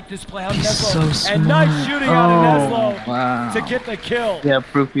sneaky. I like this play out of Neslo. So and nice shooting out of Neslo to get the kill. Yeah,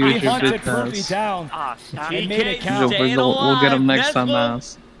 Proofy. He hunted Proofy down and made it count. We'll get him next time,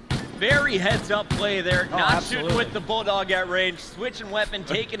 Mouse. Very heads-up play there. Not shooting with the Bulldog at range. Switching weapon,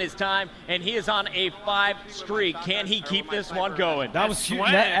 taking his time, and he is on a 5 streak. Can he keep this one going? That was huge.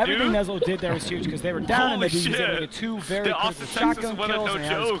 Everything Neslo did there was huge because they were down and they was able to get 2 very critical shotgun kills and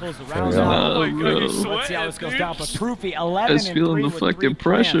now close the rounds out. Let's see how this goes down. But Proofy 11-3 feeling the fucking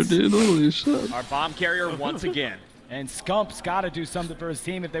pressure, dude. Holy shit. Our bomb carrier once again. And Scump's got to do something for his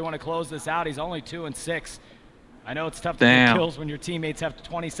team if they want to close this out. He's only 2-6. I know it's tough to get kills when your teammates have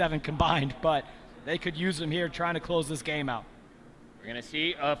 27 combined, but they could use him here trying to close this game out. We're going to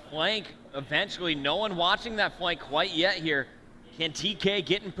see a flank eventually. No one watching that flank quite yet here. Can TK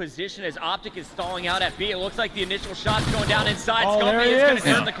get in position as Optic is stalling out at B? It looks like the initial shot's going down inside. Scumpy is going to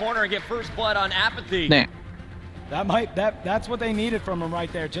turn the corner and get first blood on Apathy. That's what they needed from him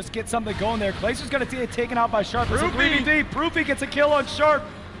right there. Just get something going there. Clayster's going to get taken out by Sharp. It's a 3v3. Proofy gets a kill on Sharp.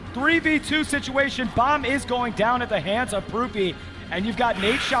 3v2 situation. Bomb is going down at the hands of Proofy. And you've got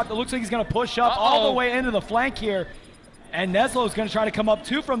nade shot that looks like he's going to push up all the way into the flank here. And Neslo is going to try to come up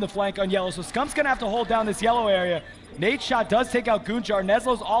 2 from the flank on yellow. So Scump's going to have to hold down this yellow area. Nade shot does take out Goonjar.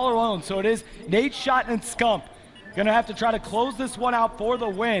 Neslo's all alone. So it is nade shot and Scump. Going to have to try to close this one out for the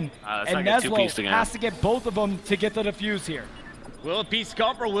win. And Neslo has to get both of them to get the defuse here. Will it be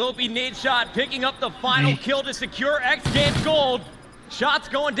Scumper? Will it be Nadeshot picking up the final kill to secure X Games gold? Shots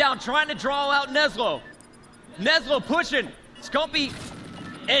going down, trying to draw out Neslo. Neslo pushing. Scumpy.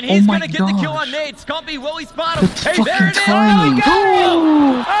 And he's going to get the kill on Nate. Scumpy, will he spot him? Hey, there it is. timing.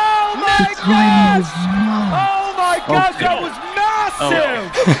 Oh, Oh my gosh! Oh my gosh, that was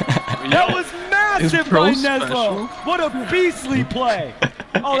massive! That was massive by Neslo. What a beastly play.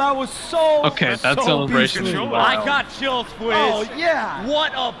 Oh, that was so Okay, that so celebration beastly. is wild. I got chills, Squiz. Oh, yeah.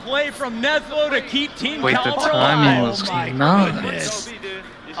 What a play from Neslo to keep Team Wait, the Caliber timing alive. was my nuts.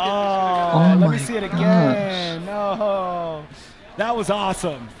 Oh, let me see it again. No. That was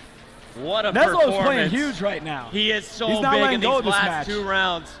awesome. What a Neslo's performance. playing huge right now. He is so He's not big letting in go these of this last match. 2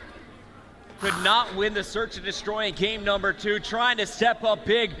 rounds. Could not win the search and destroy in game number 2, trying to step up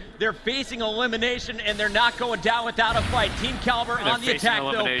big. They're facing elimination, and they're not going down without a fight. Team Caliber on the facing attack, though.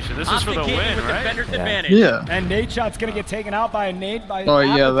 elimination. This is for the Optic win, with right? defender's Yeah. advantage. Yeah. And Nadeshot's going to get taken out by a Nade by Oh,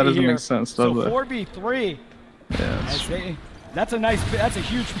 yeah, that Apathy doesn't here. make sense, So does it? 4v3. Yes. That's a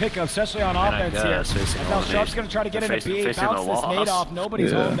huge pickup, especially on And I offense guess here. facing And now Sharp's elimination. going to try to get They're into B, facing bounce the this Nade loss. off.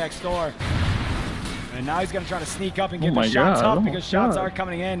 Nobody's Yeah. home next door. And now he's going to try to sneak up and Oh get my the shots God, up oh because my shots God. are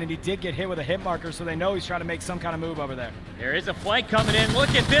coming in, and he did get hit with a hit marker, so they know he's trying to make some kind of move over there. There is a flank coming in.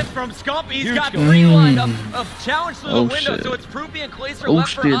 Look at this from Scump. He's Huge got goal. 3 lined up of challenge through the Oh, window. shit. So it's Proofy and Clayster Oh,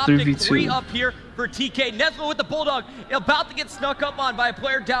 left for shit, Optic. 3v2. 3 up here for TK. Neslo with the Bulldog. About to get snuck up on by a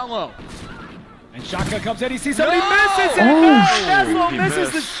player down low. And shotgun comes in, he sees somebody, No! misses it! Oh, No! shit. Neslo He misses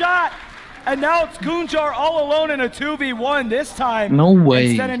the missed. shot! And now it's Goonjar all alone in a 2v1 this time. No way,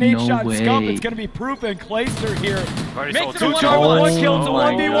 Instead of Nate no shot way. Scump, it's going to be Proof and Clayster here. Already Makes sold it two a jobs. Goonjar with one Oh kill. It's a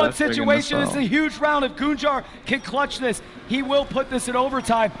my 1v1 God, figuring situation. this It's a out. huge round. If Goonjar can clutch this, he will put this in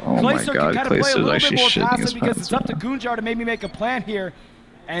overtime. Oh my Clayster God, can kind of play a Clayster's little bit actually more shitting passive his because pants, it's up to man. Goonjar to maybe make a plan here.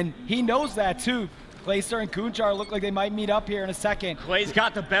 And he knows that too. Clayster and Goonjar look like they might meet up here in a second. Clay's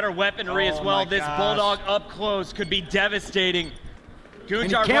got the better weaponry as Oh well. my This gosh. Bulldog up close could be devastating. And he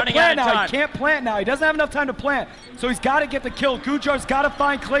Goonjar can't running plant out of now. time. He can't plant now. He doesn't have enough time to plant. So he's got to get the kill. Goonjar's got to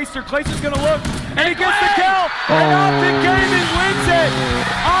find Clayster. Clayster's going to look. And he gets the kill. And Optic Gaming wins it.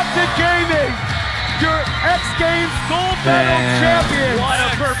 Optic Gaming, your X Games gold medal champion. What a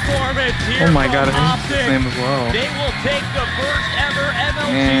performance here Oh my from God, I think it's Optic. his name as well. They will take the first ever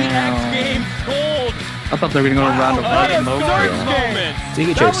MLG Damn. X Games gold. I thought they were going to go round of What a no search kill. game. So you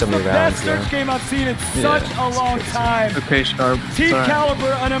can That check was some the of your rounds, best search though. game I've seen in Yeah, such a it's long crazy. time. Okay, Sharp. Team Sorry.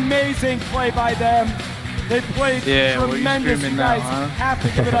 Caliber, an amazing play by them. They played Yeah, what are you tremendous. You screaming now, guys huh? have to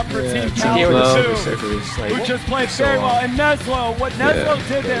give it up for Team TK Caliber with the too. surfers, like, Who just played so very well. long. And Neslo, what Neslo Yeah,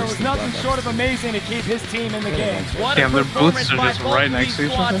 did there yeah, was it's nothing like short of amazing to keep his team in the game. What Damn, a their performance boots are by just both right of next these to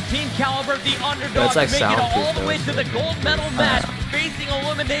each squads. other. Team Caliber, the underdogs, That's like making it all soundproof, the way to the gold medal match, facing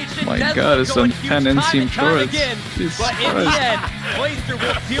elimination. My Neslo God, it's going some huge 10 time inseam and time shorts. again. Jesus But in the Christ. end, Clayster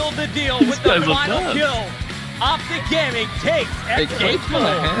will seal the deal These with the guys are final nuts. kill. Optic Gaming takes Hey, X Clay's Games kind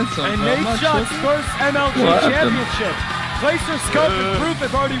of gold. handsome, And bro. I'm Nate not Shot's tripping. first MLG What happened? championship. Clayster, Scump, and Proof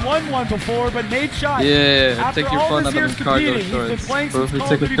have already won one before, but Nate Shot, Yeah, after take your all phone this out years of the cargo competing, he's been shorts. playing Bro, since if we Call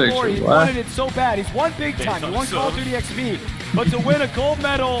take of a Duty 4. picture, He what? wanted it so bad. He's won big time. He won Call of Duty XP. But to win a gold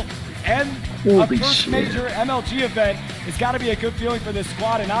medal and a Holy first shit. major MLG event, it's got to be a good feeling for this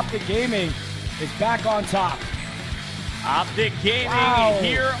squad, and Optic Gaming is back on top. Optic Gaming, Wow.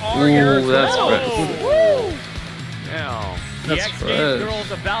 here are Ooh, your that's goals. fresh. Woo! Damn. The That's X fresh. Games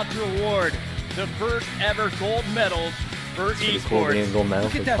girls about to award the first ever gold medals for Pretty cool esports. getting a gold medal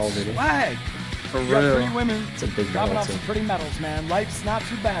Look for at that Call of Duty. swag. For You got real. 3 women It's a big dropping medal, off too. some pretty medals, man. Life's not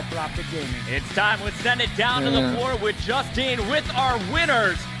too bad for Optic Gaming. It's time. Let's send it down to the Yeah. floor with Justine with our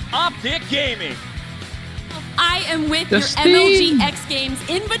winners, Optic Gaming. I am with Justine. your MLG X Games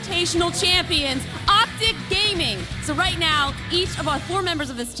Invitational Champions, Optic Gaming. So right now, each of our 4 members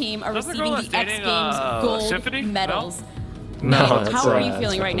of this team are Doesn't the girl receiving the that's X dating, Games gold Symphony? No? medals. No, Nate, that's, how are you that's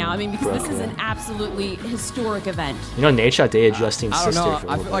feeling right now? I mean, because this is Brooklyn. an absolutely historic event. You know, Nate Shot dated Justine's I don't sister know. for a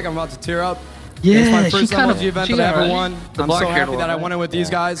I little feel like I'm about to tear up. Yeah, it's my she first kind of- MLG event she that I got ever it. won. The I'm black so haired happy that I one, won it with right? these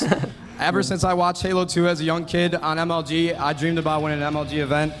guys. Ever since I watched Halo 2 as a young kid on MLG, I dreamed about winning an MLG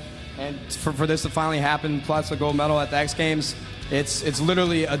event. And for this to finally happen, plus a gold medal at the X Games, it's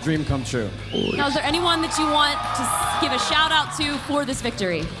literally a dream come true. Now, is there anyone that you want to give a shout out to for this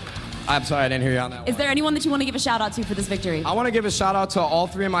victory? I'm sorry, I didn't hear you on that one. Is there anyone that you want to give a shout out to for this victory? I want to give a shout out to all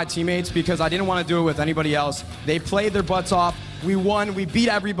 3 of my teammates because I didn't want to do it with anybody else. They played their butts off. We won. We beat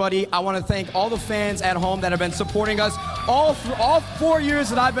everybody. I want to thank all the fans at home that have been supporting us all 4 years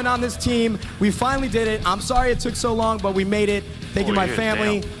that I've been on this team. We finally did it. I'm sorry it took so long, but we made it. Thanking 4 my years,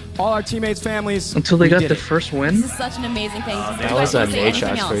 family, all our teammates' families. Until they We got did the it. first win? This is such an amazing thing. That was Nate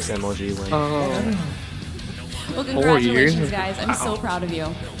Shot's first MLG win. Well, congratulations, guys. I'm so proud of you.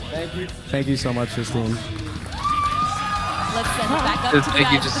 Thank you. Thank you so much, Justine. Let's send it back up Just to the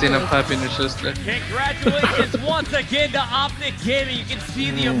think you guys just with seen the a booth. puppy in your sister. Congratulations once again to Optic Gaming. You can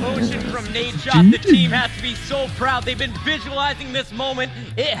see the emotion from Nadeshot. The team has to be so proud. They've been visualizing this moment.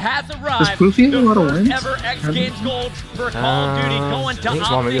 It has arrived. Proofy have a lot of The wins? first ever X Games Gold for Call of Duty going to I think it's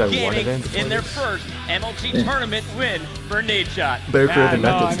one, maybe Optic like one Gaming event before in their this. first MLG tournament win for Nadeshot. Better for the no,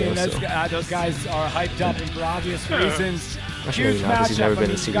 I methods mean, though, those, so. those guys are hyped up and for obvious reasons. Actually, Huge maybe not, 'cause he's never matchup. I been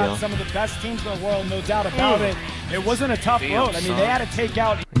mean, to you've got CDL. some of the best teams in the world, no doubt about it. It wasn't a tough Damn, road. I mean, they had to take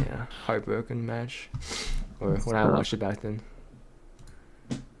out. Yeah, heartbroken match. Or when I watched it back then.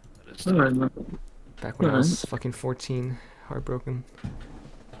 Back when I was fucking 14, heartbroken.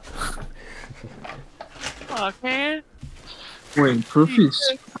 Fuck, man. Wait, Proofy's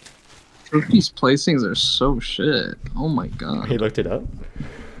placings are so shit. Oh my god. He looked it up?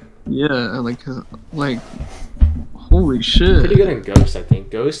 Yeah, like, holy shit. Pretty good in Ghost, I think.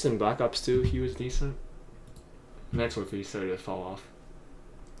 Ghost and Black Ops 2, he was decent. Next one, he started to fall off.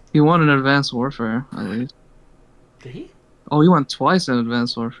 He won in Advanced Warfare, at least. Did he? Oh, he won twice in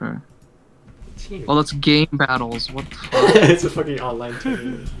Advanced Warfare. Team. Oh, that's game battles. What the fuck? It's a fucking online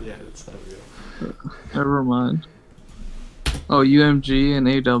tournament. Yeah, it's not real. Never mind. Oh, UMG and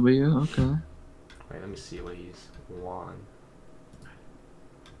AW. Okay. Wait, let me see what he's won.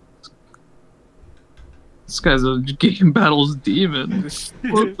 This guy's a game battles demon.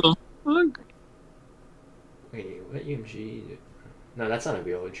 What the fuck? Wait, what UMG? No, that's not a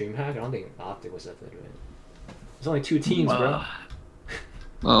real DreamHack. I don't think Optic was at that event. There's only 2 teams, bro.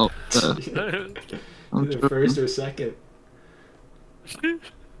 Oh, Either first or second.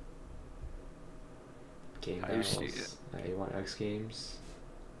 Game battles. You want X Games?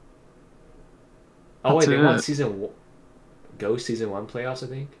 Oh wait, they won season Ghost season 1 playoffs, I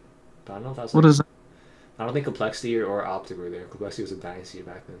think. But I don't know if that was. What is that? I don't think Complexity or Optic were there. Complexity was a dynasty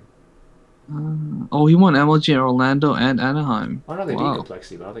back then. Oh, he won MLG in Orlando and Anaheim. I don't know if they Wow. beat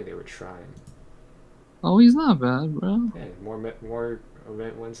Complexity, but I don't think they were trying. Oh, he's not bad, bro. Yeah, more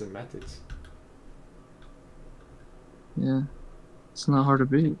event wins than methods. Yeah, it's not hard to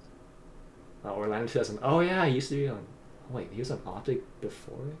beat. Orlando 2000. Oh yeah, he used to be on. Oh, wait, he was on Optic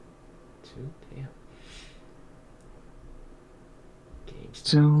before it too. Damn.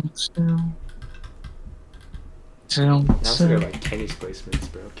 Games. Now I'm looking at like Kenny's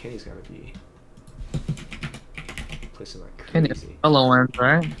placements, bro. Kenny's gotta be placing like crazy. Kenny, fellow wins,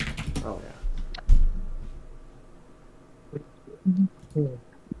 right? Oh yeah. Let's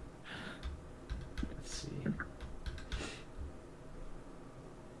see.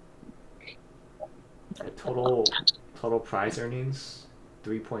 Total prize earnings,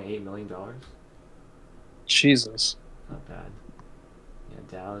 $3.8 million. Jesus. Not bad. Yeah,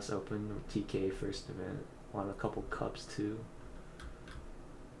 Dallas Open, TK first event. Won a couple cups too.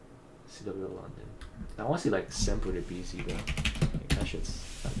 CW London. I want to see like Simp or the BZ though. Like, that shit's.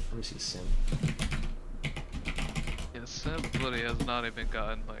 Let me see Simp. Yeah, Simp literally has not even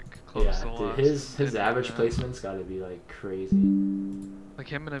gotten like close to the Yeah, last. dude, his average event. placement's got to be like crazy. Like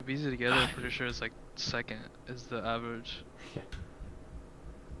him and Abiza together, I'm pretty sure it's like second is the average. Yeah.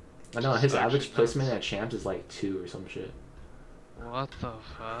 I know his It's average actually placement nuts. at Champs is like 2 or some shit. What the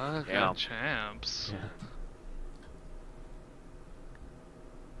fuck? Yeah. At Champs. Yeah.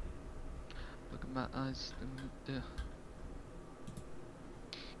 Look at my eyes. Yeah.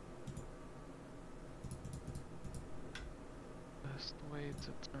 Best way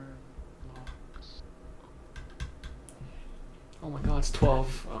to turn locks. Oh my god, it's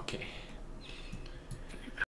 12. Okay.